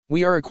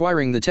 We are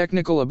acquiring the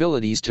technical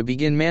abilities to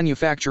begin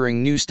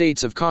manufacturing new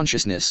states of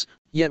consciousness,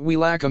 yet we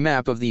lack a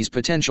map of these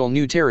potential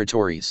new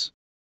territories.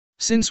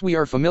 Since we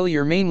are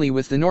familiar mainly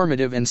with the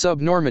normative and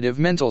subnormative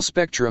mental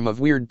spectrum of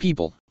weird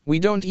people, we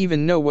don't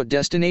even know what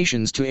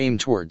destinations to aim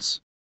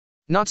towards.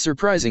 Not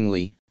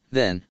surprisingly,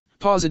 then,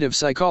 positive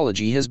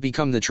psychology has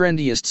become the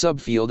trendiest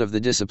subfield of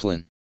the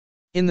discipline.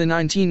 In the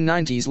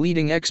 1990s,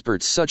 leading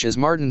experts such as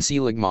Martin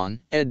Seligman,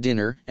 Ed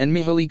Diner, and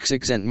Mihaly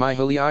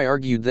Csikszentmihalyi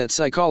argued that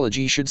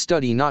psychology should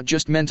study not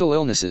just mental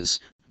illnesses,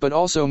 but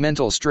also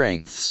mental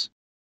strengths.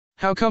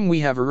 How come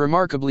we have a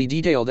remarkably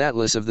detailed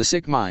atlas of the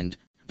sick mind,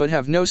 but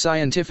have no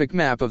scientific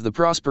map of the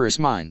prosperous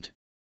mind?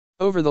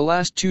 Over the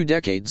last 2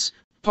 decades,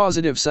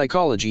 positive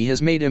psychology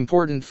has made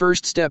important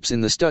first steps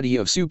in the study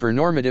of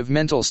supernormative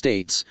mental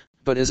states,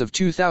 but as of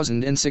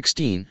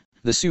 2016,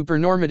 the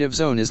supernormative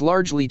zone is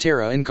largely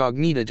terra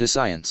incognita to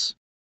science.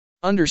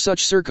 Under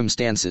such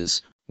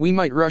circumstances, we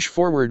might rush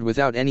forward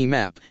without any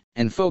map,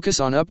 and focus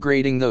on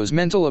upgrading those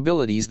mental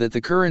abilities that the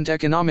current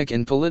economic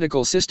and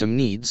political system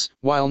needs,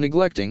 while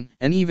neglecting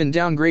and even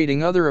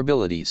downgrading other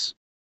abilities.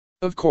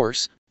 Of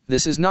course,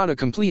 this is not a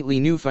completely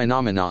new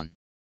phenomenon.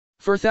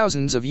 For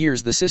thousands of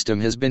years the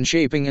system has been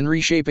shaping and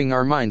reshaping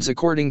our minds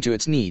according to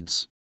its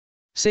needs.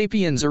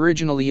 Sapiens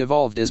originally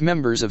evolved as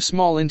members of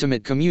small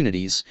intimate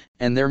communities,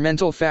 and their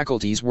mental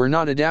faculties were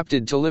not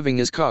adapted to living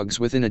as cogs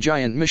within a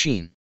giant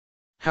machine.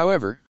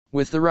 However,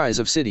 with the rise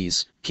of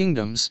cities,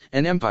 kingdoms,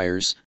 and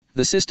empires,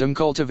 the system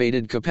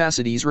cultivated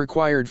capacities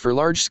required for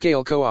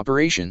large-scale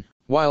cooperation,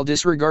 while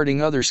disregarding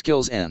other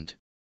skills and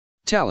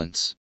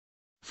talents.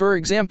 For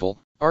example,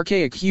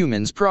 archaic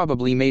humans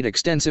probably made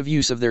extensive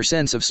use of their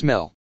sense of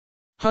smell.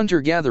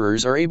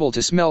 Hunter-gatherers are able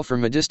to smell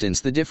from a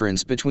distance the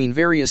difference between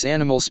various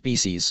animal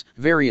species,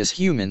 various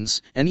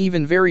humans, and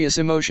even various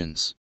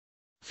emotions.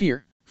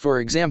 Fear, for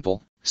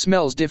example,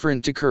 smells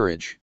different to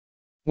courage.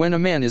 When a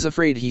man is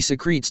afraid he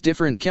secretes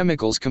different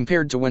chemicals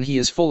compared to when he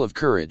is full of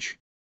courage.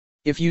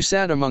 If you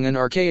sat among an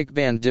archaic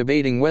band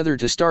debating whether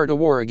to start a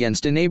war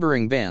against a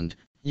neighboring band,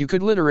 you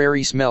could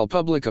literally smell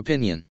public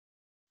opinion.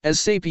 As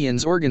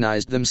sapiens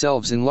organized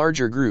themselves in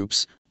larger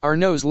groups, our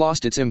nose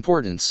lost its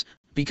importance,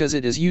 because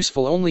it is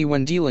useful only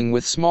when dealing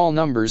with small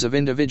numbers of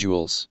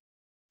individuals.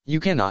 You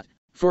cannot,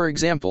 for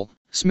example,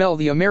 smell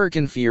the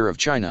American fear of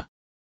China.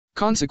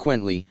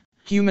 Consequently,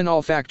 human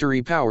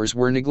olfactory powers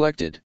were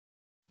neglected.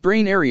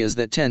 Brain areas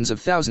that tens of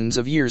thousands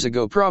of years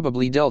ago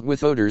probably dealt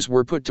with odors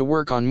were put to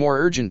work on more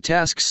urgent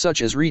tasks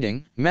such as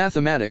reading,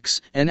 mathematics,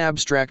 and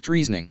abstract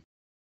reasoning.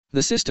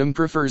 The system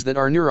prefers that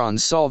our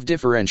neurons solve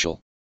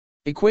differential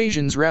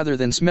equations rather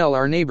than smell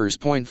our neighbor's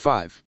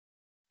 0.5.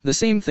 The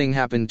same thing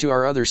happened to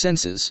our other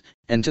senses,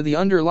 and to the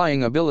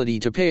underlying ability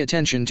to pay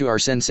attention to our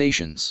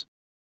sensations.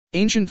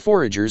 Ancient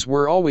foragers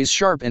were always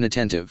sharp and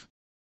attentive.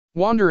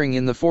 Wandering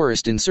in the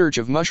forest in search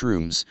of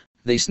mushrooms,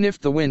 they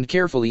sniffed the wind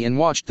carefully and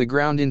watched the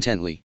ground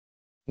intently.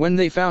 When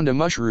they found a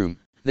mushroom,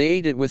 they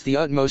ate it with the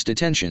utmost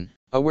attention,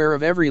 aware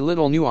of every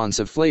little nuance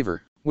of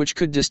flavor, which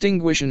could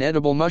distinguish an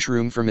edible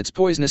mushroom from its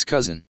poisonous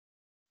cousin.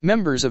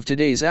 Members of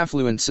today's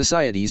affluent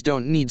societies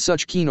don't need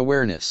such keen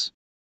awareness.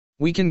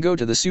 We can go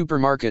to the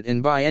supermarket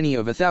and buy any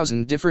of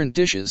 1,000 different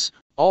dishes,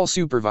 all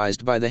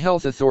supervised by the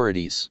health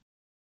authorities.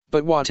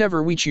 But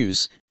whatever we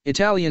choose,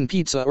 Italian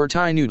pizza or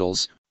Thai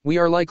noodles, we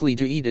are likely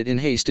to eat it in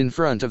haste in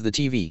front of the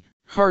TV,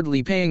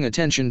 hardly paying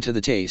attention to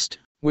the taste,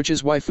 which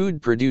is why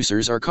food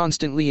producers are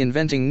constantly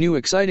inventing new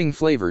exciting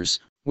flavors,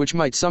 which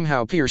might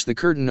somehow pierce the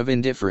curtain of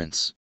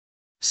indifference.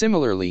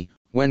 Similarly,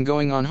 when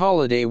going on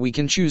holiday we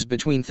can choose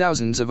between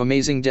thousands of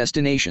amazing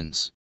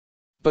destinations.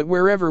 But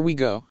wherever we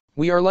go,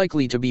 we are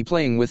likely to be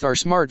playing with our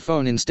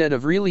smartphone instead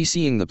of really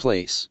seeing the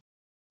place.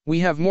 We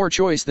have more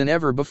choice than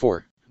ever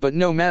before, but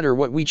no matter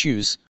what we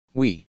choose,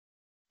 we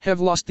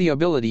have lost the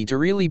ability to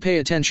really pay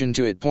attention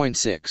to it.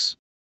 6.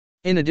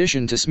 In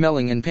addition to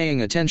smelling and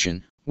paying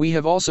attention, we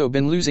have also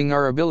been losing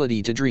our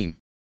ability to dream.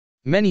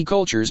 Many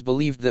cultures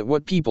believed that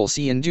what people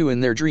see and do in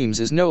their dreams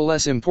is no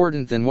less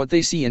important than what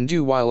they see and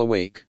do while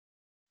awake.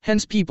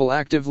 Hence people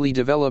actively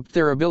developed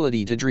their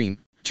ability to dream,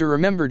 to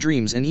remember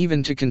dreams and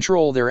even to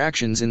control their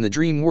actions in the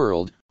dream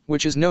world,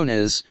 which is known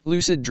as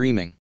lucid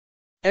dreaming.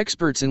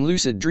 Experts in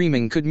lucid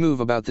dreaming could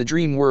move about the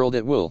dream world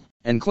at will,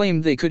 and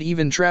claimed they could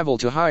even travel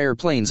to higher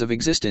planes of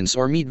existence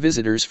or meet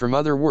visitors from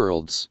other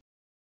worlds.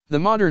 The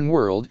modern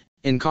world,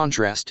 in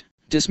contrast,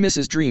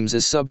 dismisses dreams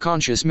as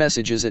subconscious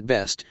messages at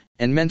best,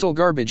 and mental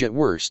garbage at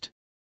worst.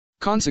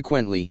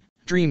 Consequently,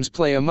 dreams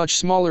play a much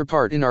smaller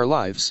part in our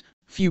lives,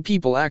 few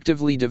people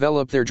actively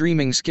develop their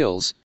dreaming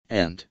skills,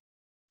 and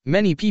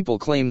Many people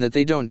claim that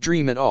they don't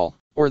dream at all,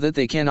 or that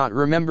they cannot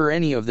remember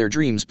any of their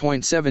dreams.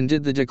 Point 7.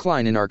 Did the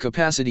decline in our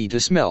capacity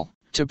to smell,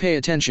 to pay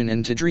attention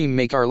and to dream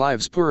make our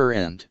lives poorer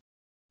and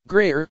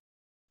grayer?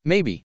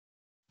 Maybe.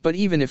 But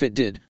even if it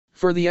did,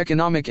 for the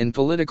economic and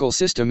political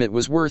system it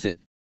was worth it.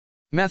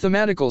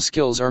 Mathematical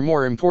skills are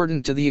more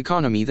important to the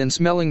economy than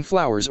smelling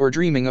flowers or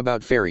dreaming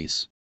about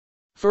fairies.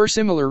 For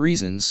similar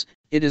reasons,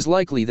 it is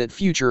likely that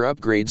future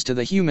upgrades to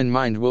the human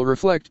mind will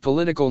reflect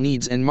political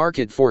needs and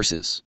market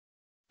forces.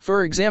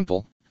 For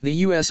example, the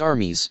U.S.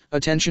 Army's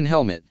attention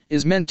helmet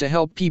is meant to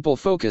help people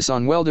focus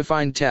on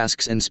well-defined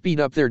tasks and speed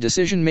up their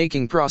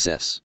decision-making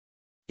process.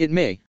 It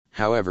may,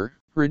 however,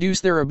 reduce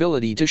their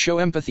ability to show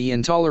empathy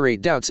and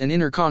tolerate doubts and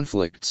inner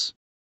conflicts.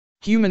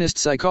 Humanist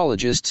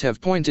psychologists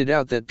have pointed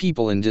out that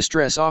people in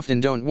distress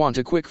often don't want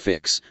a quick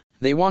fix,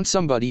 they want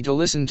somebody to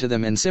listen to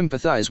them and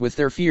sympathize with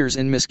their fears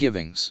and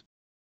misgivings.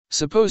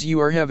 Suppose you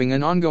are having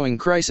an ongoing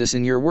crisis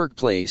in your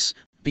workplace,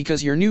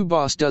 because your new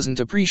boss doesn't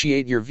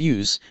appreciate your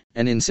views,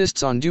 and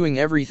insists on doing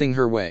everything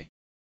her way.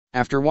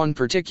 After one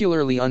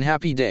particularly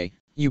unhappy day,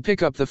 you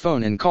pick up the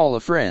phone and call a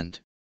friend.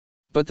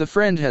 But the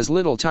friend has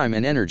little time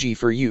and energy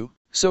for you,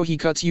 so he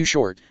cuts you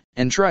short,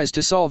 and tries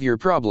to solve your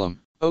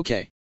problem.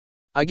 Okay.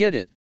 I get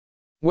it.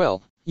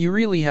 Well, you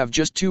really have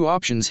just two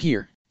options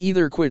here,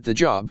 either quit the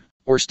job,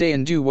 or stay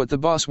and do what the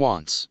boss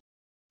wants.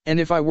 And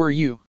if I were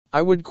you,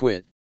 I would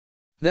quit.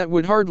 That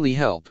would hardly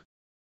help.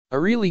 A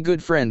really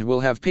good friend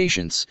will have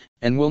patience,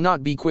 and will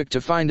not be quick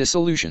to find a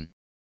solution.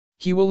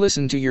 He will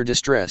listen to your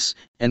distress,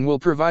 and will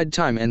provide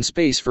time and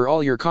space for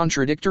all your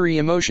contradictory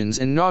emotions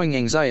and gnawing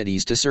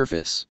anxieties to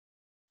surface.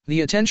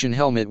 The attention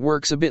helmet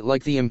works a bit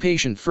like the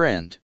impatient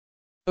friend.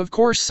 Of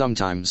course,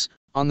 sometimes,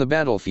 on the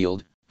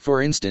battlefield,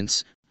 for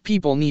instance,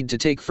 people need to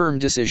take firm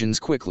decisions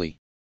quickly.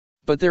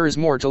 But there is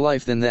more to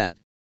life than that.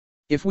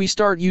 If we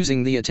start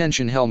using the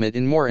attention helmet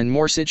in more and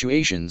more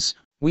situations,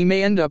 we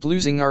may end up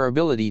losing our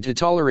ability to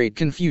tolerate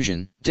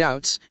confusion,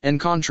 doubts, and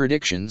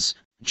contradictions,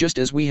 just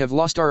as we have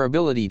lost our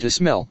ability to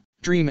smell,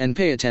 dream and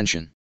pay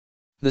attention.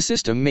 The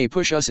system may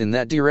push us in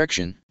that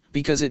direction,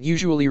 because it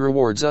usually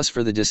rewards us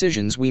for the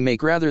decisions we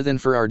make rather than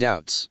for our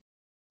doubts.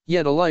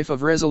 Yet a life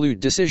of resolute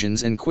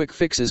decisions and quick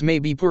fixes may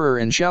be poorer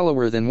and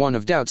shallower than one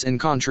of doubts and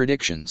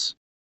contradictions.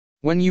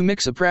 When you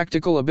mix a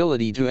practical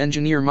ability to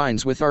engineer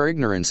minds with our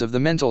ignorance of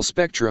the mental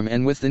spectrum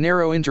and with the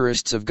narrow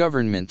interests of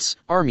governments,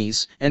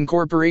 armies, and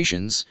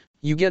corporations,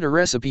 you get a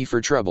recipe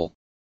for trouble.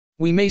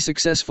 We may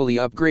successfully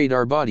upgrade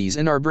our bodies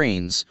and our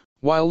brains,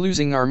 while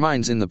losing our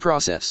minds in the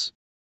process.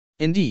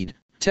 Indeed,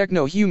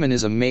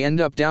 techno-humanism may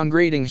end up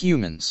downgrading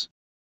humans.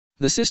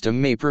 The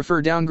system may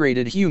prefer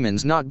downgraded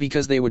humans not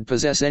because they would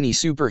possess any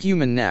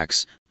superhuman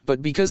knacks,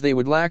 but because they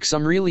would lack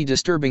some really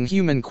disturbing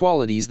human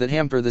qualities that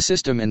hamper the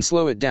system and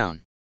slow it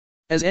down.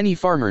 As any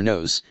farmer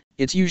knows,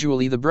 it's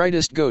usually the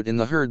brightest goat in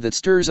the herd that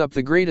stirs up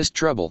the greatest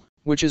trouble,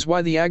 which is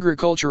why the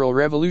agricultural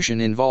revolution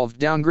involved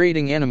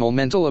downgrading animal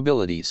mental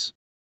abilities.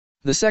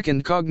 The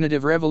second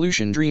cognitive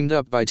revolution dreamed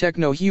up by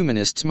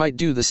techno-humanists might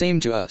do the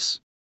same to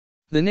us.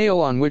 The nail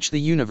on which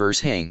the universe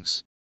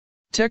hangs.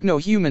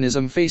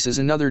 Techno-humanism faces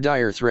another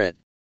dire threat.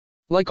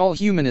 Like all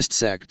humanist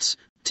sects,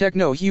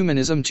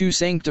 techno-humanism too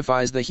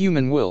sanctifies the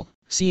human will,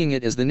 seeing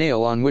it as the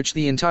nail on which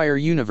the entire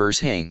universe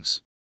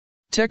hangs.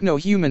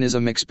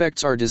 Techno-humanism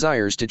expects our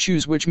desires to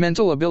choose which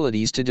mental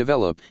abilities to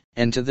develop,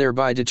 and to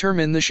thereby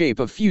determine the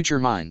shape of future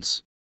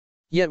minds.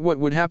 Yet what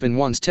would happen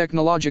once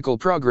technological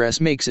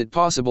progress makes it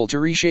possible to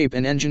reshape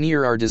and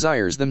engineer our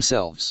desires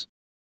themselves?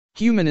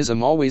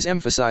 Humanism always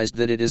emphasized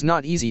that it is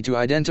not easy to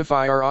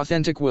identify our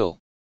authentic will.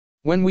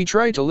 When we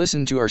try to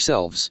listen to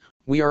ourselves,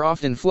 we are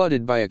often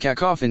flooded by a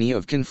cacophony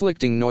of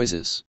conflicting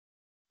noises.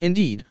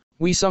 Indeed,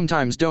 we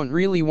sometimes don't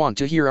really want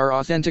to hear our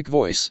authentic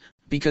voice,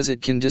 because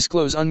it can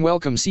disclose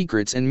unwelcome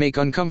secrets and make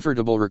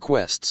uncomfortable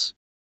requests.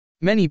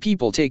 Many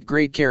people take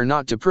great care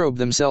not to probe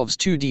themselves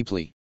too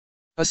deeply.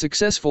 A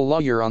successful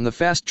lawyer on the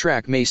fast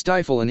track may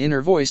stifle an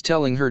inner voice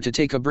telling her to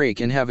take a break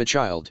and have a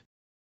child.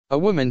 A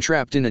woman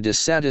trapped in a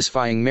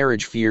dissatisfying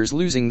marriage fears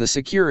losing the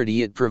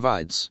security it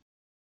provides.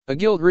 A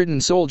guilt-ridden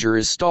soldier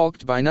is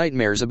stalked by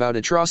nightmares about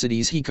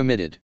atrocities he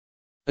committed.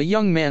 A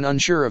young man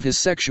unsure of his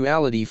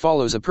sexuality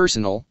follows a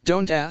personal,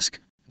 don't ask,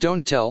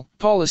 don't tell,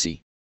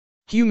 policy.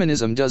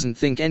 Humanism doesn't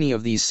think any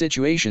of these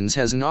situations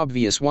has an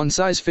obvious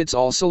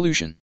one-size-fits-all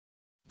solution.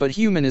 But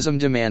humanism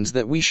demands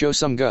that we show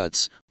some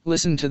guts,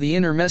 listen to the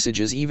inner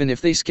messages even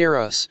if they scare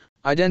us,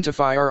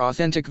 identify our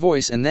authentic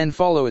voice and then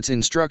follow its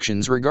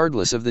instructions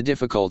regardless of the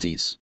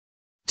difficulties.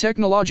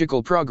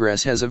 Technological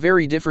progress has a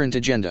very different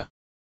agenda.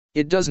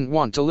 It doesn't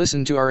want to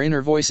listen to our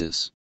inner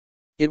voices.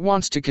 It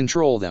wants to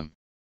control them.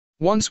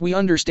 Once we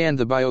understand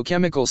the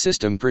biochemical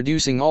system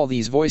producing all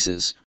these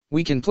voices,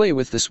 we can play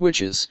with the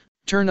switches,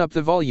 turn up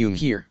the volume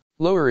here,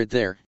 lower it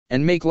there,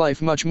 and make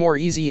life much more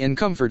easy and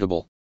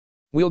comfortable.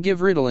 We'll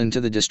give Ritalin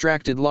to the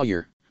distracted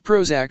lawyer,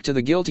 Prozac to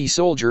the guilty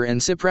soldier and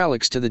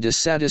Cipralex to the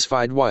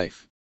dissatisfied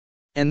wife.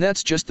 And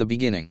that's just the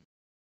beginning.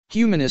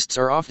 Humanists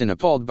are often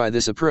appalled by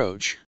this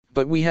approach,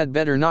 but we had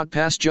better not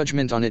pass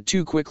judgment on it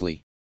too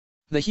quickly.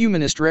 The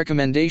humanist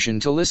recommendation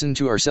to listen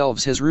to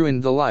ourselves has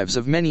ruined the lives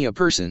of many a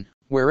person,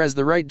 whereas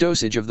the right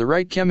dosage of the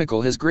right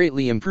chemical has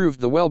greatly improved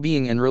the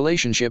well-being and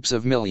relationships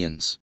of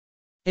millions.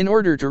 In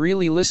order to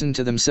really listen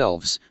to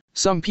themselves,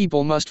 some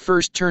people must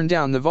first turn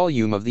down the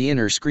volume of the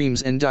inner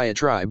screams and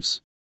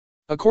diatribes.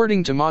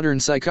 According to modern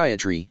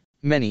psychiatry,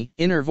 many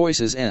inner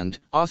voices and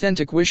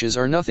authentic wishes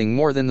are nothing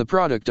more than the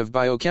product of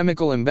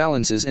biochemical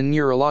imbalances and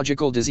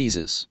neurological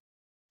diseases.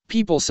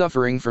 People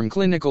suffering from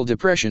clinical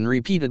depression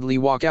repeatedly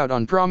walk out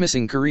on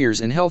promising careers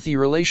and healthy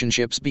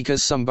relationships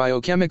because some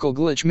biochemical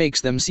glitch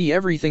makes them see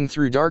everything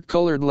through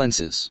dark-colored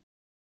lenses.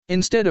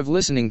 Instead of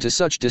listening to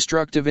such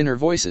destructive inner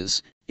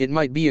voices, it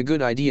might be a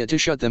good idea to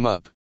shut them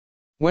up.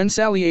 When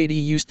Sally Ady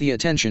used the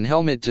attention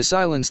helmet to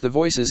silence the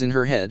voices in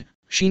her head,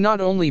 she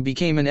not only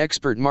became an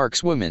expert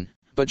markswoman,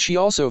 but she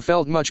also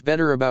felt much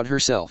better about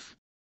herself.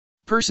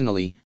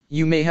 Personally,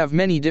 you may have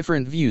many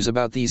different views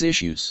about these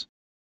issues.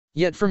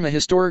 Yet from a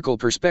historical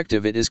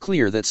perspective it is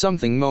clear that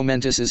something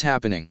momentous is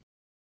happening.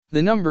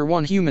 The number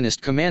one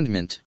humanist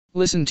commandment,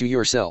 listen to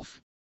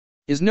yourself,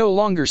 is no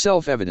longer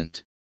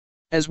self-evident.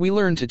 As we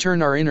learn to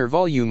turn our inner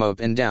volume up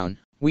and down,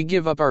 we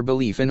give up our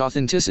belief in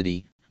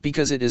authenticity,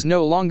 because it is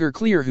no longer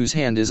clear whose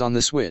hand is on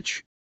the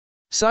switch.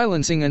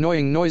 Silencing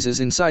annoying noises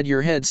inside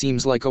your head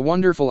seems like a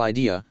wonderful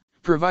idea,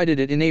 provided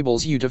it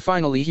enables you to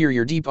finally hear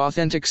your deep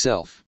authentic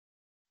self.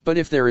 But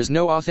if there is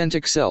no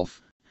authentic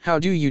self, how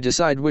do you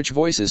decide which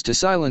voices to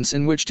silence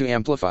and which to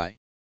amplify?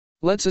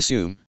 Let's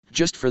assume,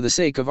 just for the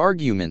sake of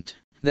argument,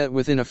 that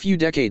within a few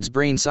decades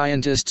brain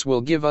scientists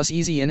will give us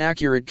easy and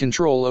accurate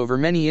control over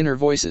many inner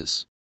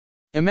voices.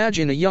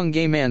 Imagine a young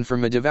gay man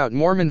from a devout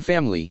Mormon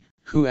family,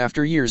 who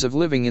after years of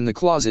living in the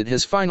closet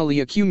has finally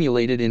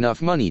accumulated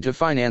enough money to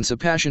finance a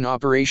passion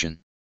operation.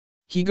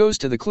 He goes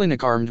to the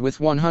clinic armed with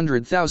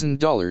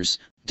 $100,000,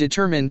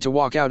 determined to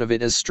walk out of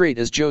it as straight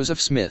as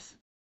Joseph Smith.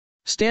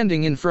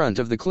 Standing in front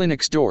of the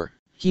clinic's door,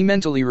 he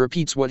mentally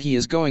repeats what he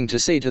is going to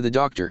say to the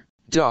doctor.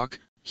 "Doc,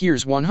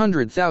 here's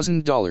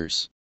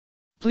 $100,000.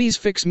 Please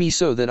fix me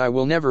so that I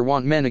will never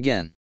want men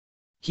again."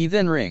 He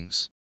then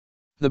rings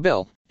the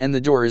bell, and the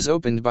door is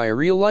opened by a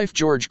real-life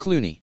George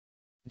Clooney.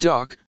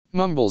 "Doc,"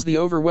 mumbles the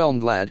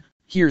overwhelmed lad,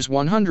 "here's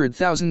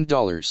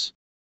 $100,000.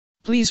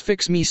 Please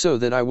fix me so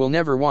that I will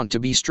never want to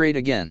be straight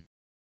again."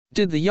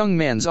 Did the young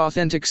man's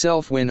authentic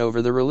self win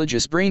over the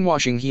religious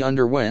brainwashing he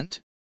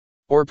underwent?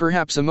 Or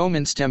perhaps a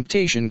moment's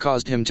temptation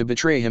caused him to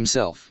betray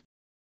himself.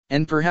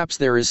 And perhaps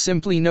there is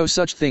simply no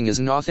such thing as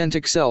an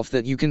authentic self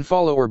that you can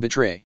follow or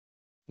betray.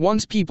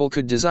 Once people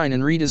could design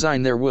and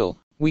redesign their will,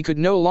 we could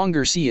no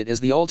longer see it as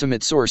the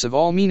ultimate source of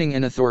all meaning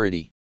and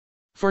authority.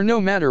 For no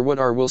matter what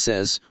our will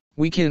says,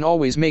 we can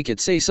always make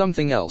it say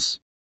something else.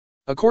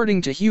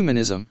 According to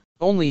humanism,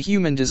 only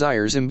human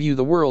desires imbue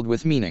the world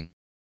with meaning.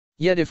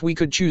 Yet if we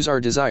could choose our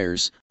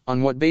desires,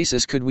 on what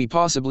basis could we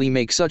possibly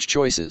make such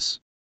choices?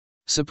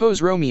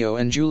 Suppose Romeo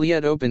and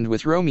Juliet opened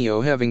with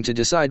Romeo having to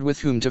decide with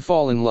whom to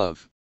fall in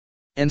love.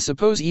 And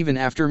suppose even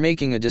after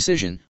making a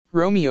decision,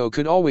 Romeo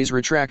could always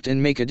retract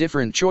and make a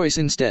different choice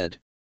instead.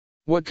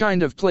 What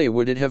kind of play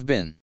would it have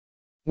been?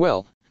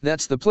 Well,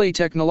 that's the play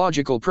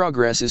technological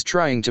progress is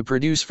trying to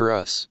produce for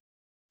us.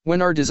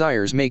 When our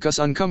desires make us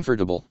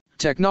uncomfortable,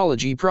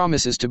 technology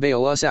promises to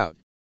bail us out.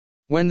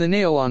 When the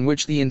nail on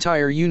which the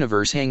entire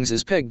universe hangs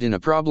is pegged in a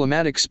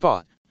problematic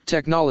spot,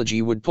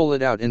 technology would pull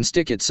it out and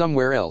stick it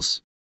somewhere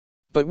else.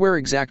 But where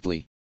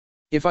exactly?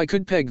 If I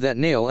could peg that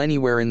nail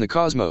anywhere in the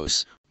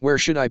cosmos, where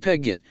should I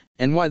peg it,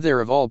 and why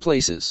there of all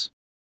places?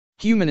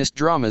 Humanist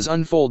dramas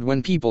unfold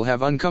when people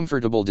have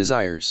uncomfortable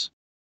desires.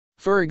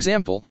 For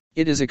example,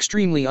 it is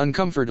extremely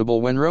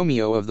uncomfortable when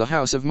Romeo of the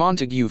House of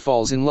Montague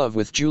falls in love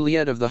with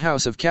Juliet of the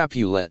House of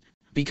Capulet,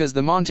 because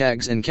the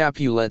Montagues and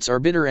Capulets are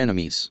bitter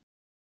enemies.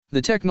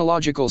 The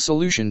technological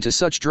solution to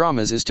such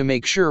dramas is to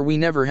make sure we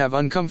never have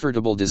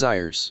uncomfortable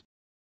desires.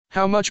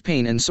 How much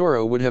pain and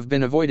sorrow would have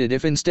been avoided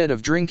if instead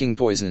of drinking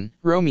poison,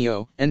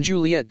 Romeo and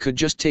Juliet could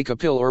just take a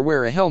pill or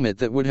wear a helmet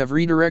that would have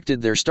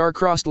redirected their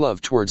star-crossed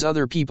love towards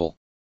other people.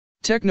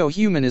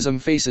 Techno-humanism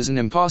faces an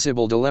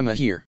impossible dilemma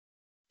here.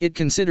 It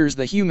considers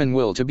the human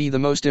will to be the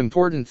most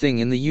important thing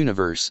in the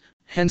universe,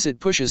 hence it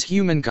pushes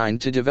humankind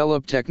to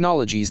develop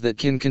technologies that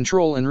can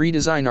control and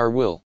redesign our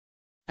will.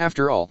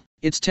 After all,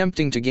 it's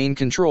tempting to gain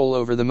control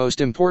over the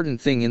most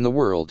important thing in the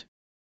world.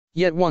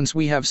 Yet once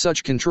we have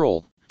such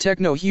control,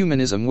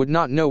 techno-humanism would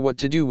not know what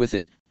to do with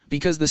it,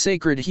 because the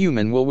sacred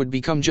human will would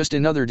become just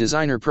another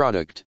designer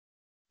product.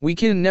 We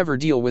can never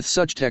deal with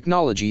such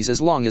technologies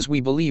as long as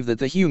we believe that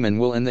the human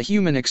will and the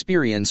human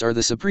experience are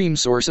the supreme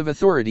source of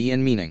authority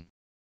and meaning.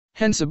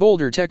 Hence a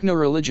bolder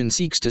techno-religion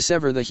seeks to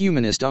sever the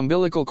humanist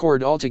umbilical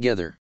cord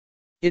altogether.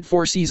 It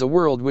foresees a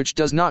world which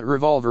does not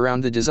revolve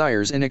around the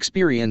desires and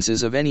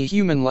experiences of any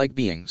human-like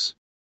beings.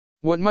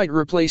 What might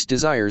replace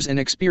desires and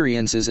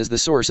experiences as the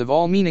source of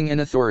all meaning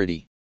and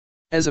authority?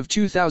 As of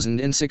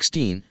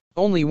 2016,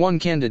 only one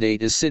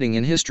candidate is sitting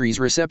in history's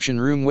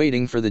reception room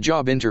waiting for the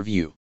job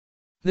interview.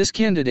 This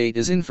candidate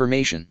is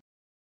information.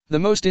 The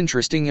most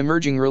interesting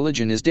emerging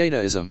religion is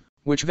dataism,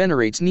 which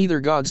venerates neither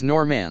gods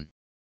nor man.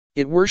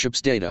 It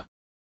worships data.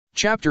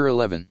 Chapter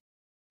 11.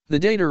 The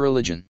Data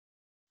Religion.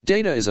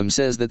 Dataism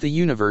says that the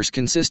universe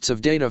consists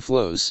of data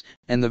flows,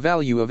 and the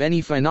value of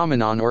any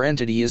phenomenon or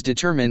entity is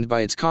determined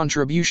by its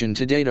contribution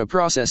to data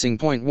processing.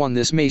 Point 1.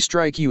 This may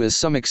strike you as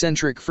some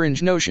eccentric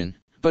fringe notion,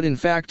 but in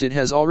fact it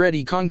has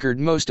already conquered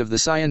most of the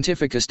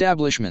scientific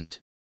establishment.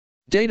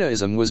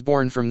 Dataism was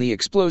born from the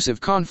explosive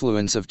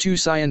confluence of two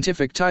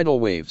scientific tidal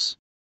waves.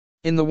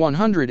 In the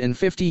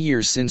 150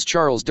 years since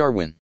Charles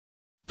Darwin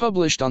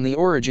published On the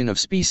Origin of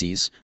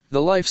Species,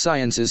 the life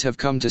sciences have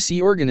come to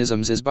see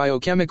organisms as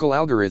biochemical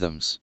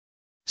algorithms.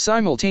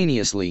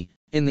 Simultaneously,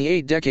 in the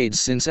 8 decades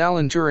since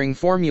Alan Turing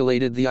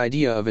formulated the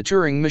idea of a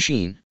Turing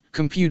machine,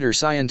 computer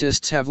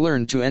scientists have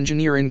learned to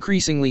engineer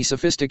increasingly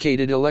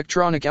sophisticated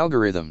electronic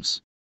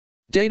algorithms.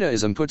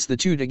 Dataism puts the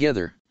two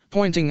together,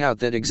 pointing out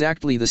that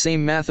exactly the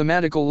same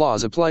mathematical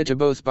laws apply to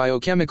both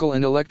biochemical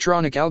and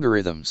electronic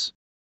algorithms.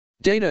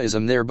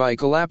 Dataism thereby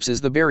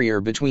collapses the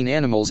barrier between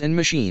animals and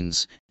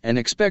machines, and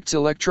expects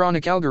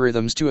electronic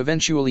algorithms to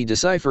eventually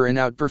decipher and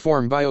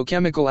outperform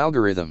biochemical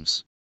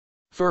algorithms.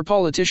 For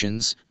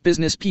politicians,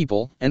 business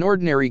people, and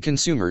ordinary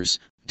consumers,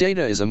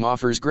 dataism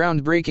offers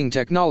groundbreaking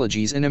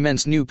technologies and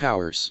immense new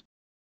powers.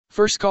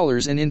 For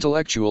scholars and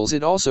intellectuals,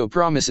 it also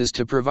promises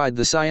to provide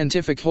the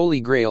scientific holy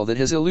grail that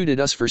has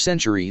eluded us for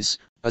centuries,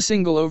 a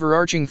single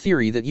overarching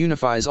theory that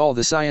unifies all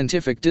the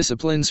scientific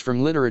disciplines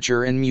from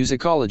literature and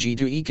musicology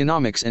to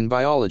economics and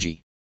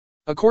biology.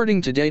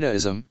 According to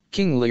dataism,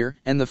 King Lear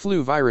and the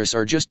flu virus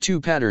are just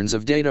two patterns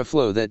of data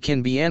flow that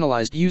can be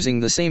analyzed using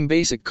the same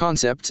basic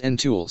concepts and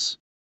tools.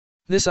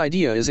 This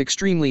idea is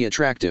extremely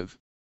attractive.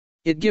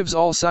 It gives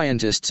all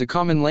scientists a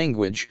common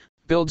language,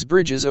 builds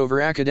bridges over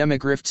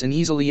academic rifts, and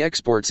easily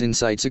exports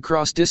insights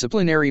across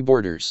disciplinary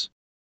borders.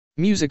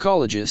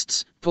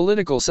 Musicologists,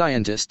 political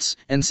scientists,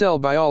 and cell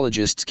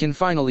biologists can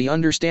finally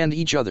understand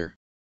each other.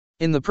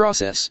 In the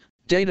process,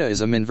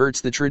 dataism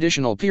inverts the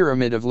traditional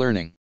pyramid of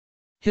learning.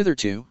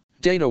 Hitherto,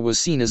 data was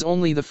seen as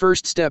only the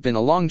first step in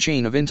a long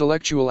chain of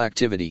intellectual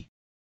activity.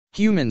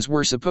 Humans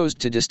were supposed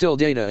to distill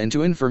data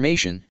into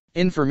information,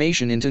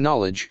 information into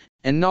knowledge,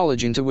 and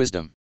knowledge into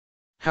wisdom.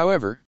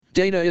 However,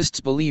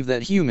 dataists believe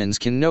that humans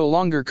can no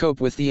longer cope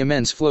with the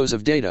immense flows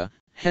of data,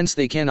 hence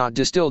they cannot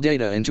distill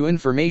data into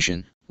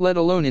information, let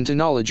alone into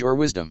knowledge or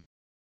wisdom.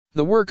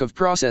 The work of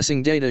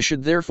processing data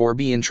should therefore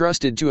be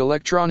entrusted to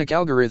electronic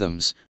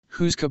algorithms,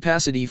 whose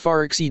capacity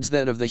far exceeds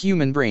that of the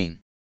human brain.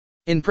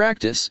 In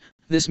practice,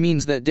 this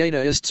means that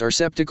dataists are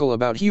skeptical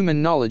about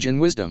human knowledge and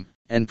wisdom,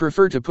 and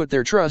prefer to put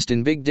their trust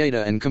in big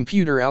data and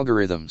computer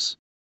algorithms.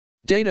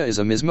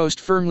 Dataism is most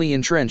firmly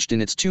entrenched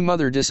in its two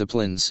mother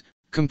disciplines,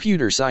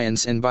 computer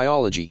science and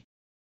biology.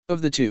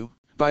 Of the two,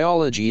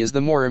 biology is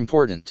the more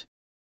important.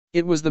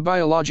 It was the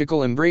biological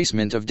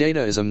embracement of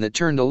dataism that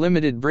turned a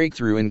limited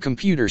breakthrough in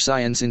computer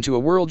science into a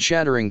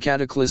world-shattering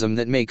cataclysm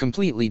that may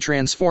completely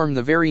transform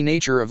the very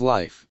nature of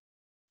life.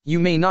 You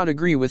may not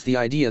agree with the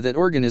idea that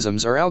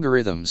organisms are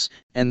algorithms,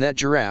 and that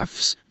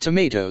giraffes,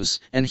 tomatoes,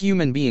 and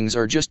human beings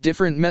are just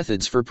different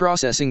methods for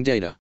processing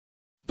data.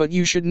 But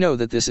you should know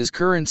that this is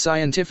current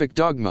scientific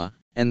dogma,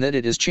 and that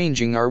it is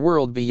changing our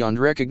world beyond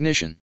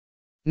recognition.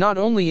 Not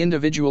only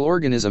individual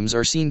organisms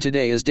are seen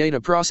today as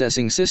data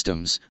processing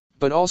systems,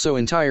 but also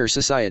entire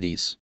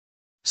societies,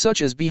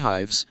 such as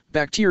beehives,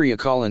 bacteria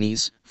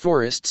colonies,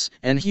 forests,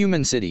 and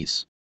human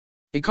cities.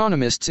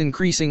 Economists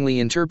increasingly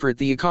interpret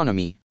the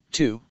economy,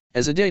 too,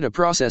 as a data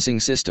processing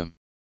system.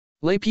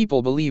 Lay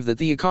people believe that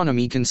the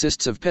economy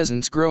consists of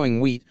peasants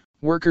growing wheat,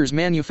 workers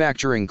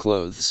manufacturing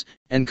clothes,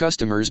 and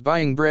customers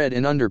buying bread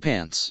and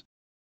underpants.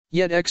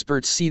 Yet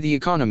experts see the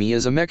economy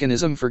as a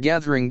mechanism for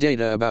gathering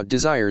data about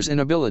desires and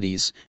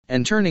abilities,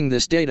 and turning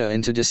this data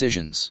into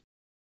decisions.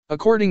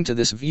 According to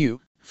this view,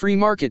 free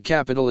market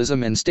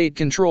capitalism and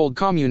state-controlled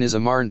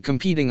communism aren't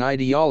competing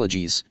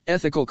ideologies,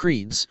 ethical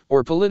creeds,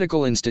 or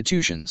political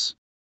institutions.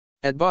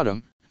 At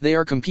bottom, they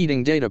are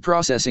competing data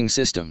processing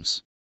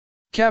systems.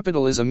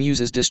 Capitalism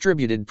uses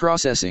distributed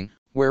processing,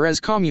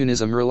 whereas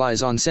communism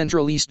relies on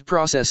centralized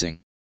processing.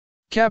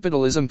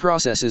 Capitalism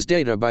processes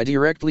data by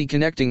directly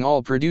connecting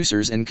all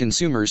producers and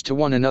consumers to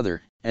one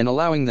another, and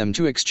allowing them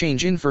to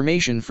exchange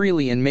information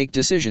freely and make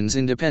decisions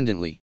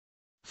independently.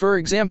 For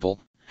example,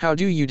 how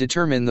do you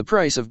determine the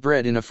price of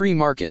bread in a free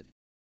market?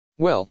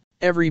 Well,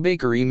 every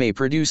bakery may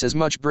produce as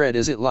much bread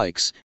as it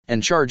likes,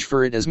 and charge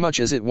for it as much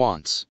as it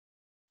wants.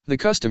 The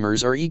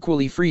customers are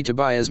equally free to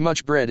buy as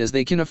much bread as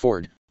they can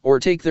afford, or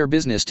take their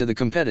business to the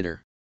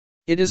competitor.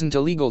 It isn't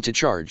illegal to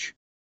charge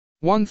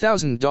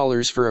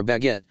 $1,000 for a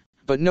baguette,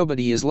 but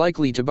nobody is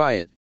likely to buy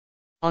it.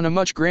 On a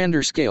much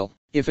grander scale,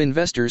 if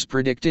investors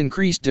predict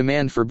increased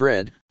demand for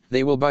bread,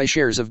 they will buy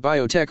shares of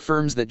biotech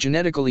firms that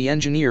genetically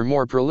engineer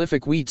more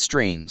prolific wheat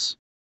strains.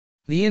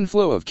 The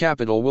inflow of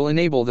capital will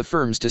enable the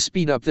firms to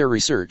speed up their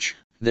research,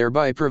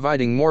 thereby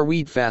providing more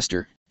wheat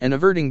faster, and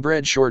averting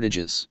bread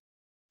shortages.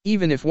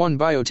 Even if one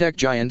biotech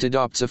giant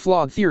adopts a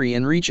flawed theory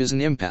and reaches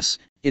an impasse,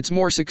 its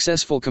more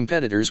successful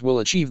competitors will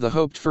achieve the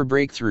hoped-for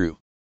breakthrough.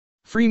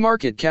 Free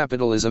market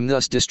capitalism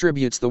thus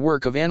distributes the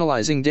work of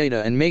analyzing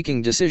data and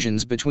making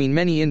decisions between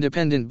many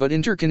independent but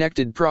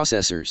interconnected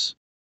processors.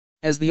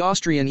 As the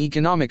Austrian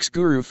economics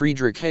guru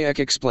Friedrich Hayek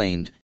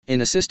explained,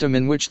 in a system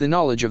in which the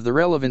knowledge of the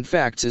relevant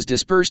facts is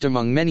dispersed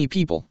among many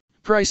people,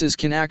 prices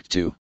can act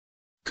to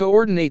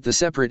coordinate the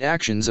separate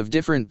actions of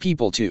different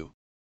people too.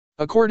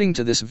 According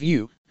to this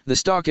view, the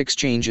stock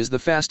exchange is the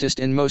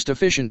fastest and most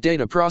efficient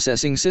data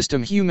processing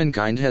system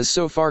humankind has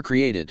so far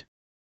created.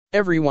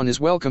 Everyone is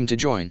welcome to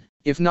join,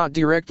 if not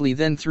directly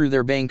then through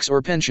their banks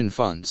or pension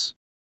funds.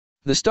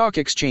 The stock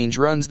exchange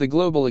runs the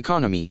global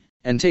economy,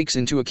 and takes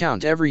into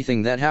account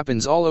everything that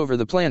happens all over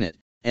the planet,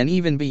 and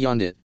even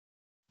beyond it.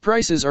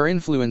 Prices are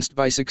influenced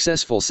by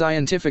successful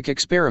scientific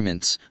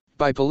experiments,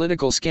 by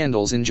political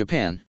scandals in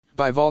Japan,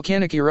 by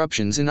volcanic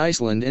eruptions in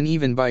Iceland, and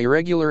even by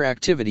irregular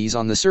activities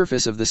on the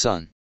surface of the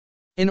Sun.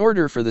 In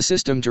order for the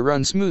system to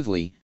run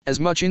smoothly, as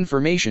much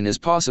information as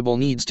possible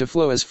needs to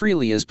flow as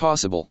freely as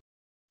possible.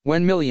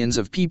 When millions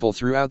of people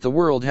throughout the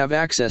world have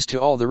access to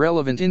all the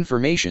relevant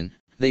information,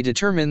 they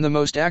determine the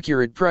most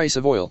accurate price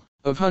of oil,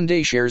 of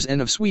Hyundai shares and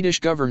of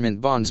Swedish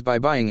government bonds by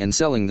buying and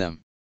selling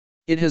them.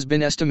 It has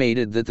been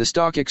estimated that the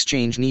stock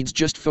exchange needs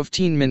just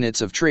 15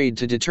 minutes of trade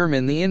to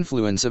determine the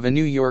influence of a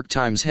New York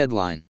Times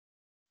headline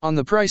on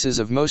the prices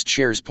of most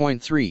shares.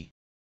 3.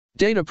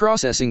 Data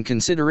processing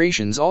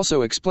considerations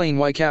also explain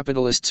why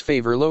capitalists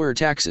favor lower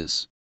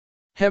taxes.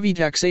 Heavy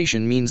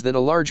taxation means that a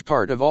large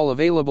part of all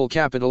available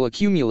capital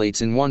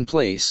accumulates in one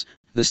place,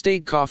 the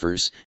state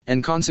coffers,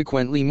 and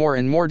consequently more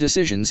and more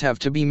decisions have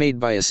to be made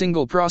by a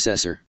single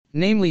processor,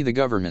 namely the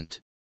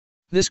government.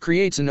 This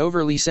creates an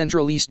overly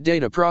centralized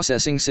data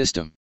processing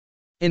system.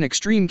 In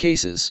extreme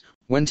cases,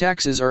 when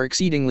taxes are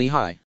exceedingly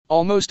high,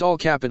 almost all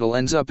capital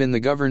ends up in the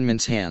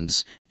government's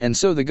hands, and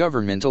so the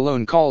government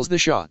alone calls the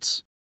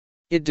shots.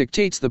 It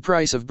dictates the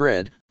price of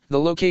bread, the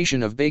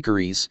location of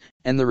bakeries,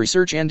 and the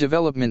research and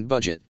development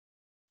budget.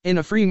 In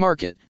a free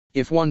market,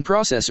 if one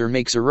processor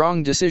makes a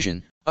wrong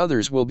decision,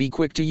 others will be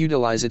quick to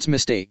utilize its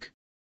mistake.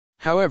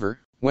 However,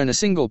 when a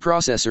single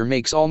processor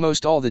makes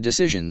almost all the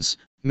decisions,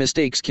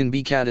 mistakes can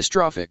be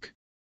catastrophic.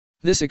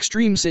 This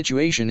extreme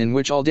situation in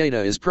which all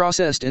data is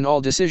processed and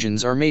all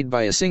decisions are made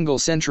by a single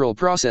central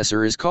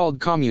processor is called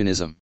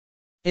communism.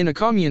 In a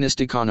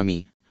communist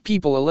economy,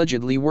 people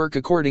allegedly work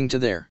according to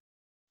their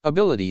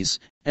abilities,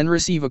 and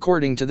receive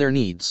according to their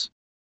needs.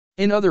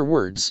 In other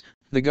words,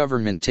 the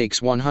government takes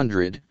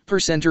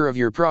 100% of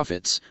your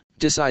profits,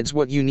 decides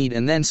what you need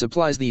and then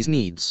supplies these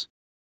needs.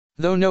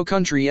 Though no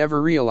country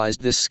ever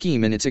realized this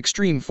scheme in its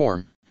extreme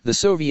form, the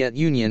Soviet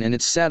Union and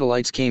its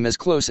satellites came as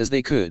close as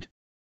they could.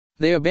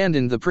 They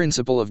abandoned the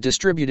principle of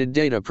distributed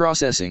data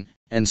processing,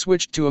 and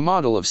switched to a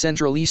model of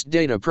centralized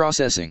data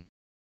processing.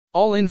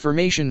 All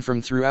information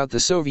from throughout the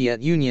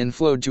Soviet Union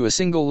flowed to a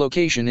single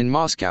location in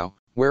Moscow,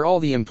 where all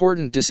the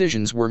important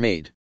decisions were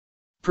made.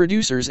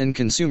 Producers and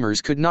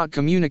consumers could not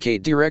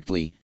communicate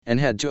directly, and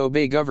had to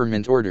obey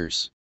government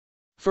orders.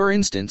 For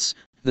instance,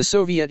 the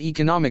Soviet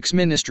Economics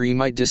Ministry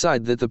might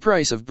decide that the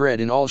price of bread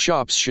in all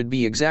shops should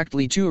be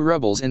exactly 2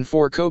 rubles and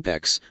 4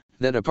 kopecks,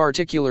 that a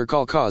particular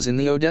kolkhoz in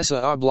the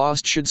Odessa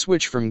Oblast should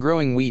switch from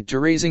growing wheat to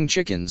raising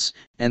chickens,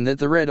 and that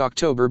the Red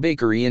October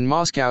bakery in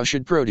Moscow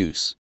should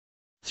produce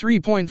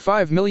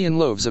 3.5 million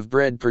loaves of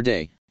bread per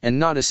day, and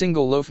not a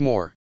single loaf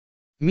more.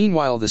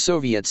 Meanwhile, the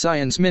Soviet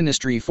Science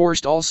Ministry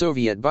forced all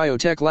Soviet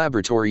biotech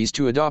laboratories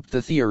to adopt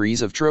the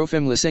theories of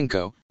Trofim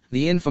Lysenko,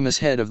 the infamous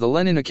head of the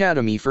Lenin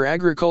Academy for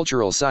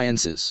Agricultural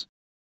Sciences.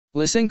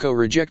 Lysenko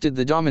rejected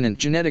the dominant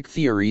genetic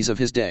theories of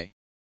his day.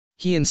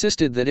 He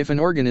insisted that if an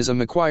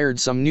organism acquired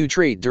some new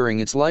trait during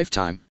its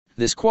lifetime,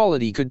 this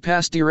quality could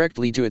pass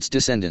directly to its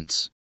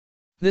descendants.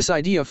 This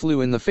idea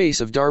flew in the face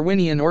of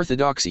Darwinian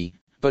orthodoxy,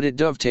 but it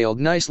dovetailed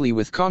nicely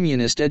with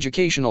communist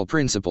educational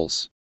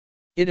principles.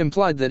 It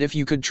implied that if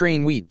you could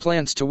train wheat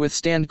plants to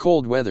withstand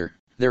cold weather,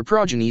 their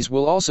progenies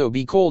will also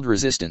be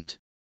cold-resistant.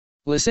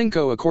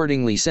 Lysenko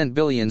accordingly sent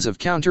billions of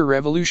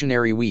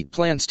counter-revolutionary wheat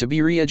plants to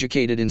be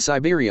re-educated in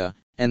Siberia,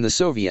 and the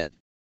Soviet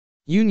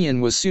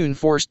Union was soon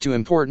forced to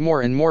import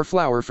more and more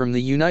flour from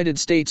the United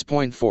States.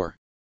 4.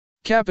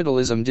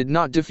 Capitalism did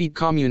not defeat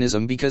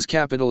communism because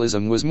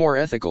capitalism was more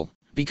ethical,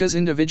 because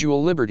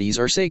individual liberties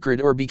are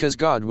sacred, or because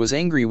God was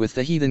angry with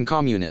the heathen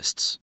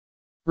communists.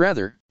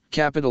 Rather,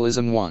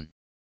 capitalism won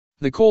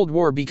the Cold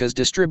War because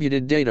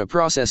distributed data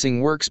processing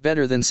works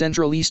better than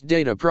centralized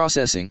data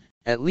processing,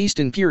 at least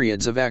in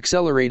periods of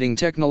accelerating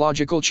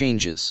technological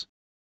changes.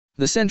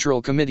 The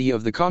Central Committee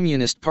of the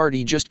Communist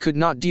Party just could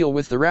not deal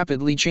with the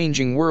rapidly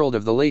changing world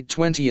of the late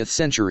 20th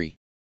century.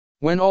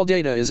 When all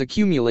data is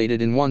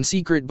accumulated in one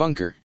secret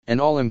bunker, and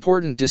all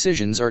important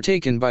decisions are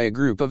taken by a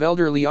group of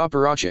elderly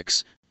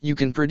apparatchiks, you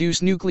can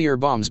produce nuclear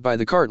bombs by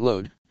the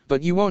cartload,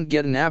 but you won't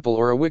get an Apple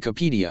or a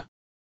Wikipedia.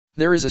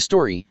 There is a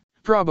story,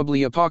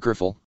 probably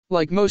apocryphal,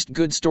 like most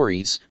good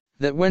stories,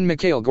 that when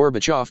Mikhail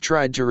Gorbachev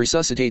tried to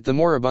resuscitate the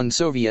moribund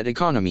Soviet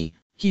economy,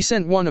 he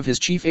sent one of his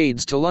chief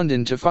aides to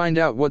London to find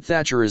out what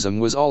Thatcherism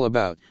was all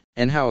about,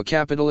 and how a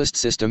capitalist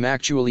system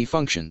actually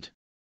functioned.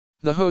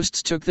 The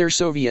hosts took their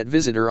Soviet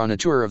visitor on a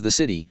tour of the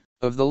city,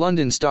 of the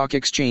London Stock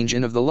Exchange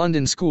and of the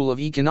London School of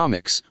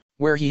Economics,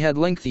 where he had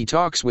lengthy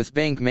talks with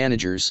bank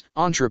managers,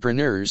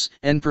 entrepreneurs,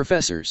 and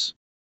professors.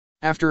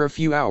 After a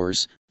few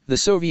hours, the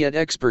Soviet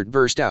expert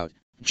burst out,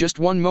 "Just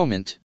one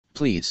moment,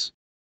 please.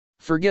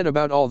 Forget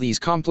about all these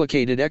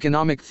complicated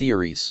economic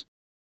theories.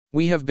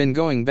 We have been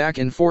going back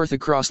and forth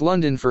across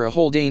London for a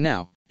whole day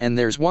now, and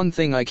there's one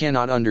thing I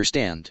cannot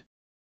understand.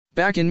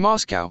 Back in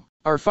Moscow,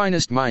 our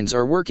finest minds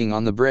are working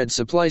on the bread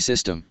supply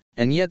system,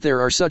 and yet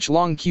there are such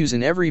long queues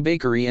in every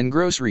bakery and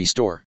grocery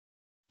store.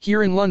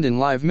 Here in London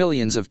live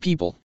millions of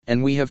people,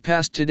 and we have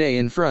passed today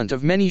in front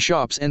of many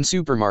shops and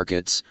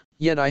supermarkets,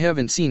 yet I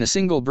haven't seen a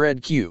single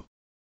bread queue.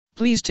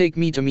 Please take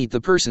me to meet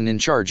the person in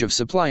charge of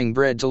supplying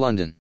bread to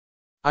London.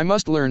 I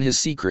must learn his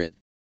secret."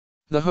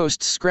 The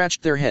hosts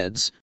scratched their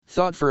heads,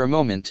 thought for a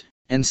moment,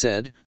 and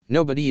said,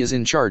 "Nobody is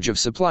in charge of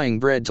supplying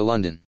bread to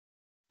London.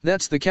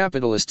 That's the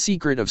capitalist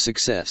secret of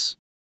success.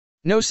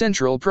 No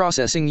central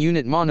processing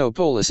unit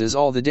monopolizes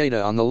all the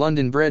data on the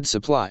London bread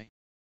supply.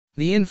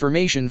 The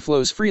information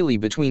flows freely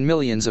between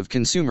millions of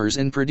consumers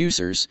and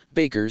producers,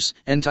 bakers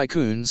and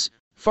tycoons,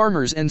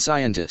 farmers and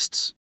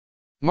scientists.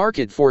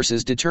 Market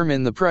forces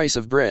determine the price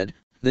of bread,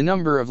 the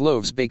number of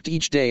loaves baked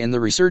each day, and the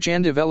research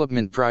and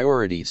development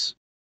priorities.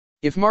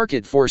 If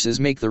market forces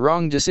make the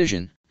wrong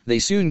decision, they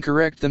soon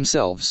correct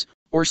themselves,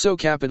 or so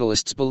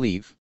capitalists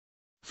believe.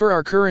 For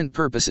our current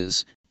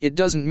purposes, it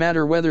doesn't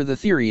matter whether the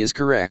theory is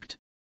correct.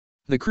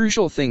 The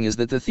crucial thing is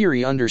that the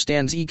theory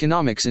understands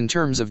economics in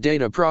terms of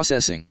data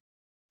processing.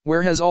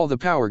 Where has all the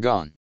power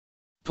gone?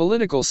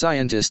 Political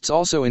scientists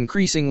also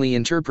increasingly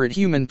interpret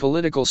human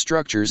political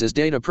structures as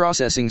data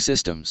processing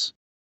systems.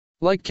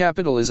 Like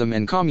capitalism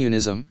and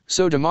communism,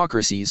 so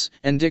democracies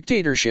and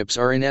dictatorships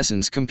are in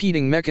essence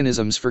competing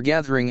mechanisms for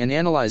gathering and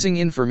analyzing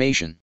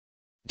information.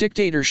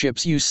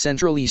 Dictatorships use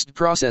centralized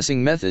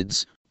processing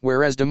methods,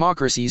 whereas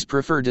democracies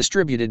prefer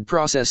distributed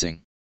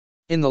processing.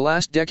 In the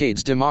last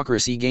decades,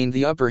 democracy gained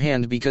the upper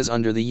hand because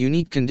under the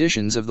unique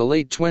conditions of the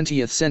late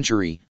 20th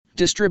century,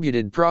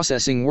 distributed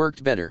processing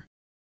worked better.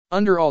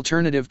 Under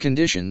alternative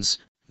conditions,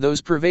 those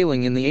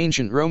prevailing in the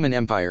ancient Roman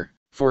Empire,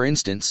 for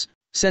instance,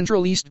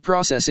 centralized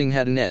processing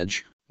had an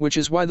edge, which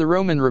is why the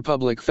Roman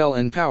Republic fell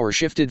and power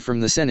shifted from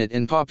the Senate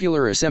and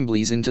popular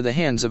assemblies into the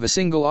hands of a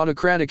single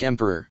autocratic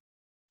emperor.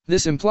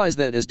 This implies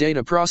that as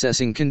data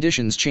processing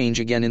conditions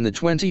change again in the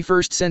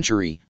 21st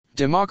century,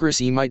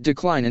 democracy might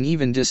decline and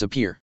even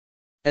disappear.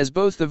 As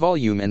both the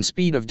volume and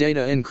speed of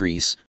data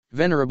increase,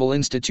 venerable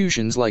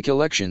institutions like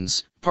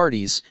elections,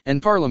 parties,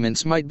 and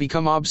parliaments might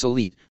become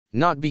obsolete,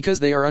 not because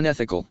they are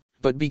unethical,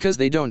 but because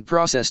they don't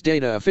process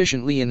data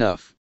efficiently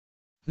enough.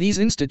 These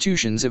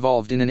institutions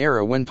evolved in an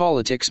era when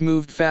politics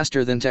moved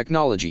faster than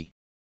technology.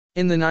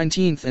 In the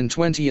 19th and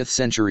 20th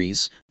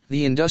centuries,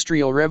 the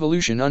Industrial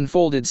Revolution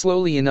unfolded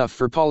slowly enough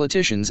for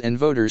politicians and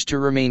voters to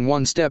remain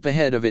one step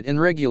ahead of it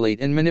and regulate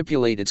and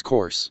manipulate its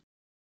course.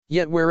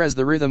 Yet whereas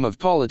the rhythm of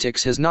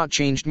politics has not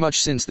changed much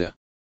since the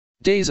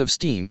days of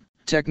steam,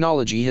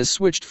 technology has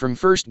switched from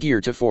first gear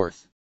to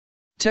fourth.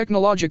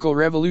 Technological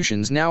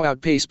revolutions now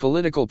outpace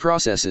political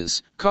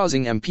processes,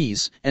 causing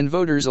MPs and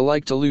voters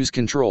alike to lose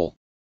control.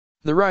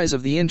 The rise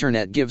of the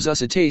internet gives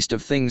us a taste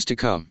of things to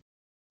come.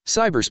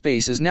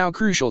 Cyberspace is now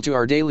crucial to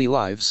our daily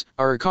lives,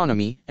 our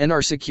economy, and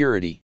our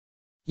security.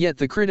 Yet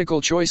the critical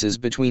choices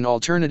between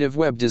alternative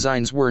web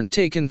designs weren't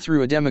taken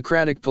through a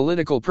democratic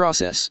political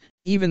process,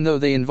 even though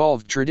they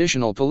involved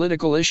traditional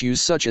political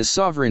issues such as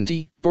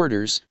sovereignty,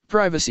 borders,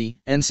 privacy,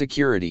 and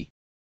security.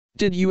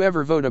 Did you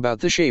ever vote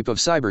about the shape of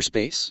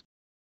cyberspace?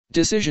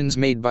 Decisions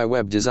made by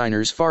web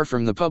designers far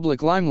from the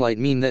public limelight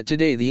mean that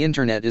today the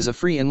internet is a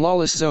free and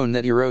lawless zone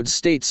that erodes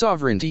state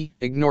sovereignty,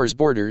 ignores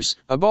borders,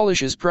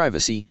 abolishes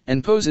privacy,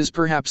 and poses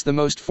perhaps the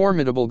most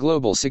formidable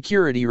global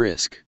security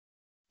risk.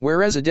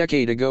 Whereas a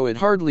decade ago it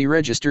hardly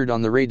registered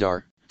on the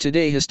radar,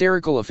 today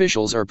hysterical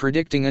officials are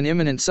predicting an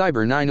imminent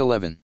cyber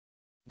 9/11.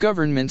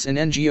 Governments and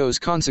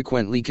NGOs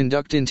consequently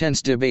conduct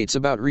intense debates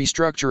about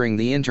restructuring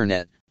the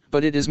internet,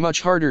 but it is much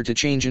harder to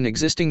change an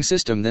existing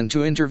system than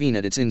to intervene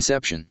at its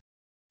inception.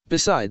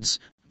 Besides,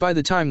 by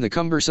the time the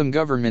cumbersome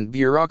government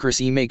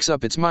bureaucracy makes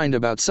up its mind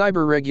about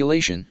cyber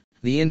regulation,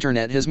 the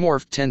internet has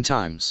morphed 10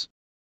 times.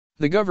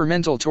 The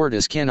governmental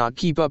tortoise cannot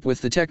keep up with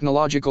the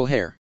technological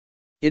hare.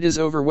 It is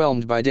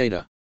overwhelmed by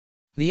data.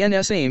 The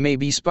NSA may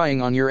be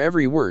spying on your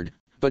every word,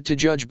 but to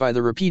judge by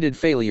the repeated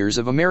failures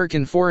of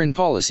American foreign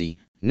policy,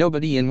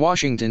 nobody in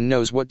Washington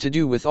knows what to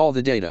do with all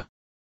the data.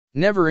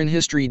 Never in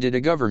history did a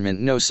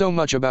government know so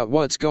much about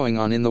what's going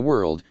on in the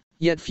world,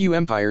 yet few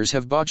empires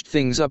have botched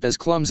things up as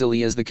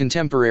clumsily as the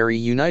contemporary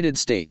United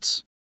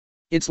States.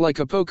 It's like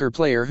a poker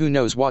player who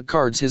knows what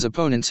cards his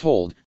opponents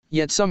hold,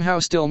 yet somehow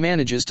still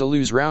manages to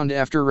lose round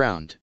after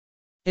round.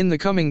 In the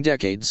coming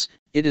decades,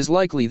 it is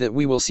likely that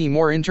we will see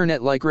more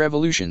internet-like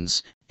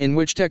revolutions, in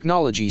which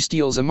technology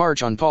steals a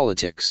march on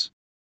politics.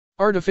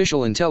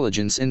 Artificial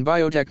intelligence and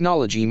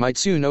biotechnology might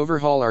soon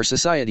overhaul our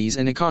societies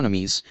and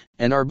economies,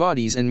 and our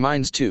bodies and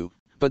minds too,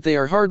 but they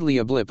are hardly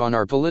a blip on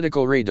our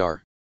political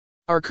radar.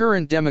 Our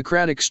current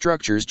democratic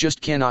structures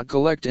just cannot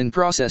collect and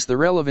process the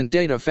relevant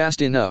data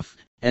fast enough,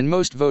 and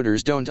most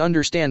voters don't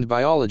understand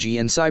biology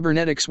and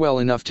cybernetics well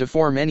enough to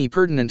form any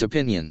pertinent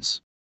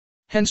opinions.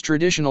 Hence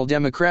traditional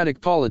democratic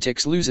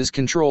politics loses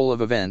control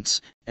of events,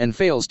 and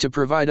fails to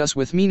provide us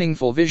with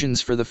meaningful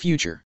visions for the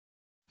future.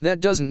 That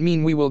doesn't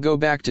mean we will go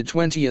back to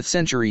 20th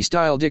century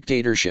style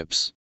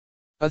dictatorships.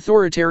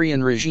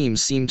 Authoritarian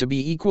regimes seem to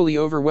be equally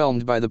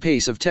overwhelmed by the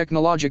pace of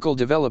technological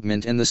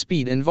development and the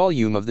speed and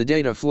volume of the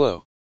data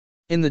flow.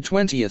 In the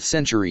 20th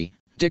century,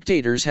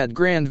 dictators had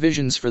grand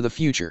visions for the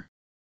future.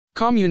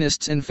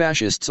 Communists and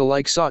fascists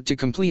alike sought to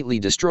completely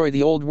destroy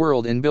the old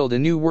world and build a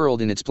new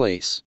world in its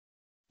place.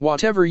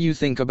 Whatever you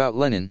think about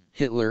Lenin,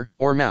 Hitler,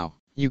 or Mao,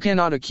 you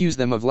cannot accuse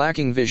them of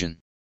lacking vision.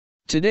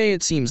 Today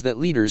it seems that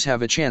leaders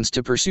have a chance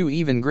to pursue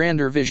even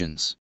grander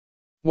visions.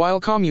 While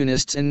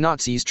communists and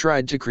Nazis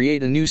tried to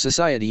create a new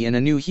society and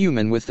a new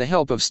human with the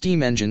help of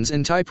steam engines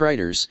and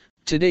typewriters,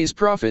 today's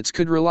prophets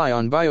could rely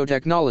on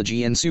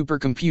biotechnology and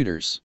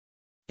supercomputers.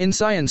 In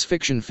science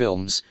fiction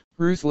films,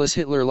 ruthless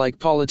Hitler-like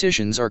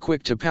politicians are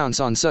quick to pounce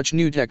on such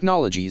new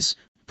technologies,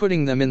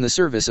 putting them in the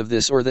service of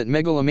this or that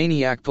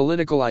megalomaniac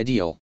political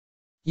ideal.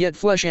 Yet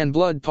flesh and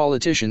blood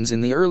politicians in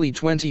the early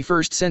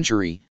 21st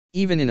century,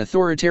 even in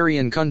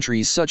authoritarian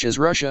countries such as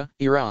Russia,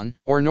 Iran,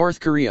 or North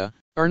Korea,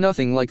 are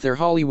nothing like their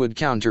Hollywood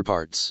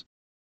counterparts.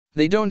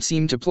 They don't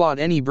seem to plot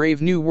any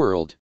brave new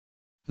world.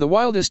 The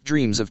wildest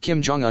dreams of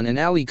Kim Jong-un and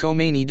Ali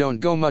Khomeini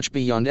don't go much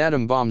beyond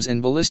atom bombs and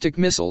ballistic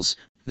missiles,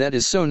 that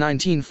is so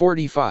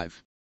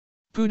 1945.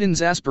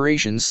 Putin's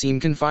aspirations seem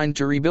confined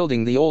to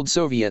rebuilding the old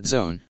Soviet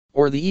zone,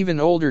 or the even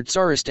older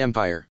Tsarist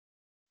Empire.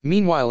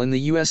 Meanwhile in the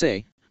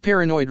USA,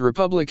 paranoid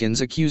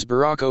Republicans accuse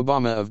Barack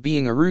Obama of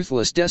being a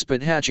ruthless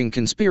despot hatching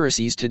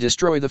conspiracies to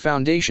destroy the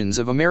foundations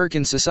of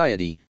American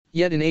society,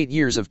 yet in 8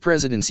 years of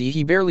presidency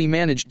he barely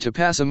managed to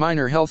pass a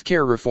minor health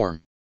care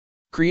reform.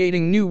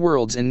 Creating new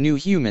worlds and new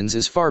humans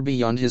is far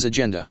beyond his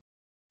agenda.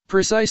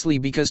 Precisely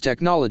because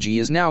technology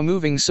is now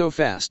moving so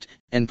fast,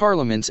 and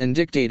parliaments and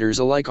dictators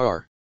alike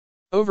are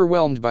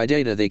overwhelmed by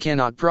data they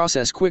cannot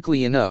process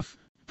quickly enough,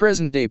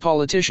 present-day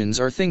politicians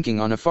are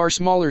thinking on a far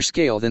smaller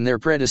scale than their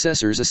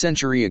predecessors a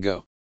century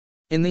ago.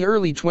 In the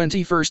early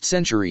 21st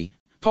century,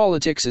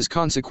 politics is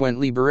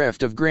consequently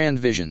bereft of grand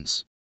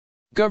visions.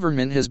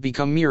 Government has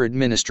become mere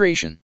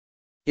administration.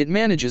 It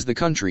manages the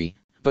country,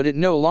 but it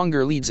no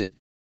longer leads it.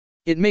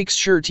 It makes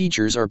sure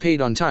teachers are paid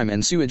on time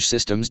and sewage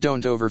systems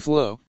don't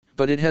overflow,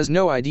 but it has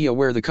no idea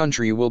where the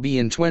country will be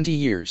in 20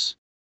 years.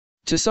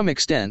 To some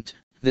extent,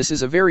 this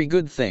is a very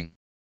good thing.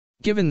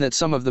 Given that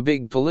some of the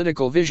big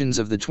political visions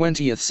of the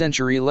 20th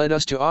century led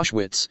us to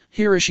Auschwitz,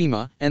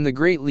 Hiroshima, and the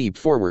Great Leap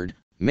Forward,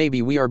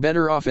 maybe we are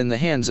better off in the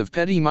hands of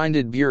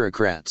petty-minded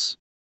bureaucrats.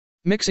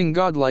 Mixing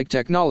godlike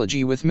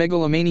technology with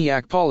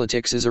megalomaniac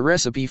politics is a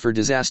recipe for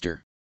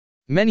disaster.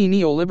 Many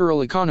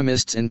neoliberal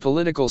economists and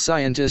political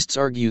scientists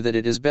argue that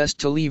it is best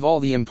to leave all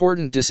the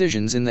important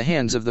decisions in the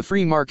hands of the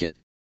free market.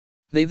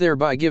 They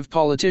thereby give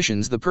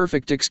politicians the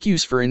perfect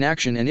excuse for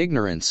inaction and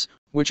ignorance,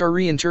 which are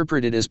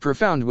reinterpreted as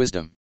profound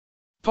wisdom.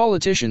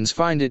 Politicians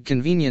find it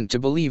convenient to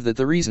believe that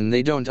the reason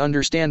they don't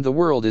understand the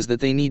world is that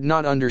they need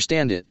not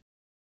understand it.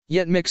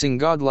 Yet mixing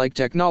godlike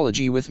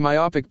technology with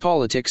myopic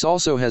politics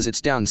also has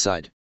its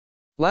downside.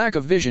 Lack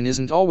of vision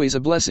isn't always a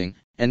blessing,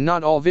 and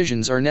not all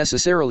visions are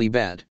necessarily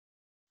bad.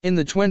 In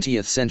the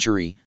 20th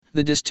century,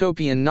 the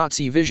dystopian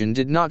Nazi vision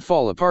did not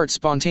fall apart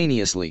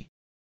spontaneously.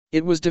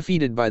 It was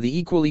defeated by the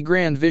equally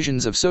grand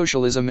visions of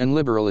socialism and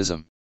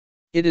liberalism.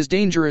 It is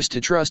dangerous to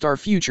trust our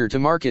future to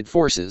market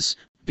forces,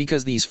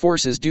 because these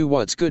forces do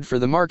what's good for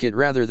the market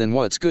rather than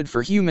what's good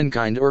for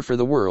humankind or for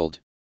the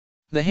world.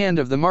 The hand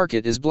of the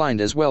market is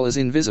blind as well as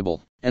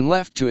invisible, and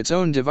left to its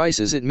own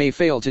devices it may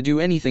fail to do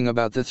anything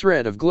about the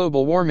threat of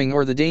global warming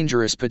or the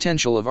dangerous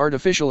potential of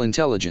artificial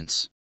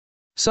intelligence.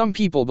 Some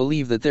people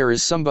believe that there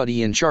is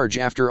somebody in charge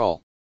after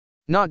all.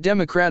 Not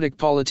democratic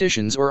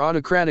politicians or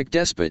autocratic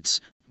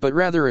despots, but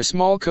rather a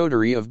small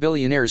coterie of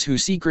billionaires who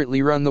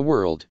secretly run the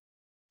world.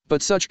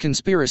 But such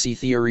conspiracy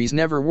theories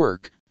never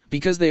work,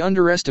 because they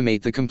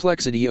underestimate the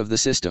complexity of the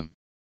system.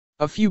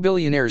 A few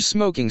billionaires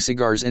smoking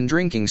cigars and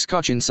drinking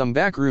scotch in some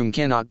back room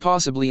cannot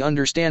possibly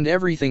understand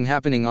everything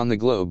happening on the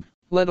globe,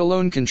 let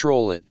alone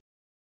control it.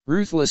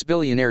 Ruthless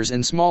billionaires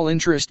and small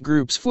interest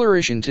groups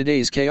flourish in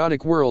today's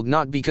chaotic world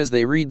not because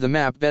they read the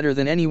map better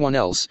than anyone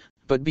else,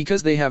 but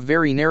because they have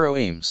very narrow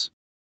aims.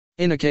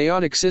 In a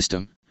chaotic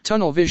system,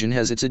 tunnel vision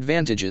has its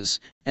advantages,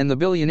 and the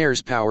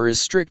billionaire's power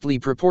is strictly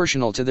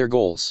proportional to their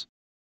goals.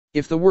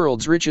 If the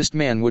world's richest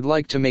man would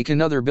like to make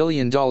another $1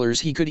 billion,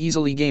 he could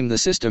easily game the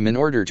system in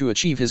order to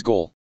achieve his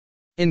goal.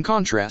 In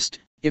contrast,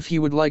 if he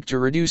would like to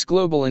reduce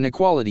global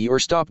inequality or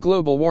stop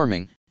global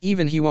warming,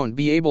 even he won't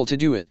be able to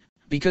do it,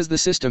 because the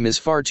system is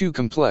far too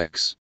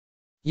complex.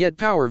 Yet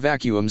power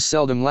vacuums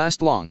seldom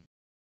last long.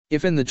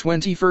 If in the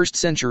 21st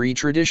century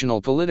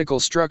traditional political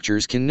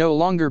structures can no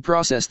longer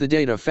process the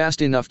data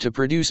fast enough to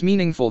produce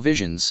meaningful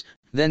visions,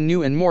 then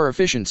new and more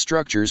efficient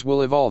structures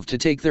will evolve to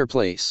take their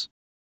place.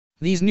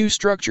 These new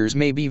structures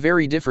may be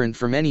very different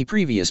from any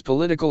previous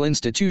political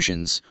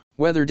institutions,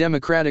 whether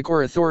democratic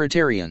or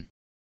authoritarian.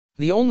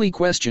 The only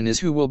question is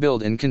who will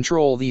build and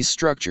control these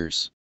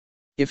structures.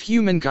 If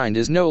humankind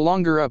is no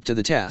longer up to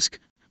the task,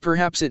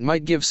 perhaps it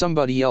might give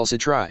somebody else a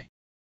try.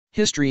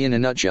 History in a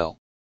nutshell.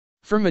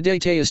 From a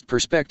dataist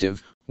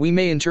perspective, we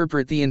may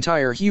interpret the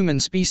entire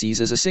human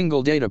species as a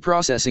single data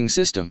processing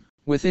system,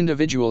 with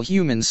individual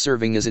humans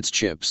serving as its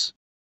chips.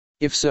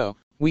 If so,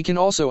 we can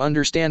also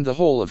understand the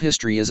whole of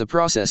history as a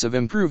process of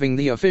improving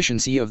the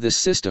efficiency of this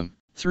system,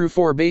 through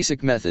 4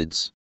 basic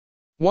methods.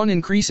 1.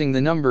 Increasing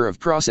the number of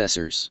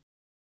processors.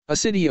 A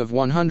city of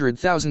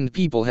 100,000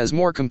 people has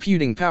more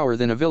computing power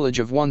than a village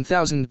of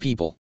 1,000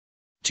 people.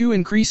 2.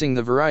 Increasing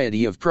the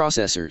variety of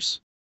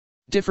processors.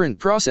 Different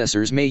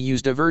processors may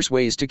use diverse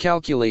ways to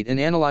calculate and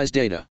analyze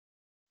data.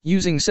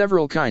 Using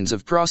several kinds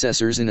of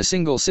processors in a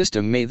single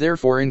system may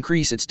therefore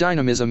increase its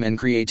dynamism and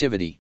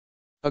creativity.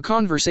 A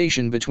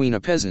conversation between a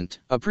peasant,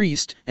 a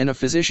priest, and a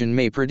physician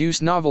may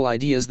produce novel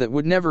ideas that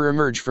would never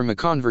emerge from a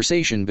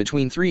conversation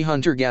between 3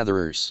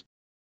 hunter-gatherers.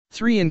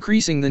 3.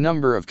 Increasing the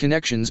number of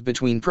connections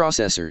between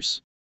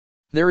processors.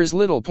 There is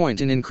little point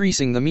in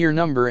increasing the mere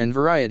number and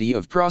variety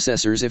of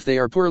processors if they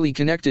are poorly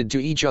connected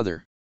to each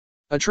other.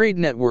 A trade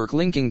network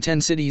linking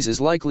 10 cities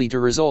is likely to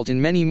result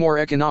in many more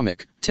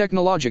economic,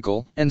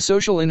 technological, and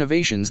social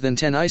innovations than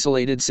 10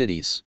 isolated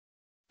cities.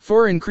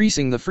 4.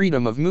 Increasing the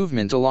freedom of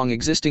movement along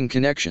existing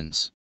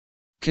connections.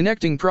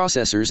 Connecting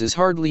processors is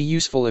hardly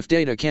useful if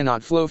data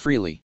cannot flow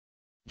freely.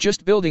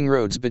 Just building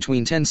roads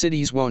between 10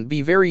 cities won't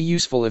be very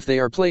useful if they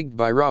are plagued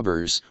by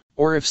robbers,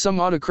 or if some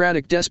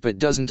autocratic despot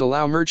doesn't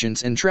allow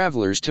merchants and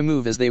travelers to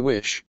move as they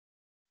wish.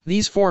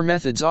 These 4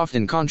 methods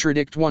often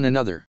contradict one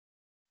another.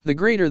 The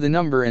greater the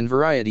number and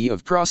variety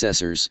of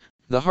processors,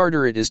 the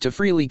harder it is to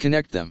freely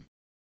connect them.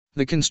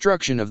 The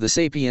construction of the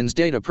Sapiens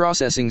data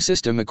processing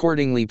system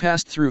accordingly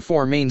passed through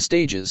 4 main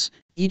stages,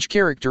 each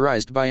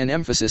characterized by an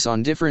emphasis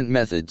on different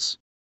methods.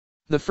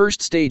 The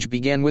first stage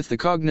began with the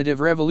cognitive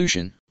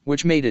revolution,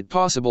 which made it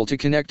possible to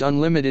connect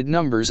unlimited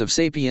numbers of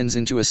sapiens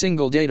into a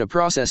single data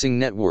processing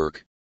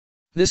network.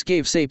 This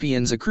gave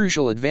sapiens a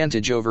crucial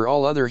advantage over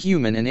all other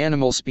human and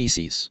animal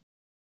species.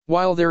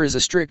 While there is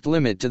a strict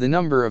limit to the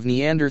number of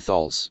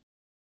Neanderthals,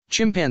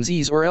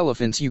 chimpanzees or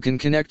elephants you can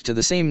connect to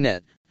the same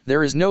net,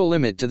 there is no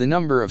limit to the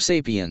number of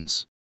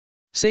sapiens.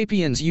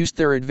 Sapiens used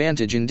their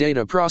advantage in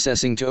data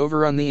processing to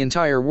overrun the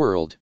entire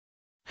world.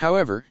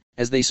 However,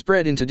 as they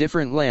spread into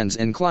different lands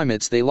and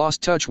climates they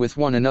lost touch with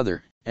one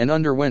another, and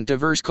underwent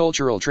diverse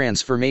cultural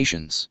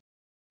transformations.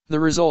 The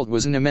result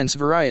was an immense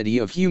variety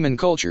of human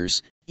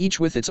cultures, each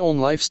with its own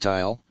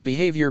lifestyle,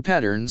 behavior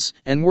patterns,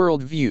 and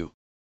worldview.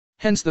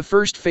 Hence the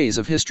first phase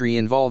of history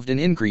involved an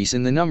increase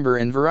in the number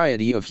and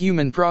variety of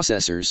human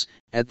processors,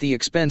 at the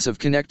expense of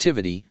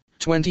connectivity.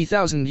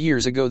 20,000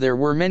 years ago there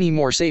were many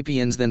more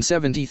sapiens than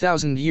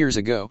 70,000 years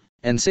ago,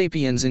 and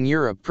sapiens in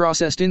Europe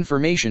processed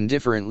information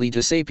differently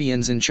to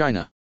sapiens in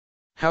China.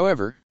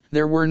 However,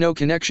 there were no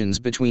connections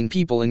between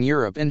people in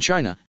Europe and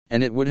China,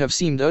 and it would have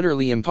seemed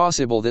utterly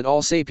impossible that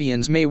all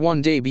sapiens may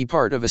one day be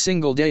part of a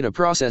single data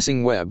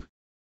processing web.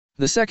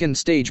 The second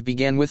stage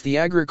began with the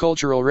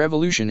agricultural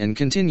revolution and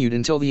continued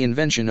until the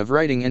invention of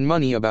writing and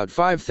money about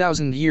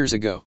 5,000 years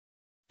ago.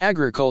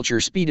 Agriculture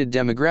speeded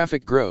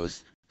demographic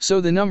growth,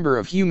 so the number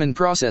of human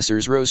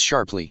processors rose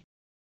sharply.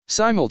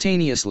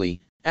 Simultaneously,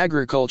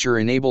 agriculture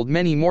enabled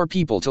many more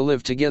people to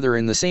live together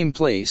in the same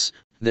place,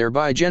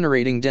 thereby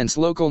generating dense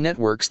local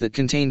networks that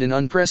contained an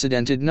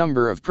unprecedented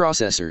number of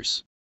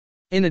processors.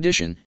 In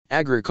addition,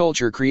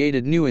 agriculture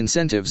created new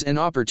incentives and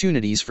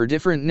opportunities for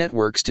different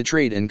networks to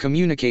trade and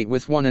communicate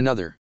with one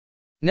another.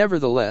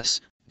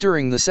 Nevertheless,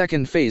 during the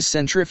second phase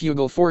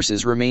centrifugal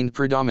forces remained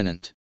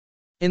predominant.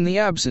 In the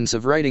absence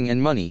of writing and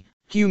money,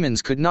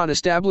 humans could not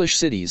establish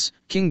cities,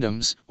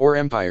 kingdoms, or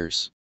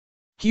empires.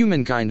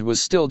 Humankind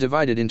was still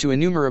divided into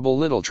innumerable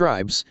little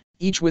tribes,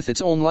 each with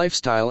its own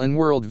lifestyle and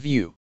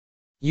worldview.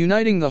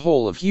 Uniting the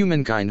whole of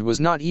humankind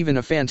was not even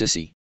a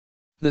fantasy.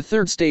 The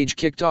third stage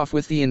kicked off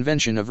with the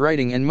invention of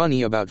writing and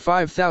money about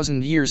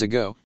 5,000 years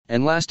ago,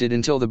 and lasted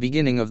until the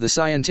beginning of the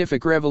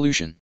scientific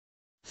revolution.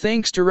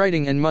 Thanks to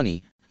writing and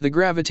money, the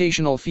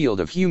gravitational field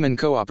of human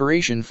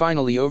cooperation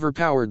finally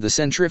overpowered the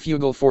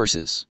centrifugal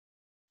forces.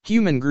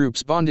 Human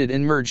groups bonded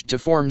and merged to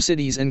form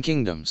cities and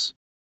kingdoms.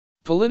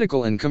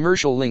 Political and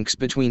commercial links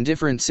between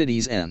different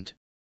cities and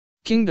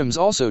kingdoms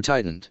also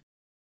tightened.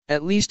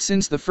 At least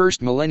since the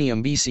first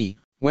millennium BC,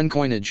 when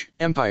coinage,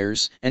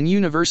 empires, and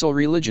universal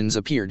religions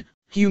appeared,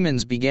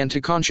 humans began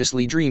to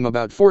consciously dream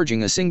about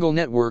forging a single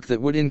network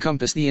that would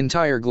encompass the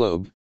entire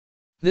globe.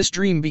 This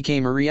dream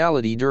became a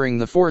reality during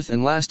the fourth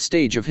and last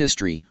stage of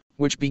history,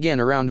 which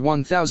began around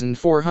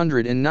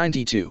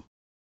 1492.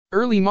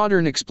 Early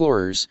modern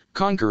explorers,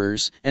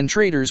 conquerors, and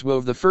traders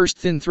wove the first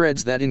thin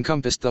threads that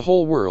encompassed the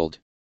whole world.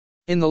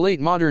 In the late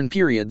modern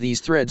period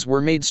these threads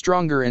were made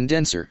stronger and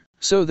denser,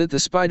 so that the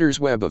spider's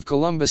web of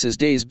Columbus's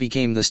days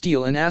became the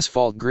steel and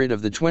asphalt grid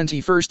of the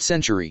 21st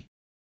century.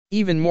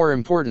 Even more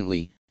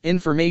importantly,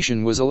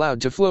 information was allowed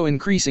to flow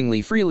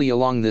increasingly freely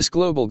along this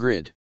global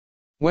grid.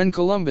 When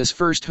Columbus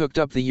first hooked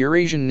up the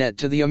Eurasian net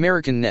to the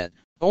American net,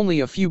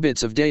 only a few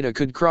bits of data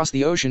could cross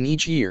the ocean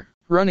each year,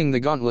 running the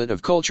gauntlet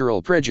of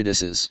cultural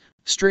prejudices,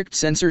 strict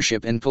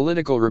censorship and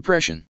political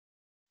repression.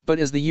 But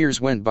as the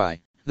years went by,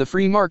 the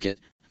free market,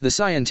 the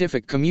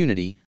scientific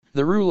community,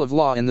 the rule of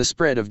law and the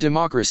spread of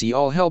democracy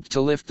all helped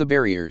to lift the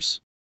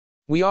barriers.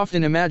 We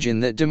often imagine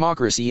that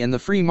democracy and the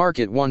free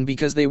market won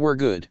because they were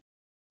good.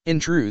 In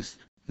truth,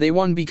 they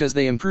won because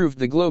they improved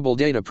the global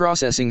data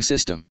processing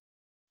system.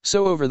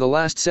 So over the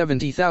last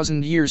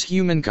 70,000 years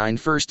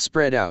humankind first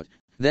spread out,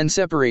 then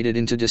separated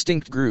into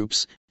distinct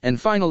groups, and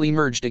finally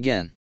merged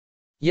again.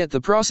 Yet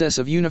the process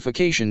of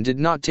unification did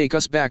not take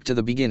us back to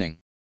the beginning.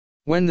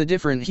 When the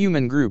different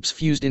human groups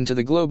fused into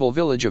the global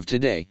village of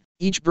today,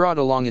 each brought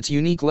along its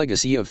unique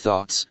legacy of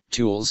thoughts,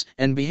 tools,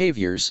 and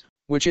behaviors,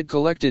 which it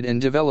collected and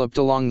developed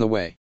along the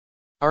way.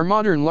 Our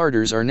modern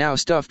larders are now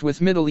stuffed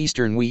with Middle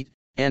Eastern wheat,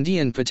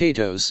 Andean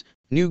potatoes,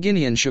 New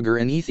Guinean sugar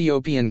and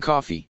Ethiopian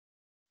coffee.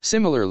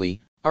 Similarly,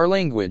 our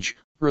language,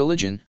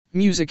 religion,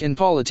 music and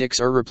politics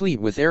are replete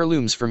with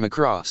heirlooms from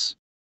across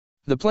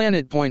the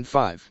planet. Point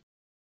 5.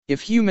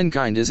 If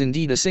humankind is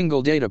indeed a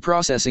single data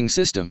processing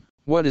system,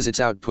 what is its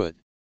output?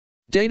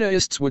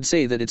 Dataists would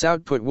say that its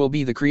output will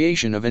be the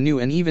creation of a new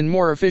and even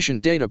more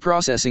efficient data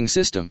processing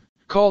system,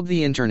 called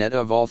the Internet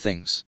of All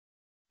Things.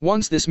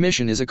 Once this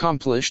mission is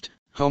accomplished,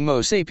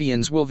 Homo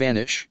sapiens will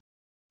vanish.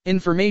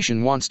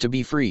 Information wants to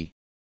be free.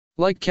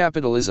 Like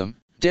capitalism,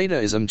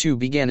 dataism too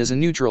began as a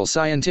neutral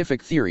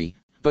scientific theory,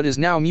 but is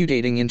now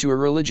mutating into a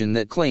religion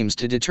that claims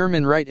to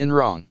determine right and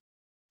wrong.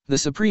 The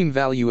supreme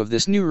value of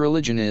this new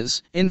religion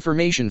is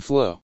information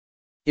flow.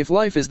 If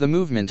life is the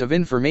movement of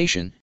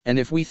information, and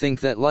if we think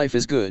that life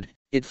is good,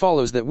 it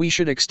follows that we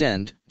should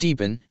extend,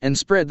 deepen, and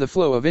spread the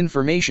flow of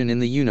information in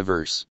the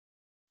universe.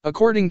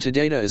 According to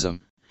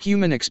dataism,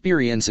 human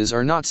experiences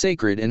are not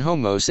sacred and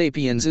Homo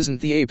sapiens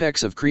isn't the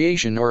apex of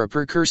creation or a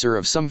precursor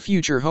of some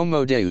future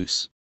Homo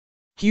Deus.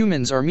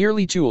 Humans are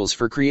merely tools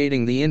for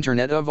creating the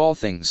Internet of All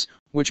Things,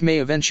 which may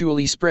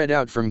eventually spread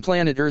out from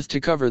planet Earth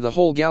to cover the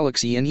whole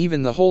galaxy and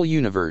even the whole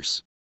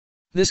universe.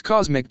 This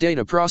cosmic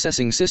data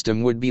processing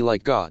system would be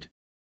like God.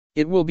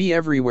 It will be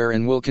everywhere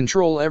and will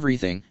control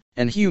everything,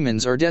 and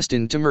humans are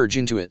destined to merge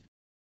into it.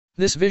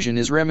 This vision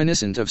is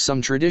reminiscent of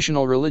some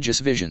traditional religious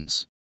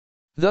visions.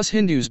 Thus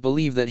Hindus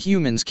believe that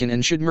humans can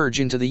and should merge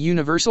into the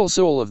universal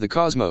soul of the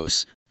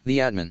cosmos,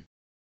 the Atman.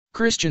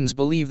 Christians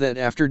believe that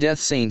after death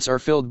saints are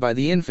filled by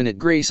the infinite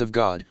grace of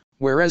God,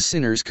 whereas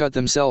sinners cut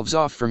themselves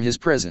off from His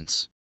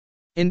presence.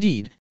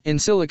 Indeed, in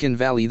Silicon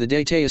Valley the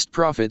dataist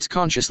prophets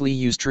consciously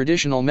use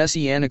traditional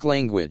messianic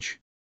language.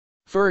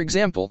 For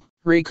example,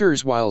 Ray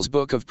Kurzweil's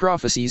Book of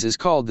Prophecies is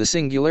called The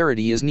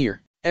Singularity is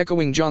Near,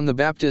 echoing John the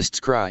Baptist's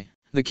cry,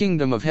 "The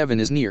kingdom of heaven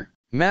is near,"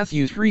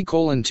 Matthew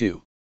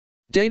 3:2.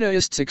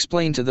 Dataists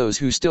explain to those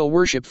who still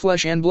worship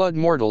flesh and blood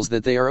mortals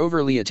that they are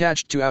overly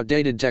attached to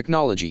outdated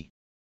technology.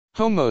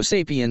 Homo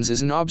sapiens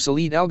is an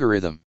obsolete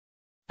algorithm.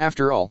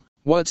 After all,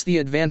 what's the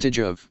advantage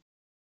of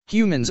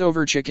humans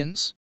over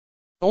chickens?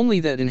 Only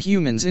that in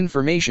humans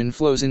information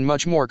flows in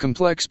much more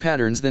complex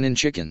patterns than in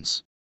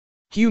chickens.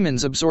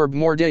 Humans absorb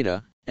more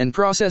data, and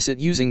process it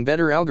using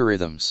better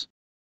algorithms.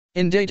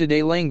 In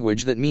day-to-day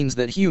language that means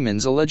that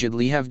humans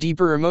allegedly have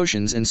deeper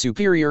emotions and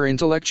superior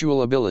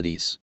intellectual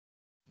abilities.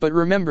 But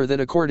remember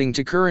that according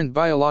to current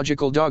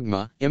biological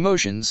dogma,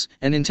 emotions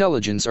and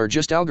intelligence are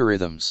just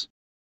algorithms.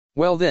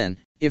 Well then,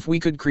 if we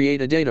could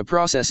create a data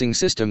processing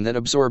system that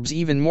absorbs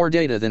even more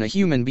data than a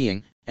human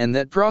being, and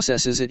that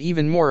processes it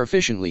even more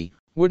efficiently,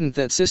 wouldn't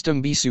that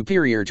system be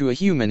superior to a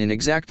human in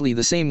exactly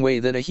the same way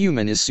that a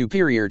human is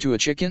superior to a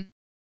chicken?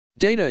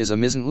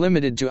 Dataism isn't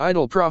limited to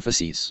idle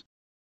prophecies.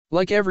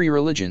 Like every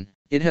religion,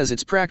 it has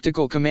its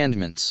practical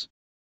commandments.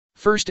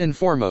 First and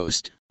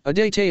foremost, a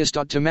dataist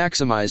ought to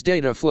maximize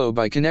data flow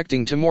by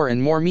connecting to more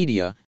and more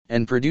media,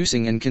 and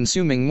producing and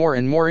consuming more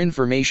and more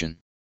information.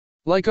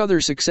 Like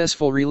other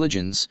successful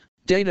religions,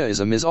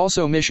 dataism is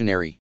also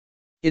missionary.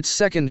 Its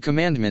second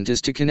commandment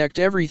is to connect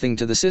everything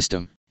to the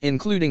system,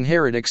 including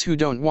heretics who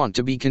don't want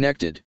to be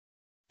connected.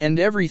 And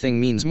everything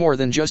means more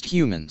than just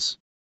humans.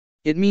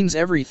 It means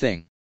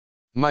everything.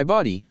 My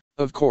body,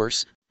 of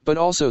course, but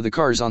also the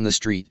cars on the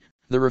street,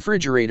 the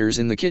refrigerators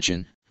in the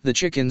kitchen, the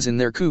chickens in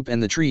their coop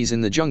and the trees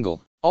in the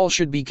jungle, all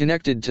should be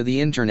connected to the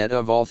Internet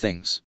of All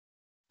Things.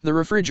 The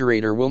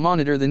refrigerator will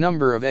monitor the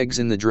number of eggs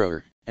in the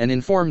drawer, and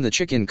inform the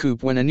chicken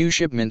coop when a new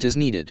shipment is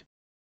needed.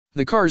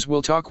 The cars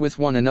will talk with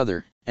one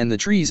another, and the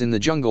trees in the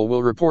jungle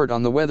will report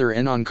on the weather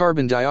and on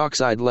carbon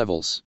dioxide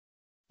levels.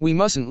 We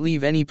mustn't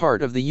leave any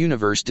part of the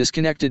universe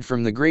disconnected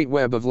from the great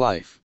web of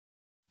life.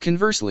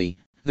 Conversely,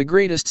 the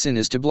greatest sin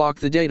is to block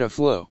the data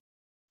flow.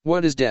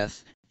 What is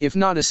death, if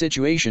not a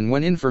situation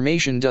when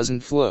information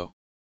doesn't flow?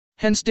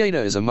 Hence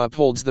dataism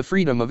upholds the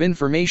freedom of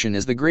information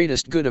as the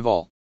greatest good of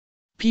all.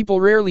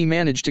 People rarely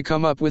manage to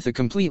come up with a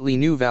completely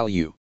new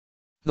value.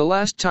 The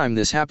last time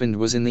this happened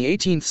was in the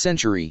 18th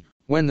century,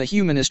 when the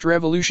humanist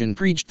revolution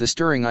preached the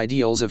stirring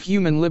ideals of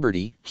human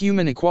liberty,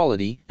 human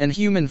equality, and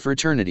human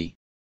fraternity.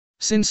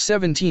 Since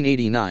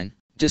 1789,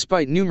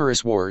 despite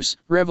numerous wars,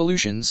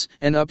 revolutions,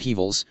 and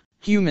upheavals,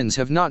 humans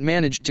have not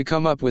managed to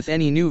come up with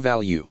any new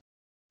value.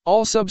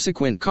 All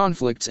subsequent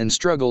conflicts and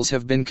struggles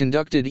have been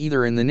conducted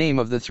either in the name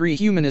of the three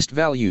humanist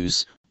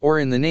values, or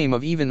in the name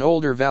of even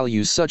older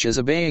values such as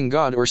obeying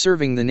God or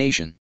serving the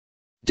nation.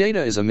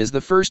 Dataism is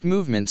the first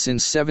movement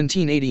since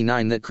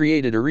 1789 that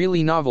created a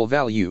really novel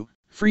value,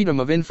 freedom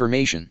of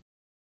information.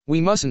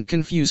 We mustn't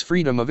confuse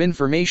freedom of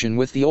information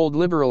with the old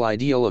liberal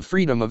ideal of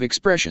freedom of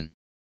expression.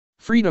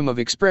 Freedom of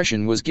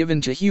expression was given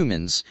to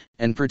humans,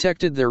 and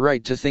protected their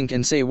right to think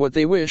and say what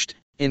they wished,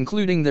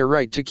 including their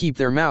right to keep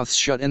their mouths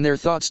shut and their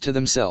thoughts to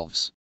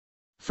themselves.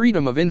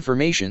 Freedom of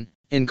information,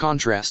 in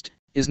contrast,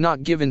 is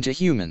not given to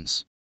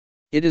humans.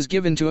 It is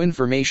given to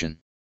information.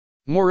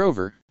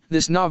 Moreover,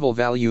 this novel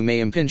value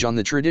may impinge on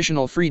the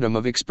traditional freedom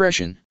of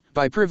expression,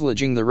 by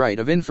privileging the right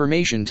of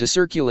information to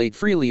circulate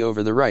freely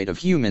over the right of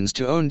humans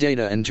to own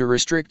data and to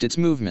restrict its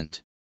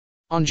movement.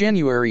 On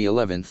January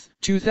 11,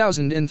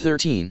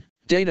 2013,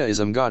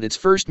 Dataism got its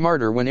first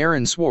martyr when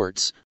Aaron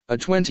Swartz, a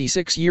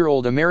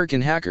 26-year-old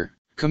American hacker,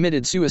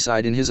 committed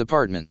suicide in his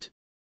apartment.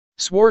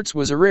 Swartz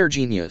was a rare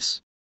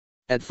genius.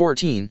 At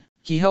 14,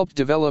 he helped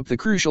develop the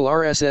crucial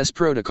RSS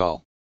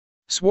protocol.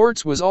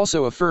 Swartz was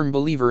also a firm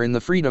believer in the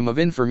freedom of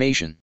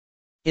information.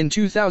 In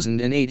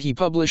 2008 he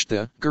published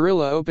the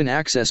Guerrilla Open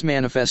Access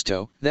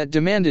Manifesto that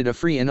demanded a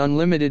free and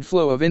unlimited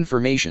flow of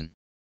information.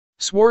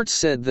 Swartz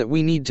said that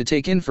we need to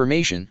take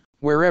information,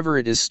 wherever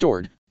it is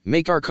stored,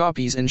 make our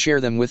copies and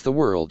share them with the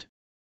world.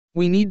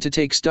 We need to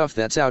take stuff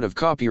that's out of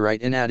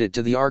copyright and add it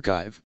to the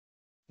archive.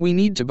 We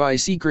need to buy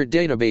secret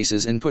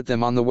databases and put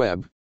them on the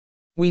web.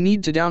 We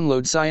need to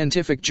download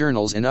scientific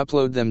journals and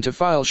upload them to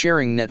file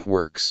sharing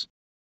networks.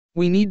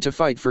 We need to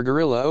fight for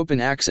guerrilla open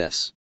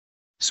access.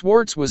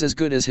 Swartz was as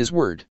good as his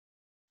word.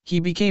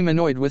 He became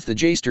annoyed with the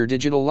Jster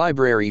Digital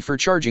Library for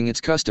charging its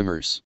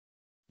customers.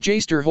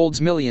 Jster holds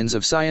millions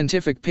of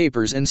scientific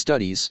papers and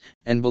studies,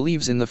 and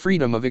believes in the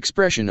freedom of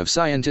expression of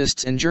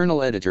scientists and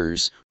journal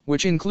editors,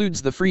 which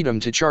includes the freedom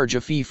to charge a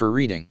fee for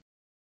reading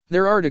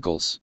their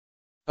articles.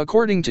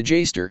 According to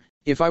Jster,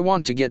 if I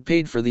want to get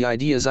paid for the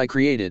ideas I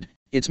created,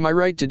 it's my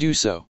right to do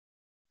so.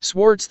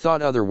 Swartz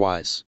thought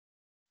otherwise.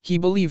 He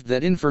believed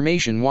that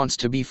information wants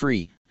to be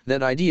free,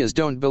 that ideas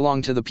don't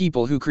belong to the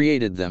people who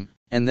created them,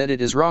 and that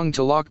it is wrong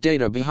to lock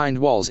data behind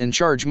walls and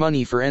charge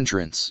money for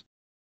entrance.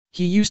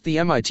 He used the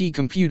MIT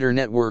computer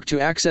network to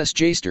access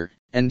Jster,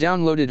 and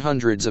downloaded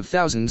hundreds of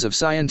thousands of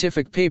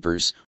scientific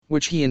papers,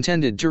 which he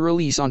intended to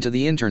release onto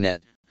the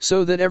internet,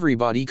 so that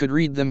everybody could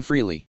read them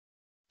freely.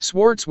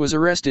 Swartz was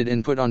arrested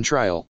and put on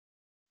trial.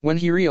 When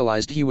he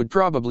realized he would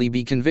probably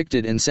be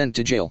convicted and sent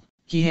to jail,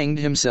 he hanged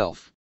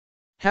himself.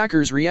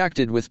 Hackers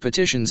reacted with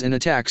petitions and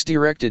attacks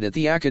directed at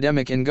the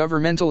academic and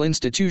governmental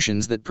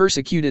institutions that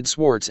persecuted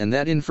Swartz and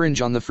that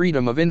infringe on the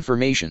freedom of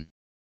information.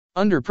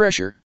 Under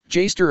pressure,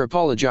 Jster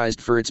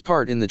apologized for its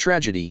part in the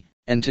tragedy,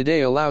 and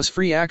today allows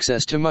free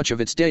access to much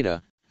of its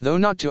data, though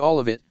not to all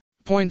of it.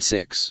 Point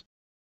 6.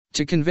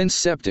 To convince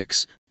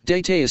skeptics,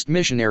 dataist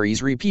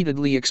missionaries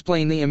repeatedly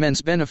explain the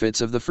immense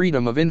benefits of the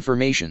freedom of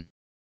information.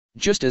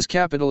 Just as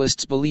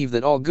capitalists believe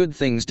that all good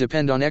things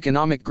depend on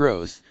economic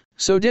growth,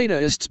 so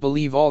dataists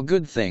believe all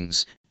good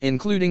things,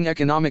 including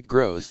economic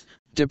growth,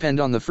 depend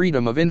on the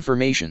freedom of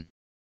information.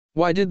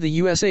 Why did the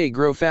USA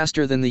grow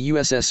faster than the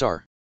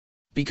USSR?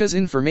 Because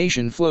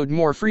information flowed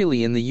more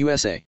freely in the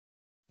USA.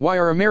 Why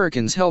are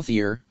Americans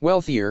healthier,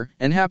 wealthier,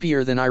 and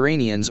happier than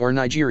Iranians or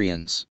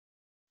Nigerians?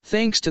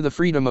 Thanks to the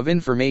freedom of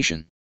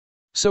information.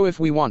 So if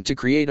we want to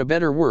create a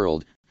better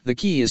world, the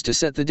key is to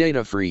set the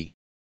data free.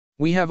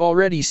 We have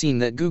already seen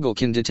that Google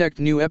can detect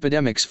new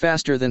epidemics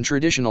faster than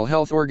traditional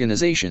health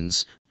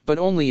organizations, but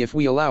only if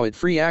we allow it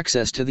free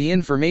access to the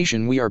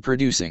information we are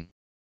producing.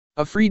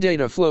 A free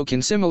data flow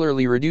can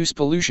similarly reduce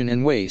pollution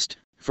and waste,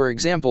 for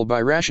example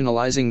by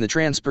rationalizing the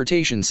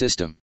transportation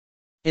system.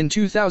 In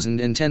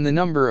 2010 the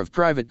number of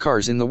private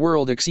cars in the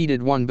world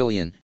exceeded 1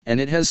 billion, and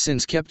it has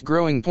since kept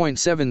growing.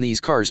 7 These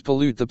cars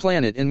pollute the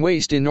planet and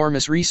waste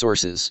enormous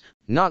resources,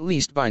 not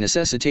least by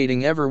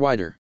necessitating ever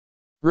wider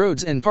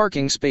roads and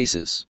parking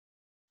spaces.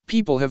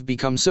 People have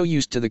become so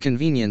used to the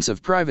convenience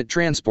of private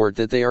transport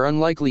that they are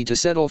unlikely to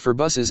settle for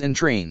buses and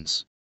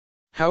trains.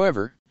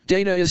 However,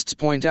 dataists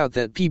point out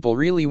that people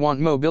really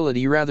want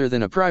mobility rather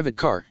than a private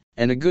car,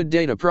 and a good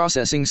data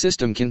processing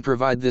system can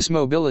provide this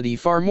mobility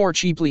far more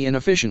cheaply and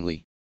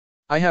efficiently.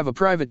 I have a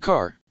private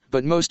car,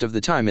 but most of the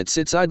time it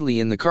sits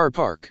idly in the car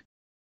park.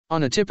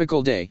 On a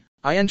typical day,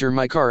 I enter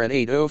my car at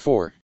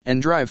 8:04,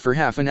 and drive for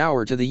half an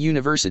hour to the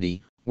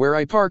university, where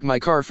I park my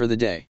car for the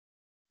day.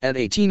 At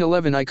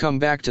 18:11 I come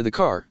back to the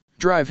car,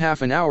 drive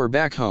half an hour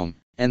back home,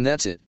 and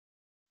that's it.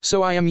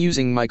 So I am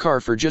using my car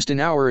for just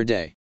an hour a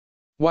day.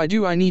 Why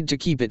do I need to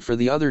keep it for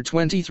the other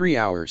 23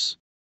 hours?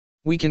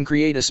 We can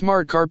create a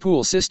smart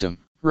carpool system,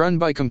 run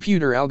by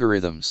computer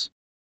algorithms.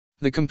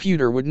 The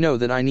computer would know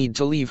that I need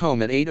to leave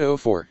home at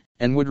 8:04,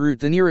 and would route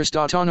the nearest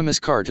autonomous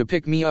car to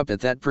pick me up at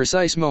that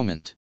precise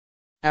moment.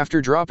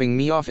 After dropping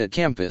me off at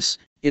campus,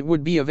 it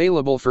would be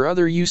available for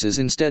other uses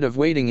instead of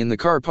waiting in the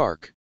car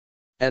park.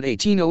 At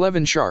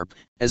 18:11 sharp,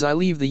 as I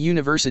leave the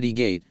university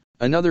gate,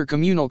 another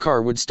communal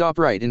car would stop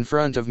right in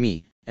front of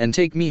me, and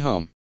take me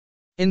home.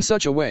 In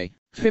such a way,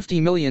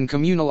 50 million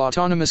communal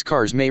autonomous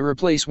cars may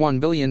replace 1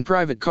 billion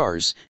private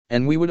cars,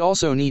 and we would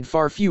also need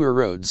far fewer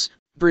roads,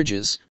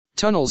 bridges,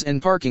 tunnels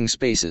and parking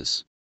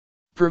spaces.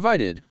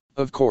 Provided,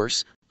 Of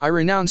course, I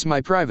renounce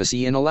my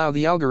privacy and allow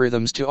the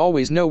algorithms to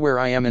always know where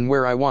I am and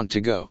where I want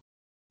to go.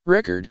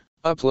 Record,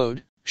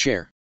 upload,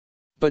 share.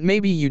 But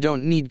maybe you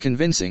don't need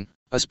convincing,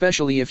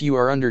 especially if you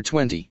are under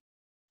 20.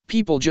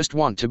 People just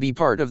want to be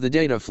part of the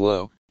data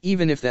flow,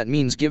 even if that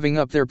means giving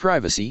up their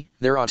privacy,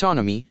 their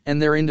autonomy,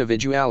 and their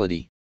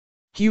individuality.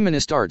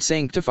 Humanist art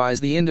sanctifies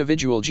the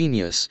individual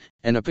genius,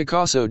 and a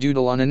Picasso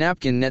doodle on a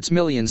napkin nets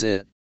millions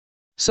at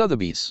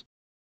Sotheby's.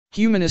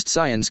 Humanist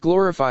science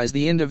glorifies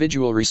the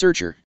individual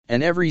researcher,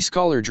 and every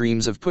scholar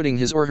dreams of putting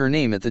his or her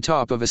name at the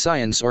top of a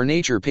science or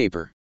nature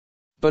paper.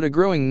 But a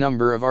growing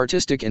number of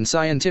artistic and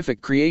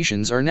scientific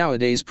creations are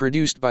nowadays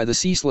produced by the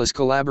ceaseless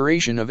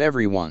collaboration of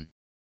everyone.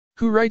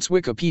 Who writes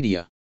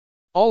Wikipedia?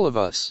 All of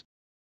us.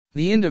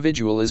 The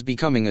individual is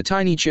becoming a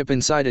tiny chip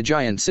inside a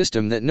giant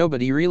system that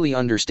nobody really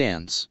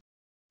understands.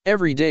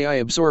 Every day I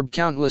absorb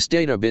countless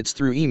data bits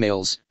through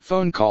emails,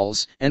 phone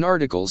calls, and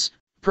articles,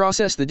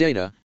 process the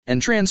data,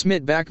 and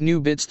transmit back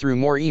new bits through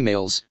more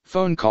emails,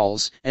 phone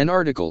calls, and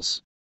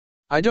articles.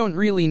 I don't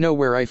really know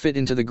where I fit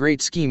into the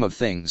great scheme of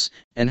things,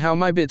 and how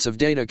my bits of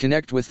data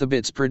connect with the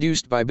bits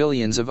produced by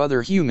billions of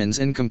other humans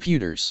and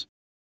computers.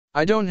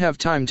 I don't have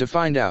time to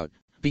find out,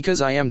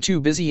 because I am too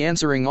busy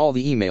answering all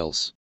the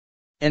emails.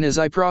 And as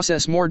I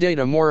process more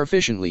data more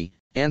efficiently,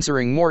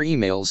 answering more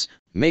emails,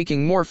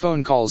 making more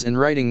phone calls and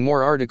writing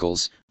more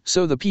articles,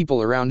 so the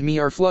people around me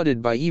are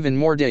flooded by even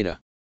more data.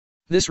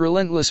 This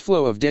relentless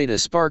flow of data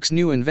sparks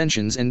new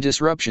inventions and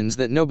disruptions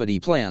that nobody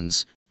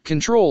plans,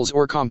 controls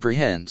or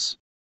comprehends.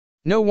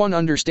 No one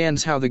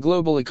understands how the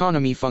global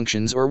economy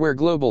functions or where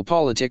global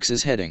politics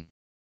is heading.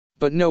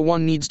 But no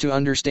one needs to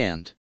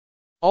understand.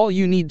 All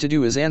you need to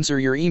do is answer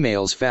your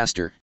emails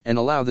faster, and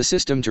allow the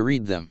system to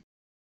read them.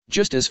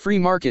 Just as free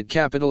market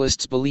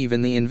capitalists believe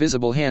in the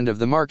invisible hand of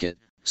the market,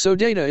 so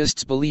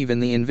dataists believe in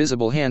the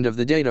invisible hand of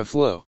the data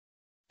flow.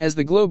 As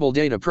the global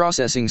data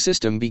processing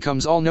system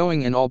becomes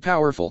all-knowing and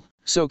all-powerful,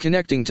 so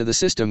connecting to the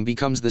system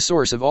becomes the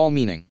source of all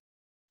meaning.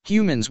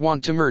 Humans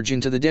want to merge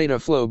into the data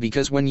flow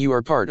because when you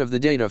are part of the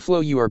data flow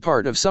you are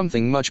part of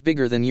something much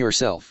bigger than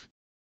yourself.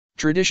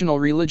 Traditional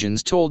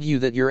religions told you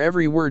that your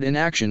every word and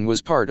action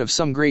was part of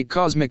some great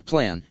cosmic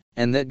plan,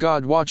 and that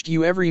God watched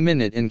you every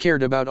minute and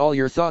cared about all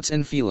your thoughts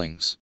and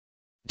feelings.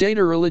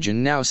 Data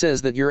religion now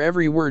says that your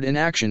every word and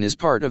action is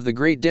part of the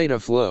great data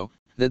flow,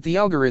 that the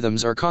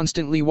algorithms are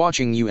constantly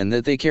watching you and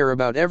that they care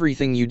about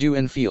everything you do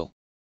and feel.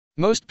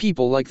 Most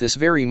people like this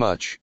very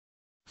much.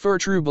 For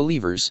true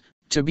believers,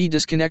 to be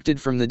disconnected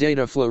from the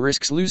data flow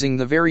risks losing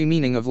the very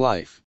meaning of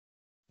life.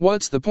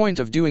 What's the point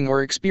of doing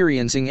or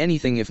experiencing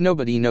anything if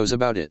nobody knows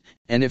about it,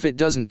 and if it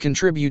doesn't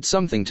contribute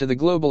something to the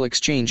global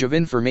exchange of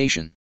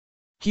information?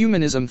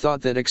 Humanism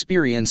thought that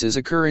experiences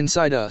occur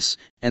inside us,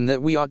 and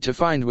that we ought to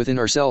find within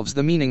ourselves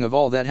the meaning of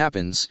all that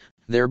happens,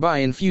 thereby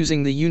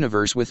infusing the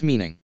universe with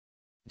meaning.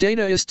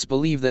 Dataists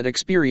believe that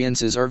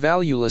experiences are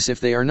valueless if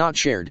they are not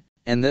shared,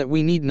 and that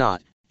we need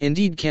not,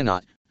 indeed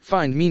cannot,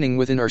 find meaning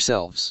within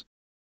ourselves.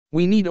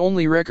 We need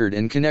only record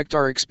and connect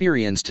our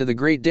experience to the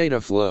great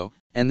data flow,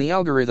 and the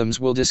algorithms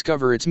will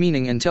discover its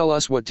meaning and tell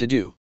us what to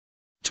do.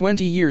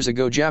 20 years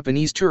ago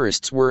Japanese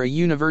tourists were a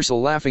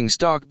universal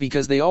laughingstock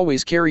because they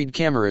always carried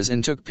cameras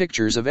and took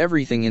pictures of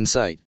everything in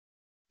sight.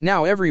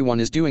 Now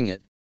everyone is doing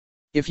it.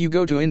 If you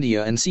go to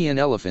India and see an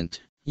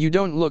elephant, you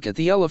don't look at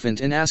the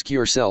elephant and ask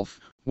yourself,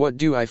 what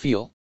do I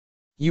feel?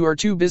 You are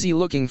too busy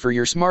looking for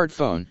your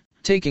smartphone,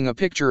 taking a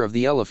picture of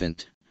the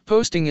elephant,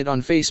 posting it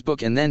on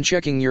Facebook and then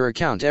checking your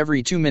account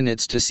every 2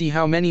 minutes to see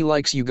how many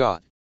likes you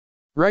got.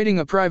 Writing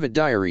a private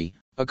diary,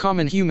 a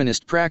common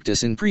humanist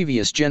practice in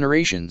previous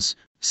generations,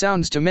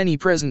 sounds to many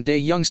present-day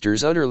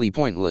youngsters utterly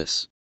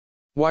pointless.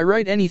 Why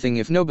write anything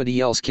if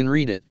nobody else can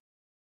read it?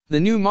 The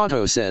new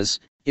motto says,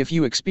 if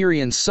you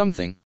experience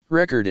something,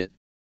 record it.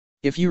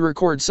 If you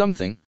record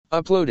something,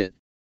 upload it.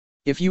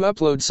 If you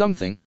upload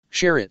something,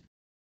 share it.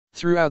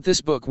 Throughout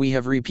this book we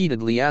have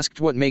repeatedly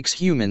asked what makes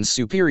humans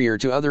superior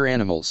to other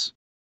animals.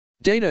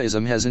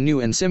 Dataism has a new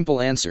and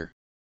simple answer.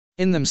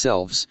 In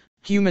themselves,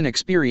 human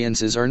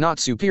experiences are not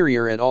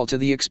superior at all to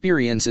the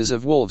experiences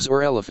of wolves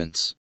or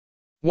elephants.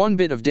 One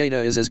bit of data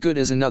is as good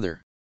as another.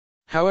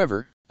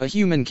 However, a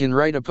human can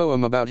write a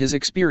poem about his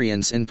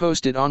experience and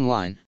post it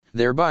online,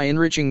 thereby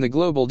enriching the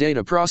global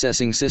data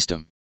processing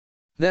system.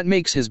 That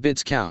makes his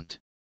bits count.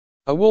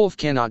 A wolf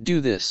cannot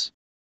do this.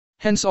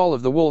 Hence all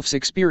of the wolf's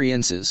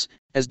experiences,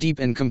 as deep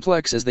and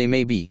complex as they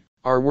may be,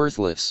 are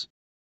worthless.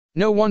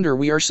 No wonder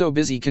we are so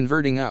busy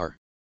converting our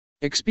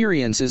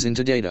experiences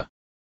into data.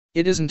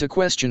 It isn't a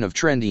question of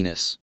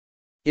trendiness.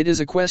 It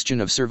is a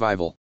question of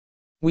survival.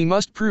 We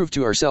must prove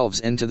to ourselves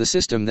and to the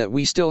system that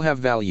we still have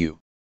value.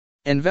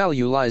 And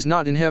value lies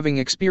not in having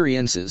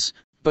experiences,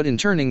 but in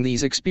turning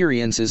these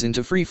experiences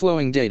into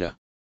free-flowing data.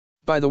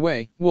 By the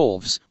way,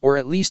 wolves, or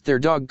at least their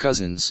dog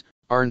cousins,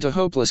 aren't a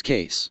hopeless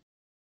case.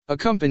 A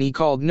company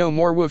called No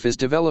More Woof is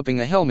developing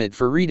a helmet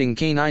for reading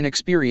canine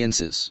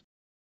experiences.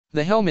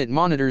 The helmet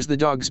monitors the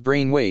dog's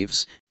brain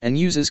waves, and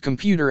uses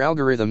computer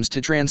algorithms to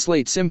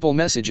translate simple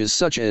messages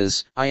such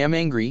as, "I am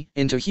angry,"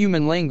 into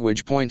human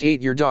language.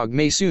 8 Your dog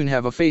may soon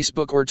have a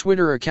Facebook or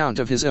Twitter account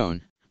of his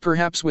own,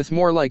 perhaps with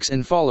more likes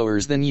and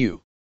followers than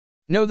you.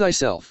 Know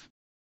thyself.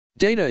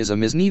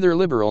 Dataism is neither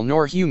liberal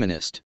nor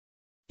humanist.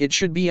 It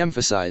should be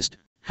emphasized,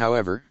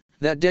 however,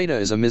 that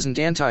dataism isn't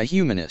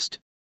anti-humanist.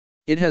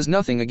 It has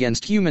nothing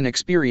against human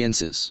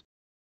experiences.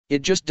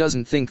 It just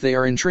doesn't think they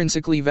are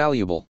intrinsically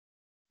valuable.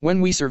 When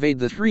we surveyed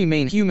the three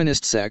main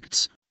humanist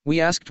sects,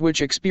 we asked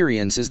which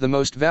experience is the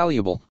most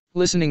valuable,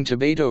 listening to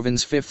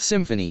Beethoven's Fifth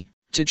Symphony,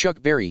 to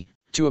Chuck Berry,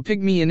 to a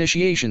pygmy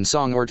initiation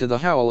song, or to the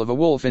howl of a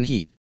wolf in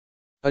heat.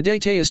 A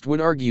dataist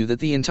would argue that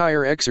the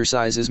entire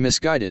exercise is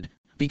misguided,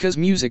 because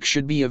music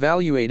should be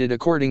evaluated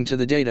according to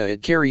the data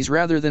it carries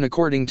rather than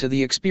according to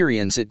the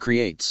experience it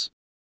creates.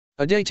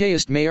 A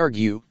dataist may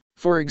argue,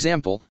 for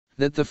example,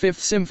 that the Fifth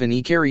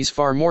Symphony carries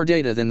far more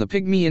data than the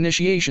pygmy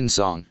initiation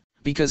song,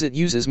 because it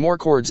uses more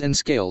chords and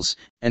scales,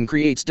 and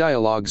creates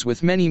dialogues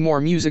with many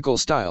more musical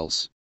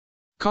styles.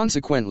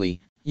 Consequently,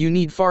 you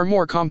need far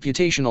more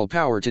computational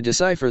power to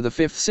decipher the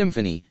Fifth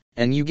Symphony,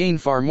 and you gain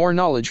far more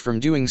knowledge from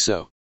doing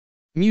so.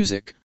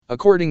 Music,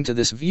 according to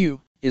this view,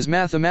 is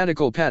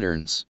mathematical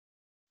patterns.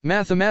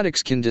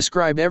 Mathematics can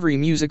describe every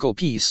musical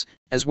piece,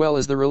 as well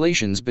as the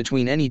relations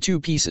between any two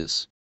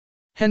pieces.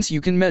 Hence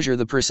you can measure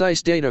the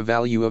precise data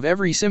value of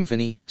every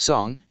symphony,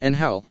 song, and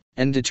howl,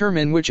 and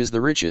determine which is the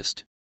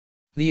richest.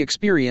 The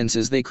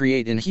experiences they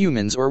create in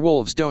humans or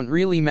wolves don't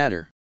really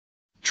matter.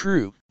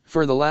 True,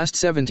 for the last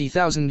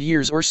 70,000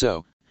 years or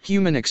so,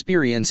 human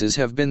experiences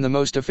have been the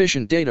most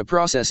efficient data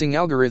processing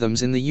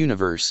algorithms in the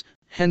universe,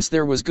 hence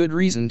there was good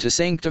reason to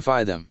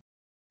sanctify them.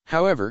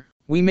 However,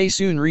 we may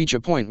soon reach a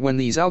point when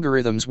these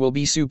algorithms will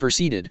be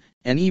superseded,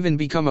 and even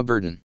become a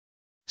burden.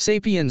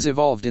 Sapiens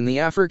evolved in the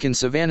African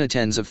savanna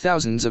tens of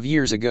thousands of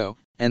years ago,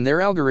 and their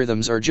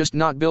algorithms are just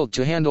not built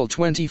to handle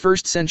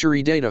 21st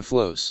century data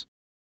flows.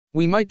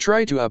 We might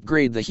try to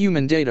upgrade the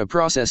human data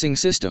processing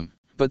system,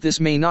 but this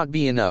may not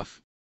be enough.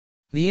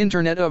 The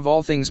Internet of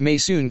all things may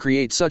soon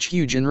create such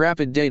huge and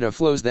rapid data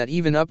flows that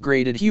even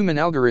upgraded human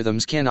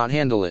algorithms cannot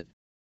handle it.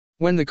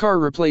 When the car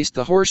replaced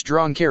the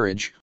horse-drawn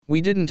carriage, we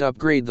didn't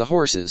upgrade the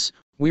horses,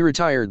 we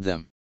retired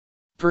them.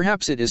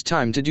 Perhaps it is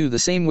time to do the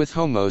same with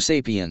Homo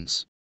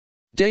sapiens.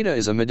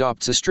 Dataism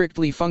adopts a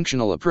strictly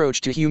functional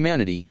approach to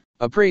humanity,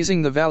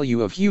 appraising the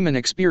value of human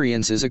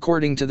experiences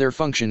according to their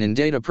function in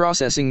data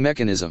processing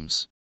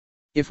mechanisms.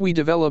 If we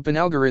develop an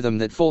algorithm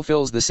that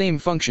fulfills the same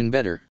function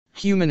better,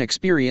 human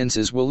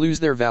experiences will lose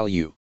their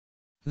value.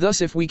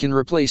 Thus, if we can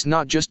replace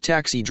not just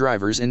taxi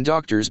drivers and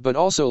doctors but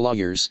also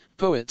lawyers,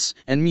 poets,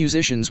 and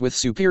musicians with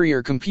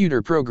superior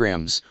computer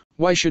programs,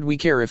 why should we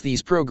care if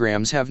these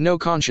programs have no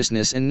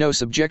consciousness and no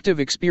subjective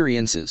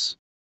experiences?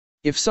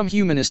 If some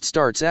humanist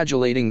starts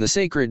adulating the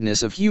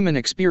sacredness of human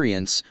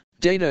experience,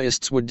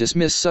 dataists would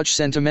dismiss such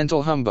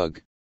sentimental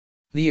humbug.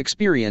 The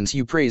experience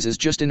you praise is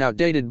just an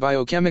outdated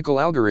biochemical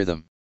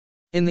algorithm.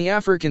 In the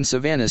African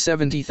savanna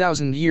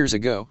 70,000 years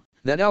ago,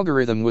 that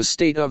algorithm was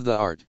state of the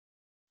art.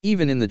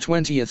 Even in the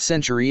 20th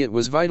century it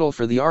was vital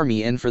for the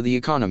army and for the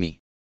economy.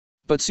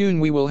 But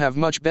soon we will have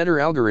much better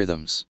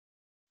algorithms.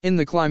 In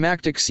the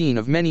climactic scene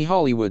of many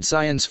Hollywood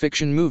science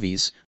fiction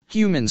movies,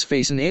 humans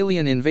face an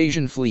alien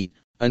invasion fleet,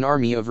 an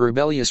army of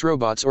rebellious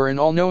robots, or an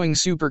all-knowing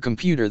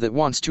supercomputer that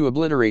wants to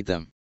obliterate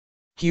them.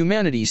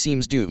 Humanity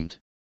seems doomed.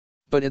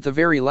 But at the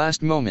very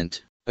last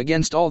moment,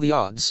 against all the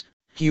odds,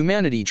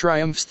 humanity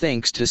triumphs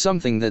thanks to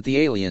something that the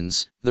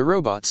aliens, the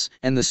robots,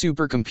 and the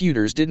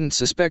supercomputers didn't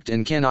suspect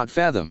and cannot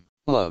fathom: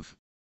 love.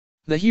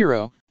 The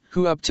hero,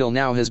 who up till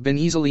now has been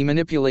easily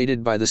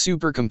manipulated by the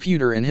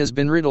supercomputer and has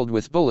been riddled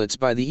with bullets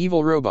by the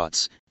evil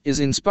robots, is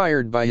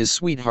inspired by his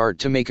sweetheart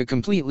to make a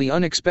completely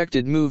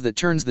unexpected move that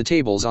turns the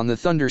tables on the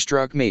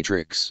thunderstruck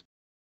Matrix.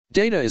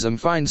 Dataism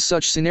finds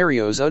such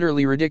scenarios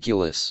utterly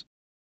ridiculous.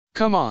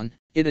 Come on,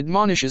 it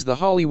admonishes the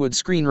Hollywood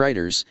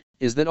screenwriters,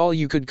 is that all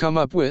you could come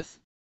up with?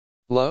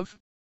 Love?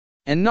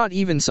 And not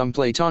even some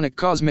platonic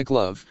cosmic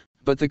love,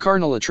 but the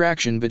carnal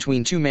attraction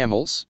between two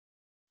mammals?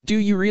 Do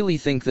you really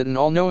think that an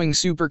all-knowing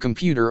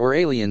supercomputer or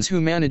aliens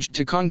who managed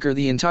to conquer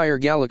the entire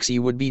galaxy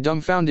would be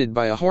dumbfounded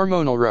by a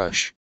hormonal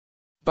rush?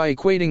 By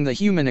equating the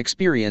human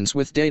experience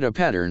with data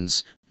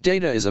patterns,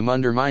 dataism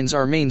undermines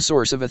our main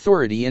source of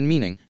authority and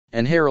meaning,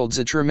 and heralds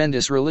a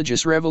tremendous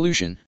religious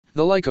revolution,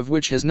 the like of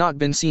which has not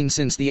been seen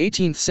since the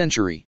 18th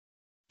century.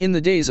 In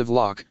the days of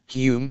Locke,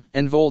 Hume,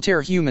 and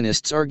Voltaire,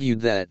 humanists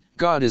argued that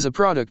God is a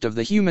product of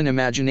the human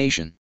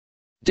imagination.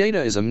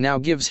 Dataism now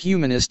gives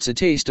humanists a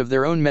taste of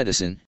their own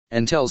medicine,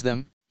 and tells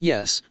them,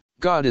 yes,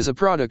 God is a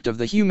product of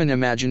the human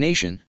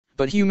imagination,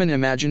 but human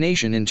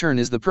imagination in turn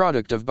is the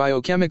product of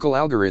biochemical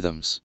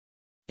algorithms.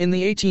 In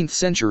the 18th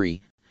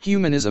century,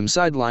 humanism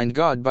sidelined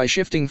God by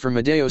shifting from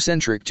a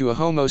deocentric to a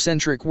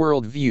homocentric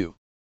worldview.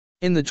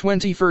 In the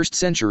 21st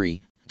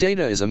century,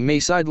 dataism may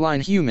sideline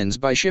humans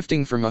by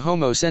shifting from a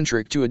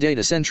homocentric to a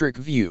data-centric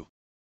view.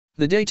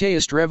 The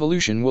dataist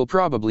revolution will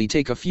probably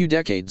take a few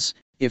decades,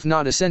 if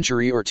not a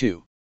century or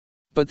two.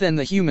 But then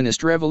the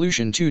humanist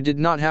revolution too did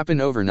not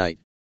happen overnight.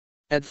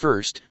 At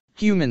first,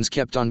 humans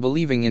kept on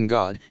believing in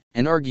God,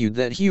 and argued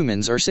that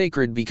humans are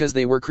sacred because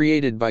they were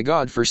created by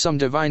God for some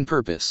divine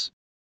purpose.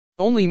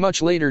 Only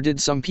much later did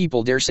some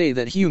people dare say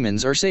that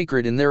humans are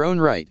sacred in their own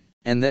right,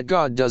 and that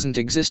God doesn't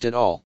exist at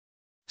all.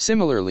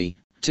 Similarly,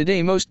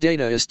 today most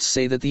dataists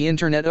say that the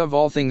Internet of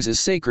all things is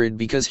sacred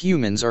because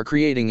humans are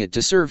creating it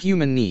to serve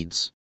human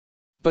needs.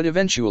 But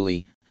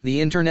eventually, the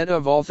Internet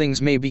of all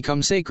things may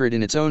become sacred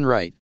in its own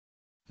right.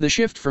 The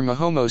shift from a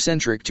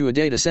homo-centric to a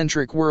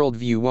data-centric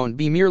worldview won't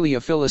be merely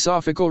a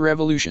philosophical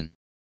revolution.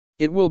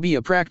 It will be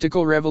a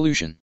practical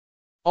revolution.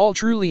 All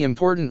truly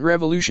important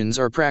revolutions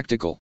are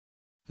practical.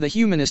 The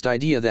humanist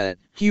idea that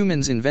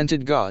humans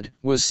invented God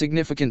was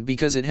significant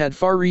because it had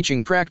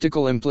far-reaching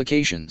practical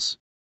implications.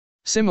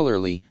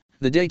 Similarly,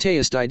 the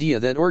dataist idea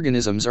that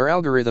organisms are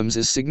algorithms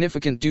is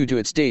significant due to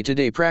its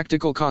day-to-day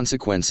practical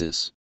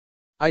consequences.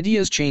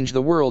 Ideas change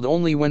the world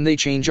only when they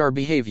change our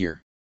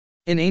behavior.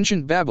 In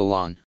ancient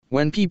Babylon,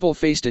 when people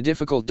faced a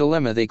difficult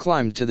dilemma, they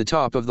climbed to the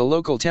top of the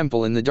local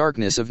temple in the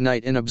darkness of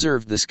night and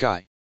observed the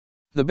sky.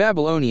 The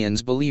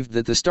Babylonians believed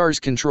that the stars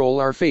control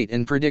our fate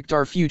and predict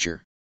our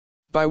future.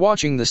 By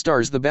watching the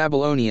stars, the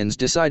Babylonians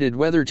decided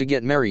whether to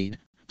get married,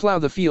 plow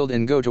the field,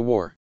 and go to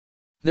war.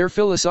 Their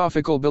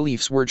philosophical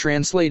beliefs were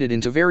translated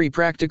into very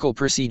practical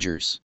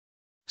procedures.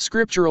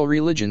 Scriptural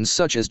religions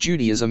such as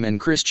Judaism and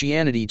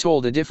Christianity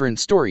told a different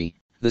story: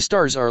 the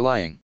stars are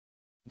lying.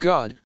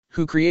 God,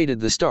 who created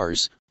the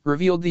stars,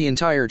 revealed the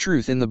entire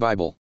truth in the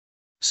Bible.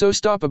 So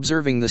stop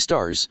observing the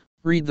stars,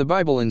 read the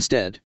Bible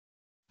instead.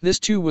 This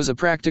too was a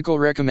practical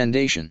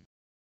recommendation.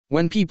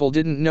 When people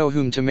didn't know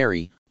whom to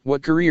marry,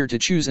 what career to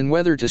choose, and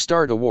whether to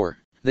start a war,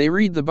 they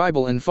read the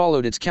Bible and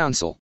followed its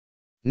counsel.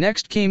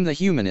 Next came the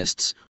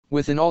humanists,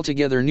 with an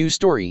altogether new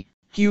story.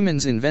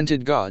 Humans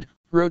invented God,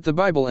 wrote the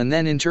Bible, and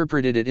then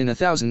interpreted it in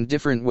 1,000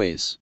 different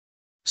ways.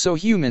 So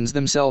humans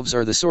themselves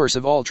are the source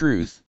of all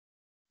truth.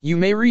 You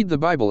may read the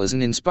Bible as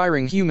an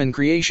inspiring human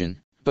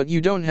creation, but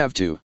you don't have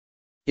to.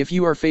 If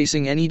you are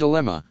facing any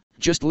dilemma,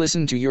 just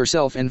listen to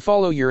yourself and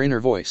follow your inner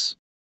voice.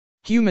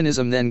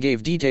 Humanism then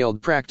gave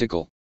detailed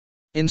practical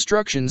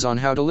instructions on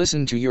how to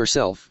listen to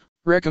yourself,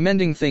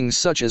 recommending things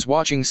such as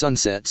watching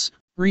sunsets,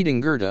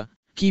 reading Goethe,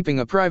 keeping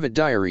a private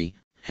diary,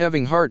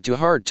 having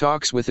heart-to-heart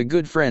talks with a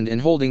good friend,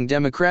 and holding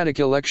democratic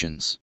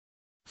elections.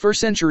 For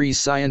centuries,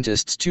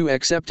 scientists too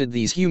accepted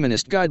these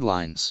humanist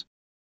guidelines.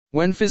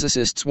 When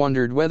physicists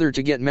wondered whether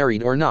to get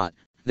married or not,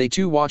 they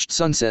too watched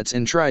sunsets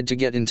and tried to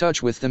get in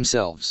touch with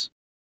themselves.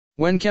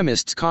 When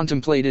chemists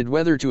contemplated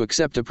whether to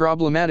accept a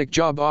problematic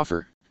job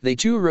offer, they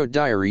too wrote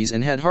diaries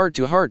and had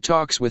heart-to-heart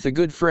talks with a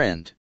good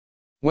friend.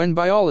 When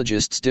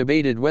biologists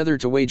debated whether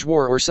to wage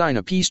war or sign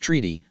a peace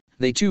treaty,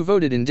 they too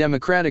voted in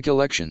democratic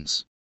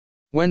elections.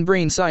 When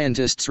brain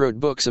scientists wrote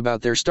books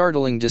about their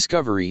startling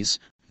discoveries,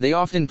 they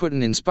often put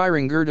an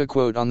inspiring Goethe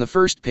quote on the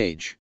first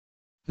page.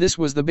 This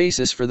was the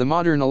basis for the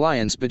modern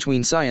alliance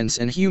between science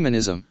and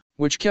humanism,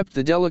 which kept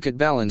the delicate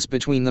balance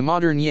between the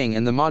modern yang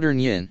and the modern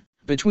yin,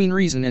 between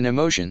reason and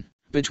emotion,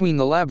 between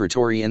the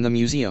laboratory and the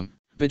museum,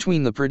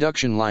 between the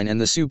production line and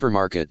the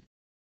supermarket.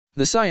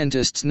 The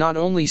scientists not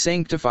only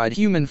sanctified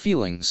human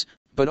feelings,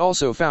 but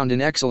also found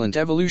an excellent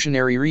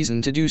evolutionary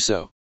reason to do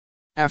so.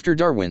 After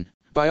Darwin,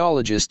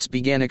 biologists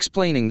began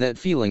explaining that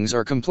feelings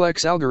are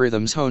complex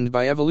algorithms honed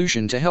by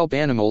evolution to help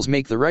animals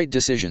make the right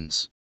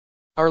decisions.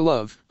 Our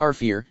love, our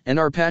fear, and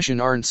our passion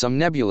aren't some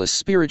nebulous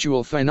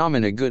spiritual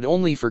phenomena good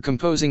only for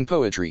composing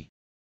poetry.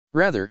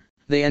 Rather,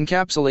 they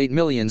encapsulate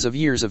millions of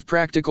years of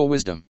practical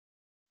wisdom.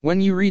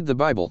 When you read the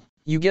Bible,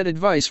 you get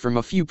advice from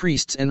a few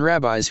priests and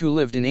rabbis who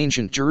lived in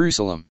ancient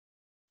Jerusalem.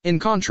 In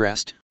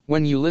contrast,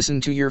 when you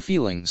listen to your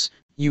feelings,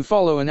 you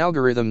follow an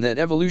algorithm that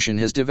evolution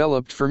has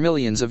developed for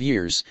millions of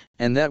years,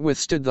 and that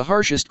withstood the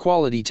harshest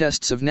quality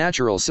tests of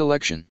natural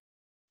selection.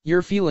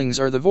 Your feelings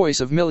are the voice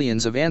of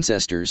millions of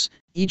ancestors,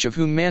 each of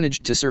whom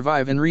managed to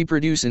survive and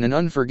reproduce in an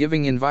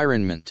unforgiving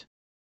environment.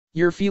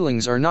 Your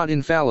feelings are not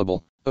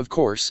infallible, of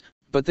course,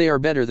 but they are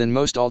better than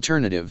most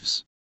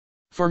alternatives.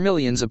 For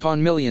millions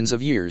upon millions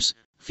of years,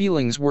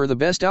 feelings were the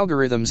best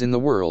algorithms in the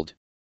world.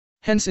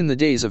 Hence, in the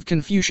days of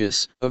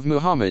Confucius, of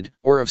Muhammad,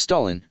 or of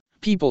Stalin,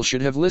 people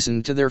should have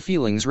listened to their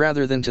feelings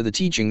rather than to the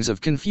teachings of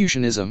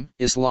Confucianism,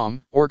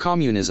 Islam, or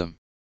communism.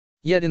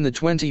 Yet in the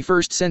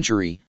 21st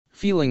century,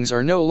 feelings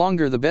are no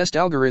longer the best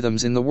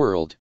algorithms in the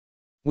world.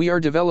 We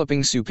are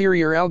developing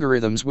superior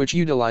algorithms which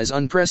utilize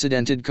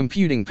unprecedented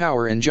computing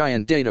power and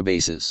giant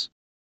databases.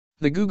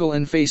 The Google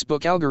and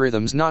Facebook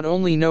algorithms not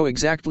only know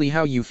exactly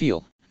how you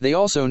feel, they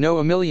also know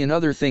a million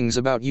other things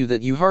about you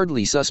that you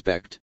hardly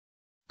suspect.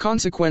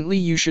 Consequently,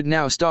 you should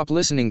now stop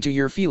listening to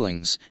your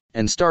feelings,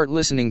 and start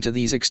listening to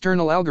these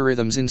external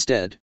algorithms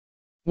instead.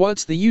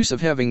 What's the use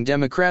of having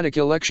democratic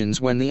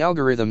elections when the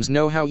algorithms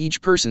know how each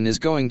person is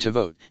going to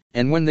vote,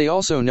 and when they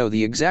also know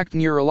the exact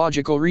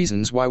neurological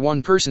reasons why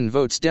one person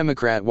votes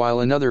Democrat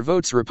while another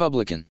votes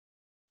Republican?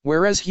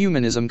 Whereas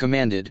humanism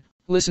commanded,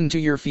 listen to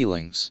your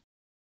feelings,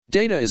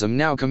 dataism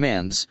now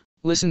commands,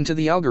 listen to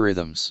the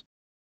algorithms.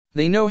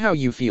 They know how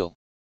you feel.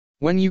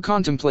 When you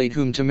contemplate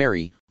whom to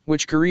marry,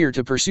 which career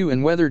to pursue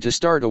and whether to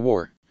start a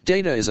war,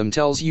 dataism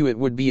tells you it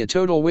would be a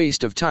total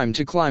waste of time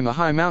to climb a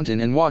high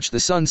mountain and watch the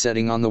sun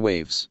setting on the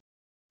waves.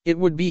 It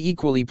would be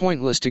equally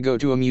pointless to go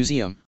to a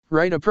museum,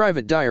 write a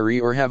private diary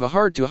or have a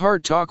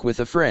heart-to-heart talk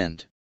with a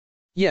friend.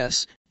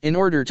 Yes, in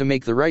order to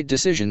make the right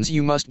decisions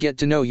you must get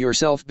to know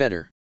yourself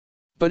better.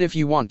 But if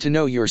you want to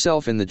know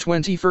yourself in the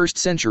 21st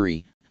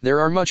century, there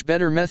are much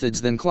better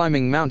methods than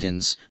climbing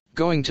mountains,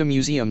 going to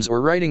museums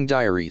or writing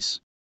diaries.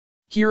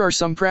 Here are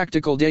some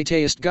practical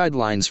dataist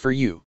guidelines for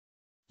you.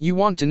 You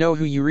want to know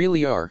who you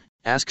really are,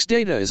 asks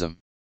dataism.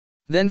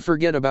 Then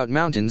forget about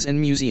mountains and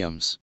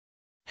museums.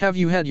 Have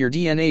you had your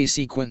DNA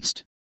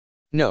sequenced?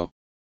 No.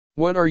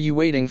 What are you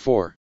waiting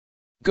for?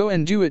 Go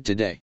and do it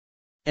today.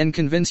 And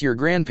convince your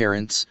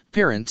grandparents,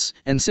 parents,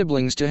 and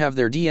siblings to have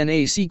their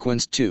DNA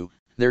sequenced too.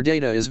 Their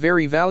data is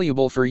very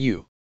valuable for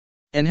you.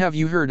 And have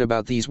you heard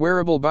about these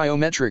wearable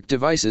biometric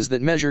devices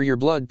that measure your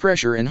blood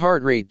pressure and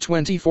heart rate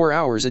 24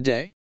 hours a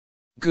day?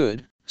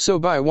 Good, so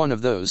buy one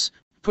of those,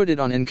 put it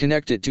on and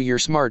connect it to your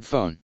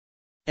smartphone.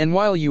 And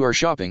while you are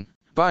shopping,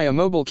 buy a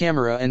mobile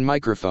camera and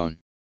microphone.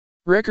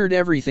 Record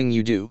everything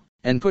you do,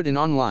 and put it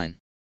online.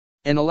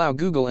 And allow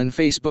Google and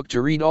Facebook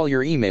to read all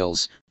your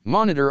emails,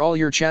 monitor all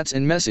your chats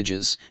and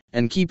messages,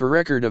 and keep a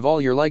record of all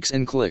your likes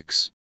and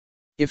clicks.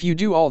 If you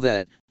do all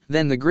that,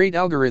 then the great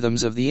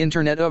algorithms of the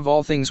Internet of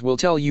all things will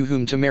tell you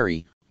whom to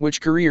marry,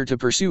 which career to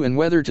pursue and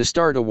whether to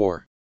start a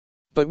war.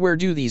 But where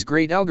do these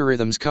great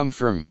algorithms come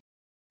from?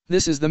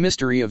 This is the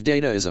mystery of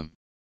dataism.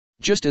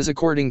 Just as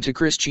according to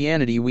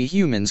Christianity we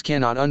humans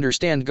cannot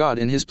understand God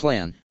and His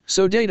plan,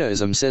 so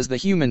dataism says the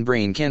human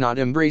brain cannot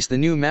embrace the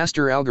new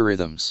master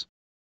algorithms.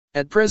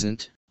 At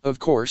present, of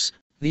course,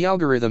 the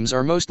algorithms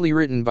are mostly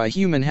written by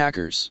human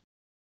hackers.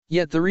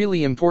 Yet the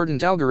really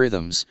important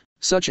algorithms,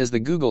 such as the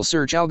Google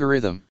search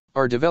algorithm,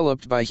 are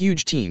developed by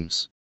huge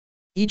teams.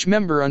 Each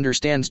member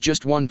understands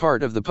just one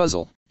part of the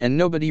puzzle, and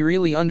nobody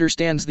really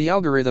understands the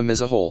algorithm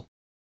as a whole.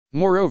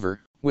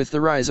 Moreover, with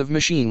the rise of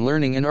machine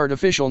learning and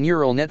artificial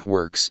neural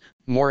networks,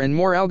 more and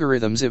more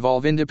algorithms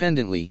evolve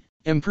independently,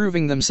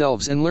 improving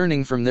themselves and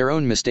learning from their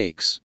own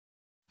mistakes.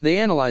 They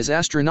analyze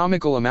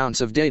astronomical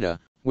amounts of data,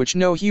 which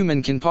no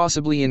human can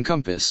possibly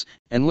encompass,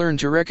 and learn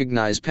to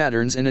recognize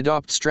patterns and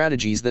adopt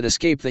strategies that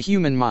escape the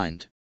human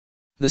mind.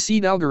 The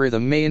seed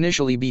algorithm may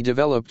initially be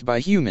developed by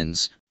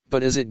humans,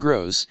 but as it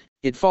grows,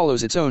 it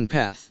follows its own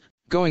path,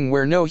 going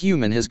where no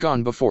human has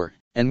gone before,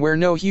 and where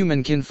no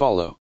human can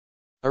follow.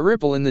 A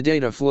ripple in the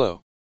data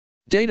flow.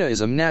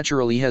 Dataism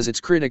naturally has its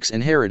critics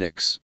and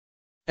heretics.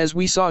 As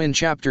we saw in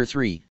Chapter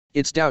 3,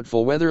 it's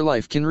doubtful whether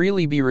life can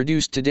really be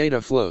reduced to data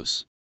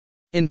flows.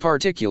 In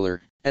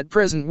particular, at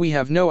present we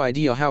have no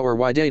idea how or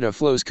why data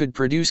flows could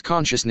produce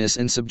consciousness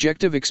and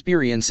subjective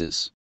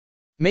experiences.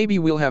 Maybe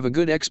we'll have a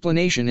good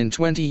explanation in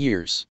 20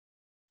 years.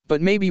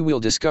 But maybe we'll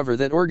discover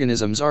that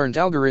organisms aren't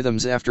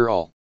algorithms after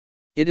all.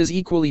 It is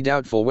equally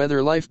doubtful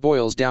whether life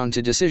boils down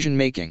to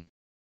decision-making.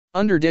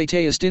 Under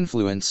dataist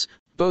influence,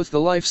 both the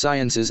life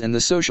sciences and the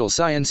social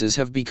sciences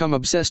have become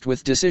obsessed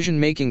with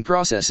decision-making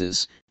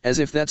processes, as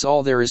if that's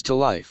all there is to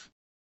life.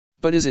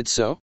 But is it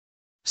so?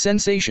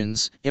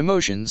 Sensations,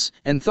 emotions,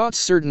 and thoughts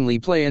certainly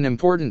play an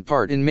important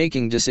part in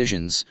making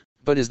decisions,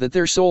 but is that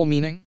their sole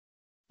meaning?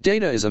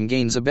 Dataism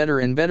gains a better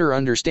and better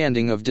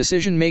understanding of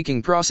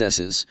decision-making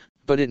processes,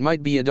 but it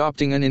might be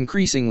adopting an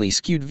increasingly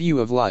skewed view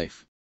of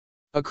life.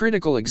 A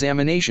critical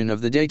examination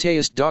of the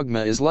dataist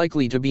dogma is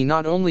likely to be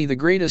not only the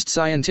greatest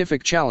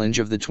scientific challenge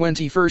of the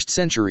 21st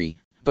century,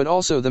 but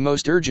also the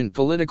most urgent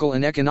political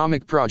and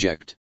economic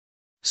project.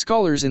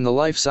 Scholars in the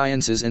life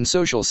sciences and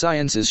social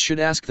sciences should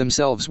ask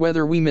themselves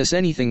whether we miss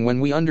anything when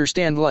we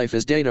understand life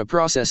as data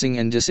processing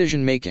and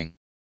decision-making.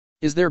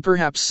 Is there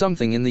perhaps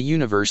something in the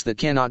universe that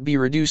cannot be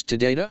reduced to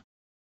data?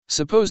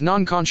 Suppose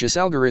non-conscious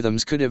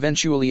algorithms could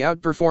eventually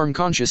outperform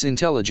conscious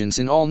intelligence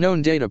in all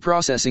known data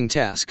processing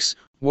tasks.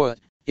 What,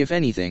 if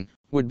anything,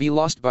 would be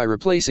lost by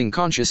replacing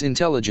conscious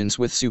intelligence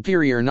with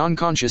superior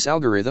non-conscious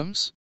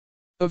algorithms?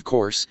 Of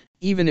course,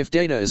 even if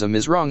dataism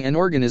is wrong and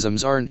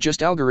organisms aren't just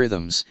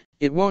algorithms,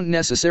 it won't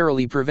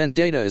necessarily prevent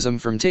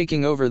dataism from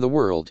taking over the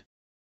world.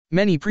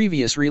 Many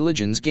previous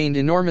religions gained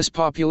enormous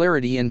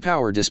popularity and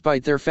power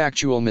despite their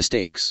factual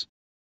mistakes.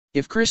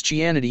 If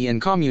Christianity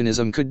and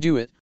communism could do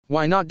it,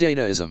 why not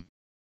dataism?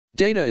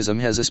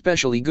 Dataism has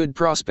especially good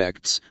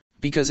prospects,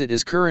 because it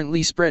is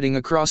currently spreading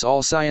across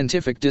all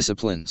scientific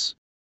disciplines.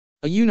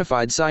 A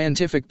unified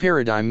scientific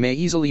paradigm may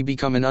easily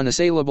become an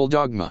unassailable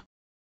dogma.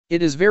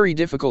 It is very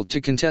difficult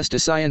to contest a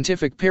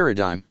scientific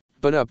paradigm,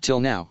 but up till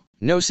now,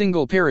 no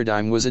single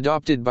paradigm was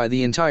adopted by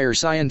the entire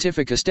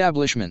scientific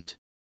establishment.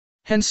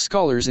 Hence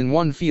scholars in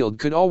one field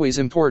could always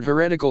import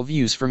heretical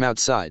views from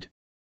outside.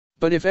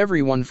 But if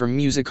everyone from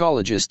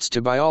musicologists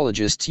to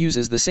biologists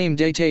uses the same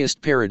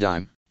dataist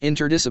paradigm,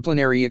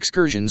 interdisciplinary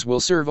excursions will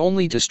serve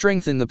only to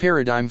strengthen the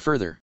paradigm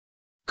further.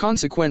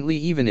 Consequently,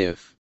 even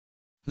if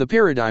the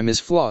paradigm is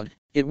flawed,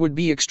 it would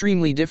be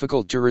extremely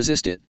difficult to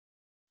resist it.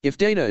 If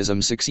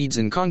dataism succeeds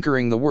in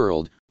conquering the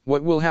world,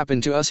 what will happen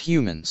to us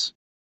humans?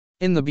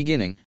 In the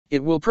beginning,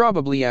 It will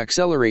probably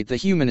accelerate the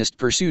humanist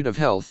pursuit of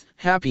health,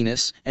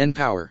 happiness, and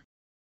power.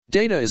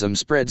 Dataism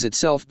spreads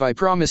itself by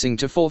promising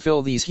to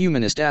fulfill these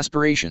humanist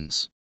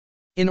aspirations.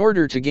 In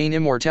order to gain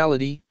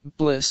immortality,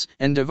 bliss,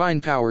 and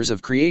divine powers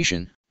of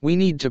creation, we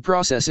need to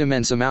process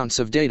immense amounts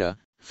of data,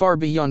 far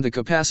beyond the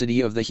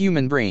capacity of the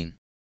human brain.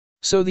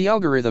 So the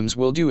algorithms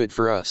will do it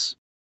for us.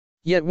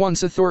 Yet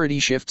once authority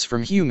shifts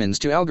from humans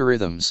to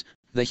algorithms,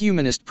 the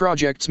humanist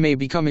projects may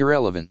become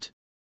irrelevant.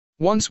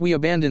 Once we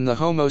abandon the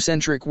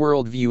homo-centric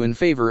worldview in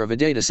favor of a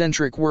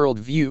data-centric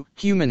worldview,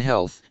 human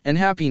health and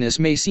happiness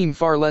may seem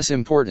far less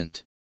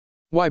important.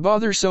 Why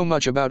bother so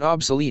much about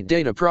obsolete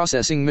data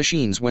processing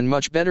machines when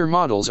much better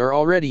models are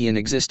already in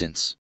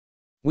existence?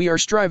 We are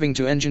striving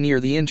to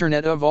engineer the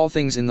Internet of all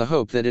things in the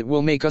hope that it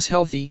will make us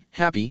healthy,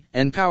 happy,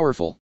 and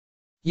powerful.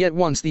 Yet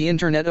once the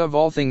Internet of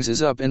all things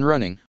is up and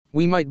running,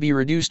 we might be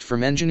reduced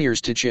from engineers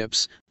to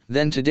chips,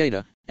 then to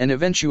data, and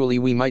eventually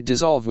we might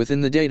dissolve within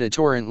the data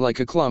torrent like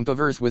a clump of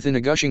earth within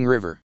a gushing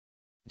river.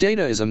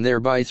 Dataism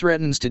thereby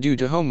threatens to do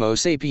to Homo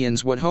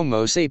sapiens what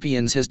Homo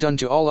sapiens has done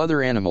to all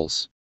other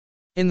animals.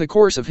 In the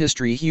course of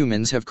history,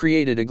 humans have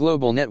created a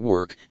global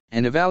network,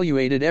 and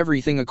evaluated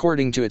everything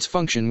according to its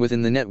function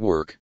within the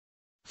network.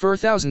 For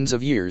thousands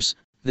of years,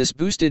 this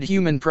boosted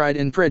human pride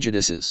and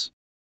prejudices.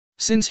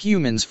 Since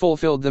humans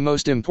fulfilled the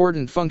most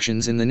important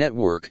functions in the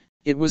network,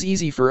 it was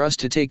easy for us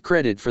to take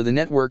credit for the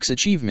network's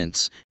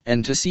achievements,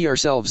 and to see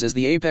ourselves as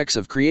the apex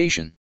of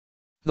creation.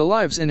 The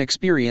lives and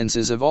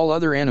experiences of all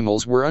other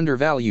animals were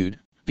undervalued,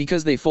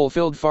 because they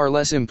fulfilled far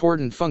less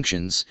important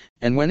functions,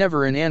 and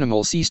whenever an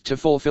animal ceased to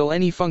fulfill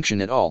any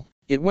function at all,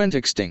 it went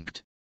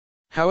extinct.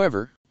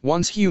 However,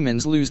 once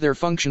humans lose their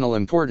functional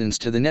importance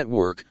to the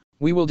network,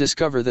 we will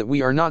discover that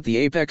we are not the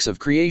apex of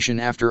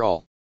creation after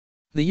all.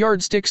 The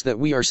yardsticks that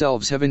we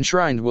ourselves have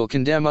enshrined will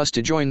condemn us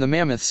to join the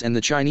mammoths and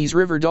the Chinese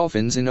river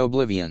dolphins in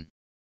oblivion.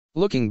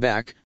 Looking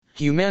back,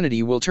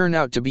 humanity will turn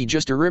out to be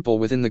just a ripple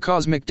within the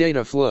cosmic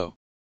data flow.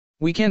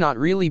 We cannot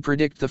really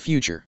predict the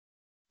future.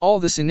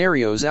 All the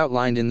scenarios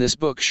outlined in this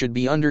book should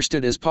be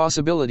understood as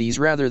possibilities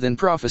rather than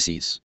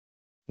prophecies.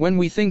 When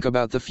we think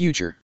about the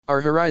future, our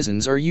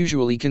horizons are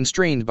usually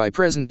constrained by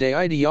present-day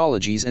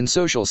ideologies and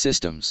social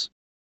systems.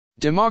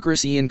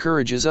 Democracy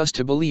encourages us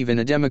to believe in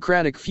a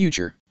democratic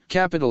future.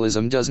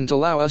 Capitalism doesn't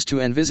allow us to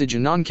envisage a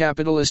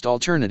non-capitalist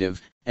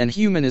alternative, and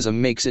humanism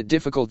makes it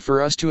difficult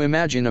for us to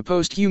imagine a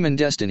post-human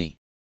destiny.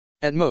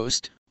 At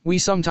most, we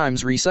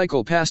sometimes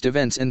recycle past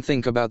events and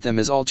think about them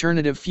as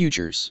alternative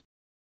futures.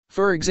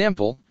 For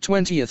example,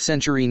 20th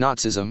century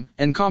Nazism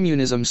and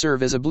communism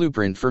serve as a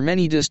blueprint for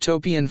many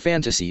dystopian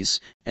fantasies,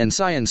 and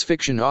science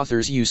fiction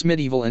authors use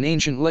medieval and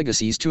ancient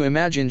legacies to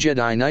imagine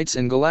Jedi Knights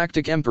and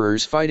galactic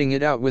emperors fighting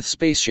it out with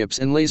spaceships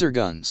and laser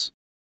guns.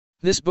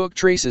 This book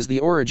traces the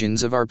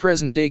origins of our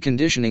present-day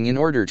conditioning in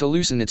order to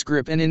loosen its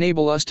grip and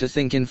enable us to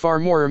think in far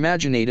more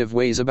imaginative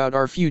ways about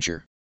our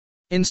future.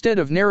 Instead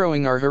of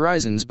narrowing our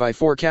horizons by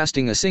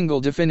forecasting a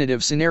single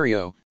definitive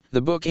scenario, the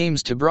book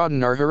aims to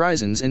broaden our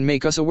horizons and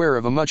make us aware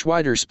of a much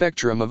wider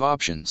spectrum of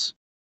options.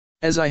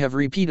 As I have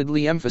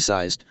repeatedly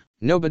emphasized,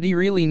 nobody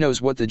really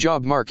knows what the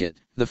job market,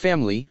 the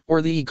family,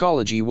 or the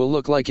ecology will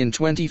look like in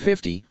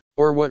 2050,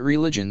 or what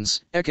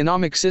religions,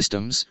 economic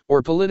systems,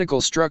 or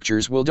political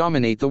structures will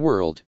dominate the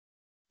world.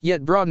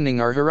 Yet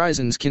broadening our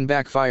horizons can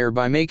backfire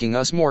by making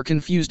us more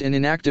confused and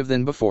inactive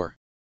than before.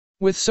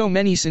 With so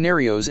many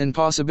scenarios and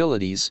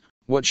possibilities,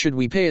 what should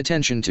we pay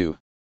attention to?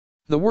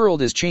 The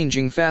world is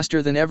changing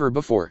faster than ever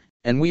before,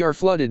 and we are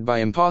flooded by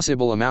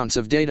impossible amounts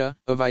of data,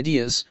 of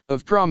ideas,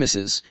 of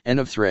promises, and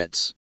of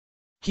threats.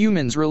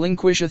 Humans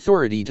relinquish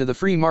authority to the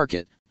free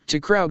market,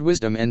 to crowd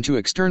wisdom and to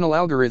external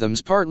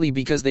algorithms partly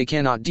because they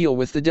cannot deal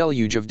with the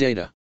deluge of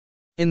data.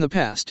 In the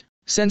past,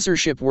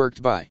 censorship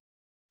worked by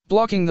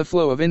blocking the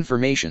flow of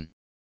information.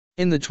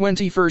 In the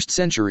 21st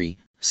century,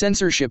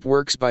 censorship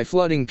works by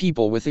flooding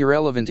people with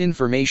irrelevant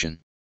information.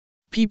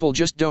 People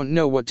just don't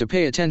know what to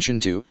pay attention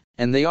to,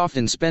 and they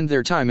often spend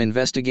their time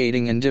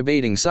investigating and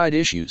debating side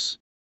issues.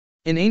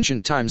 In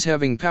ancient times,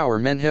 having power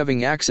meant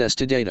having access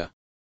to data.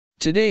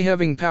 Today,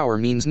 having power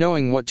means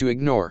knowing what to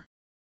ignore.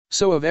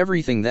 So of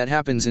everything that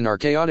happens in our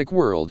chaotic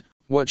world,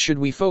 what should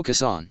we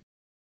focus on?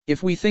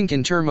 If we think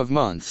in terms of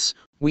months,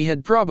 we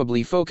had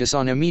probably focus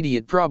on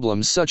immediate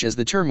problems such as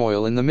the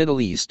turmoil in the Middle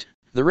East,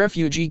 the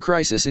refugee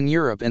crisis in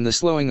Europe and the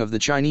slowing of the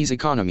Chinese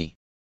economy.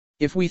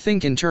 If we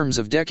think in terms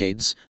of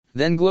decades,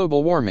 then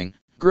global warming,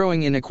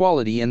 growing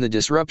inequality and the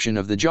disruption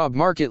of the job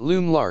market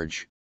loom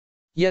large.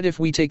 Yet if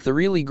we take the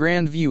really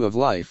grand view of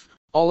life,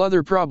 all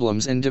other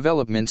problems and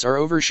developments are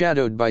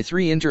overshadowed by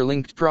three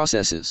interlinked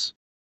processes.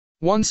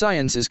 1.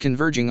 Science is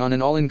converging on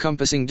an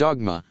all-encompassing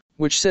dogma,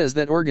 which says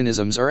that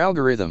organisms are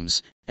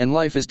algorithms, and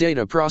life is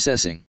data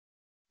processing.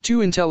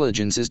 2.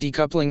 Intelligence is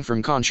decoupling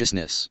from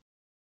consciousness.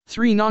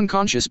 3.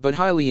 Non-conscious but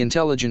highly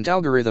intelligent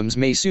algorithms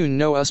may soon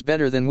know us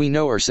better than we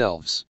know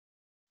ourselves.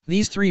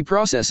 These three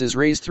processes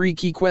raise three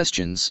key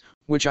questions,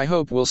 which I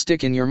hope will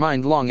stick in your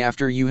mind long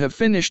after you have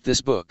finished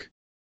this book.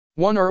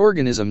 1. Are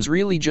organisms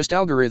really just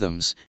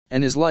algorithms,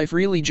 and is life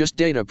really just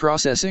data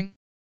processing?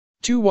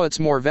 2. What's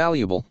more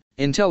valuable,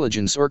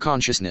 intelligence or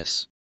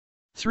consciousness.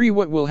 3.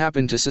 What will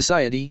happen to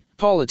society,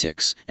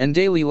 politics, and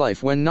daily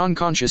life when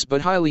non-conscious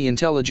but highly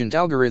intelligent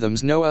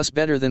algorithms know us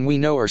better than we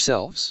know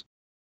ourselves?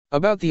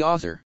 About the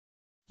author.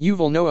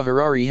 Yuval Noah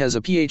Harari has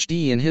a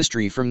PhD in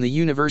history from the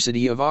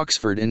University of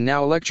Oxford and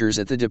now lectures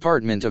at the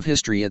Department of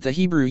History at the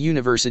Hebrew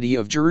University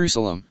of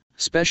Jerusalem,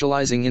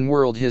 specializing in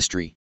world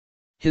history.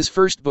 His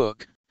first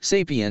book,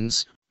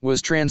 Sapiens,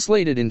 was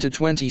translated into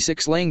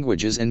 26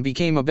 languages and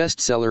became a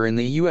bestseller in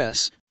the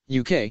US,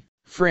 UK,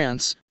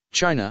 France,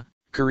 China,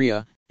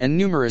 Korea, and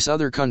numerous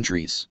other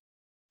countries.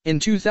 In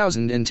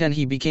 2010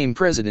 he became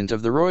president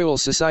of the Royal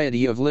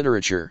Society of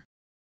Literature.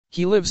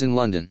 He lives in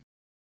London.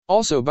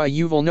 Also by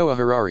Yuval Noah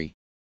Harari.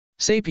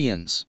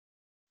 Sapiens.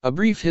 A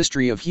Brief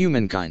History of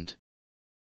Humankind.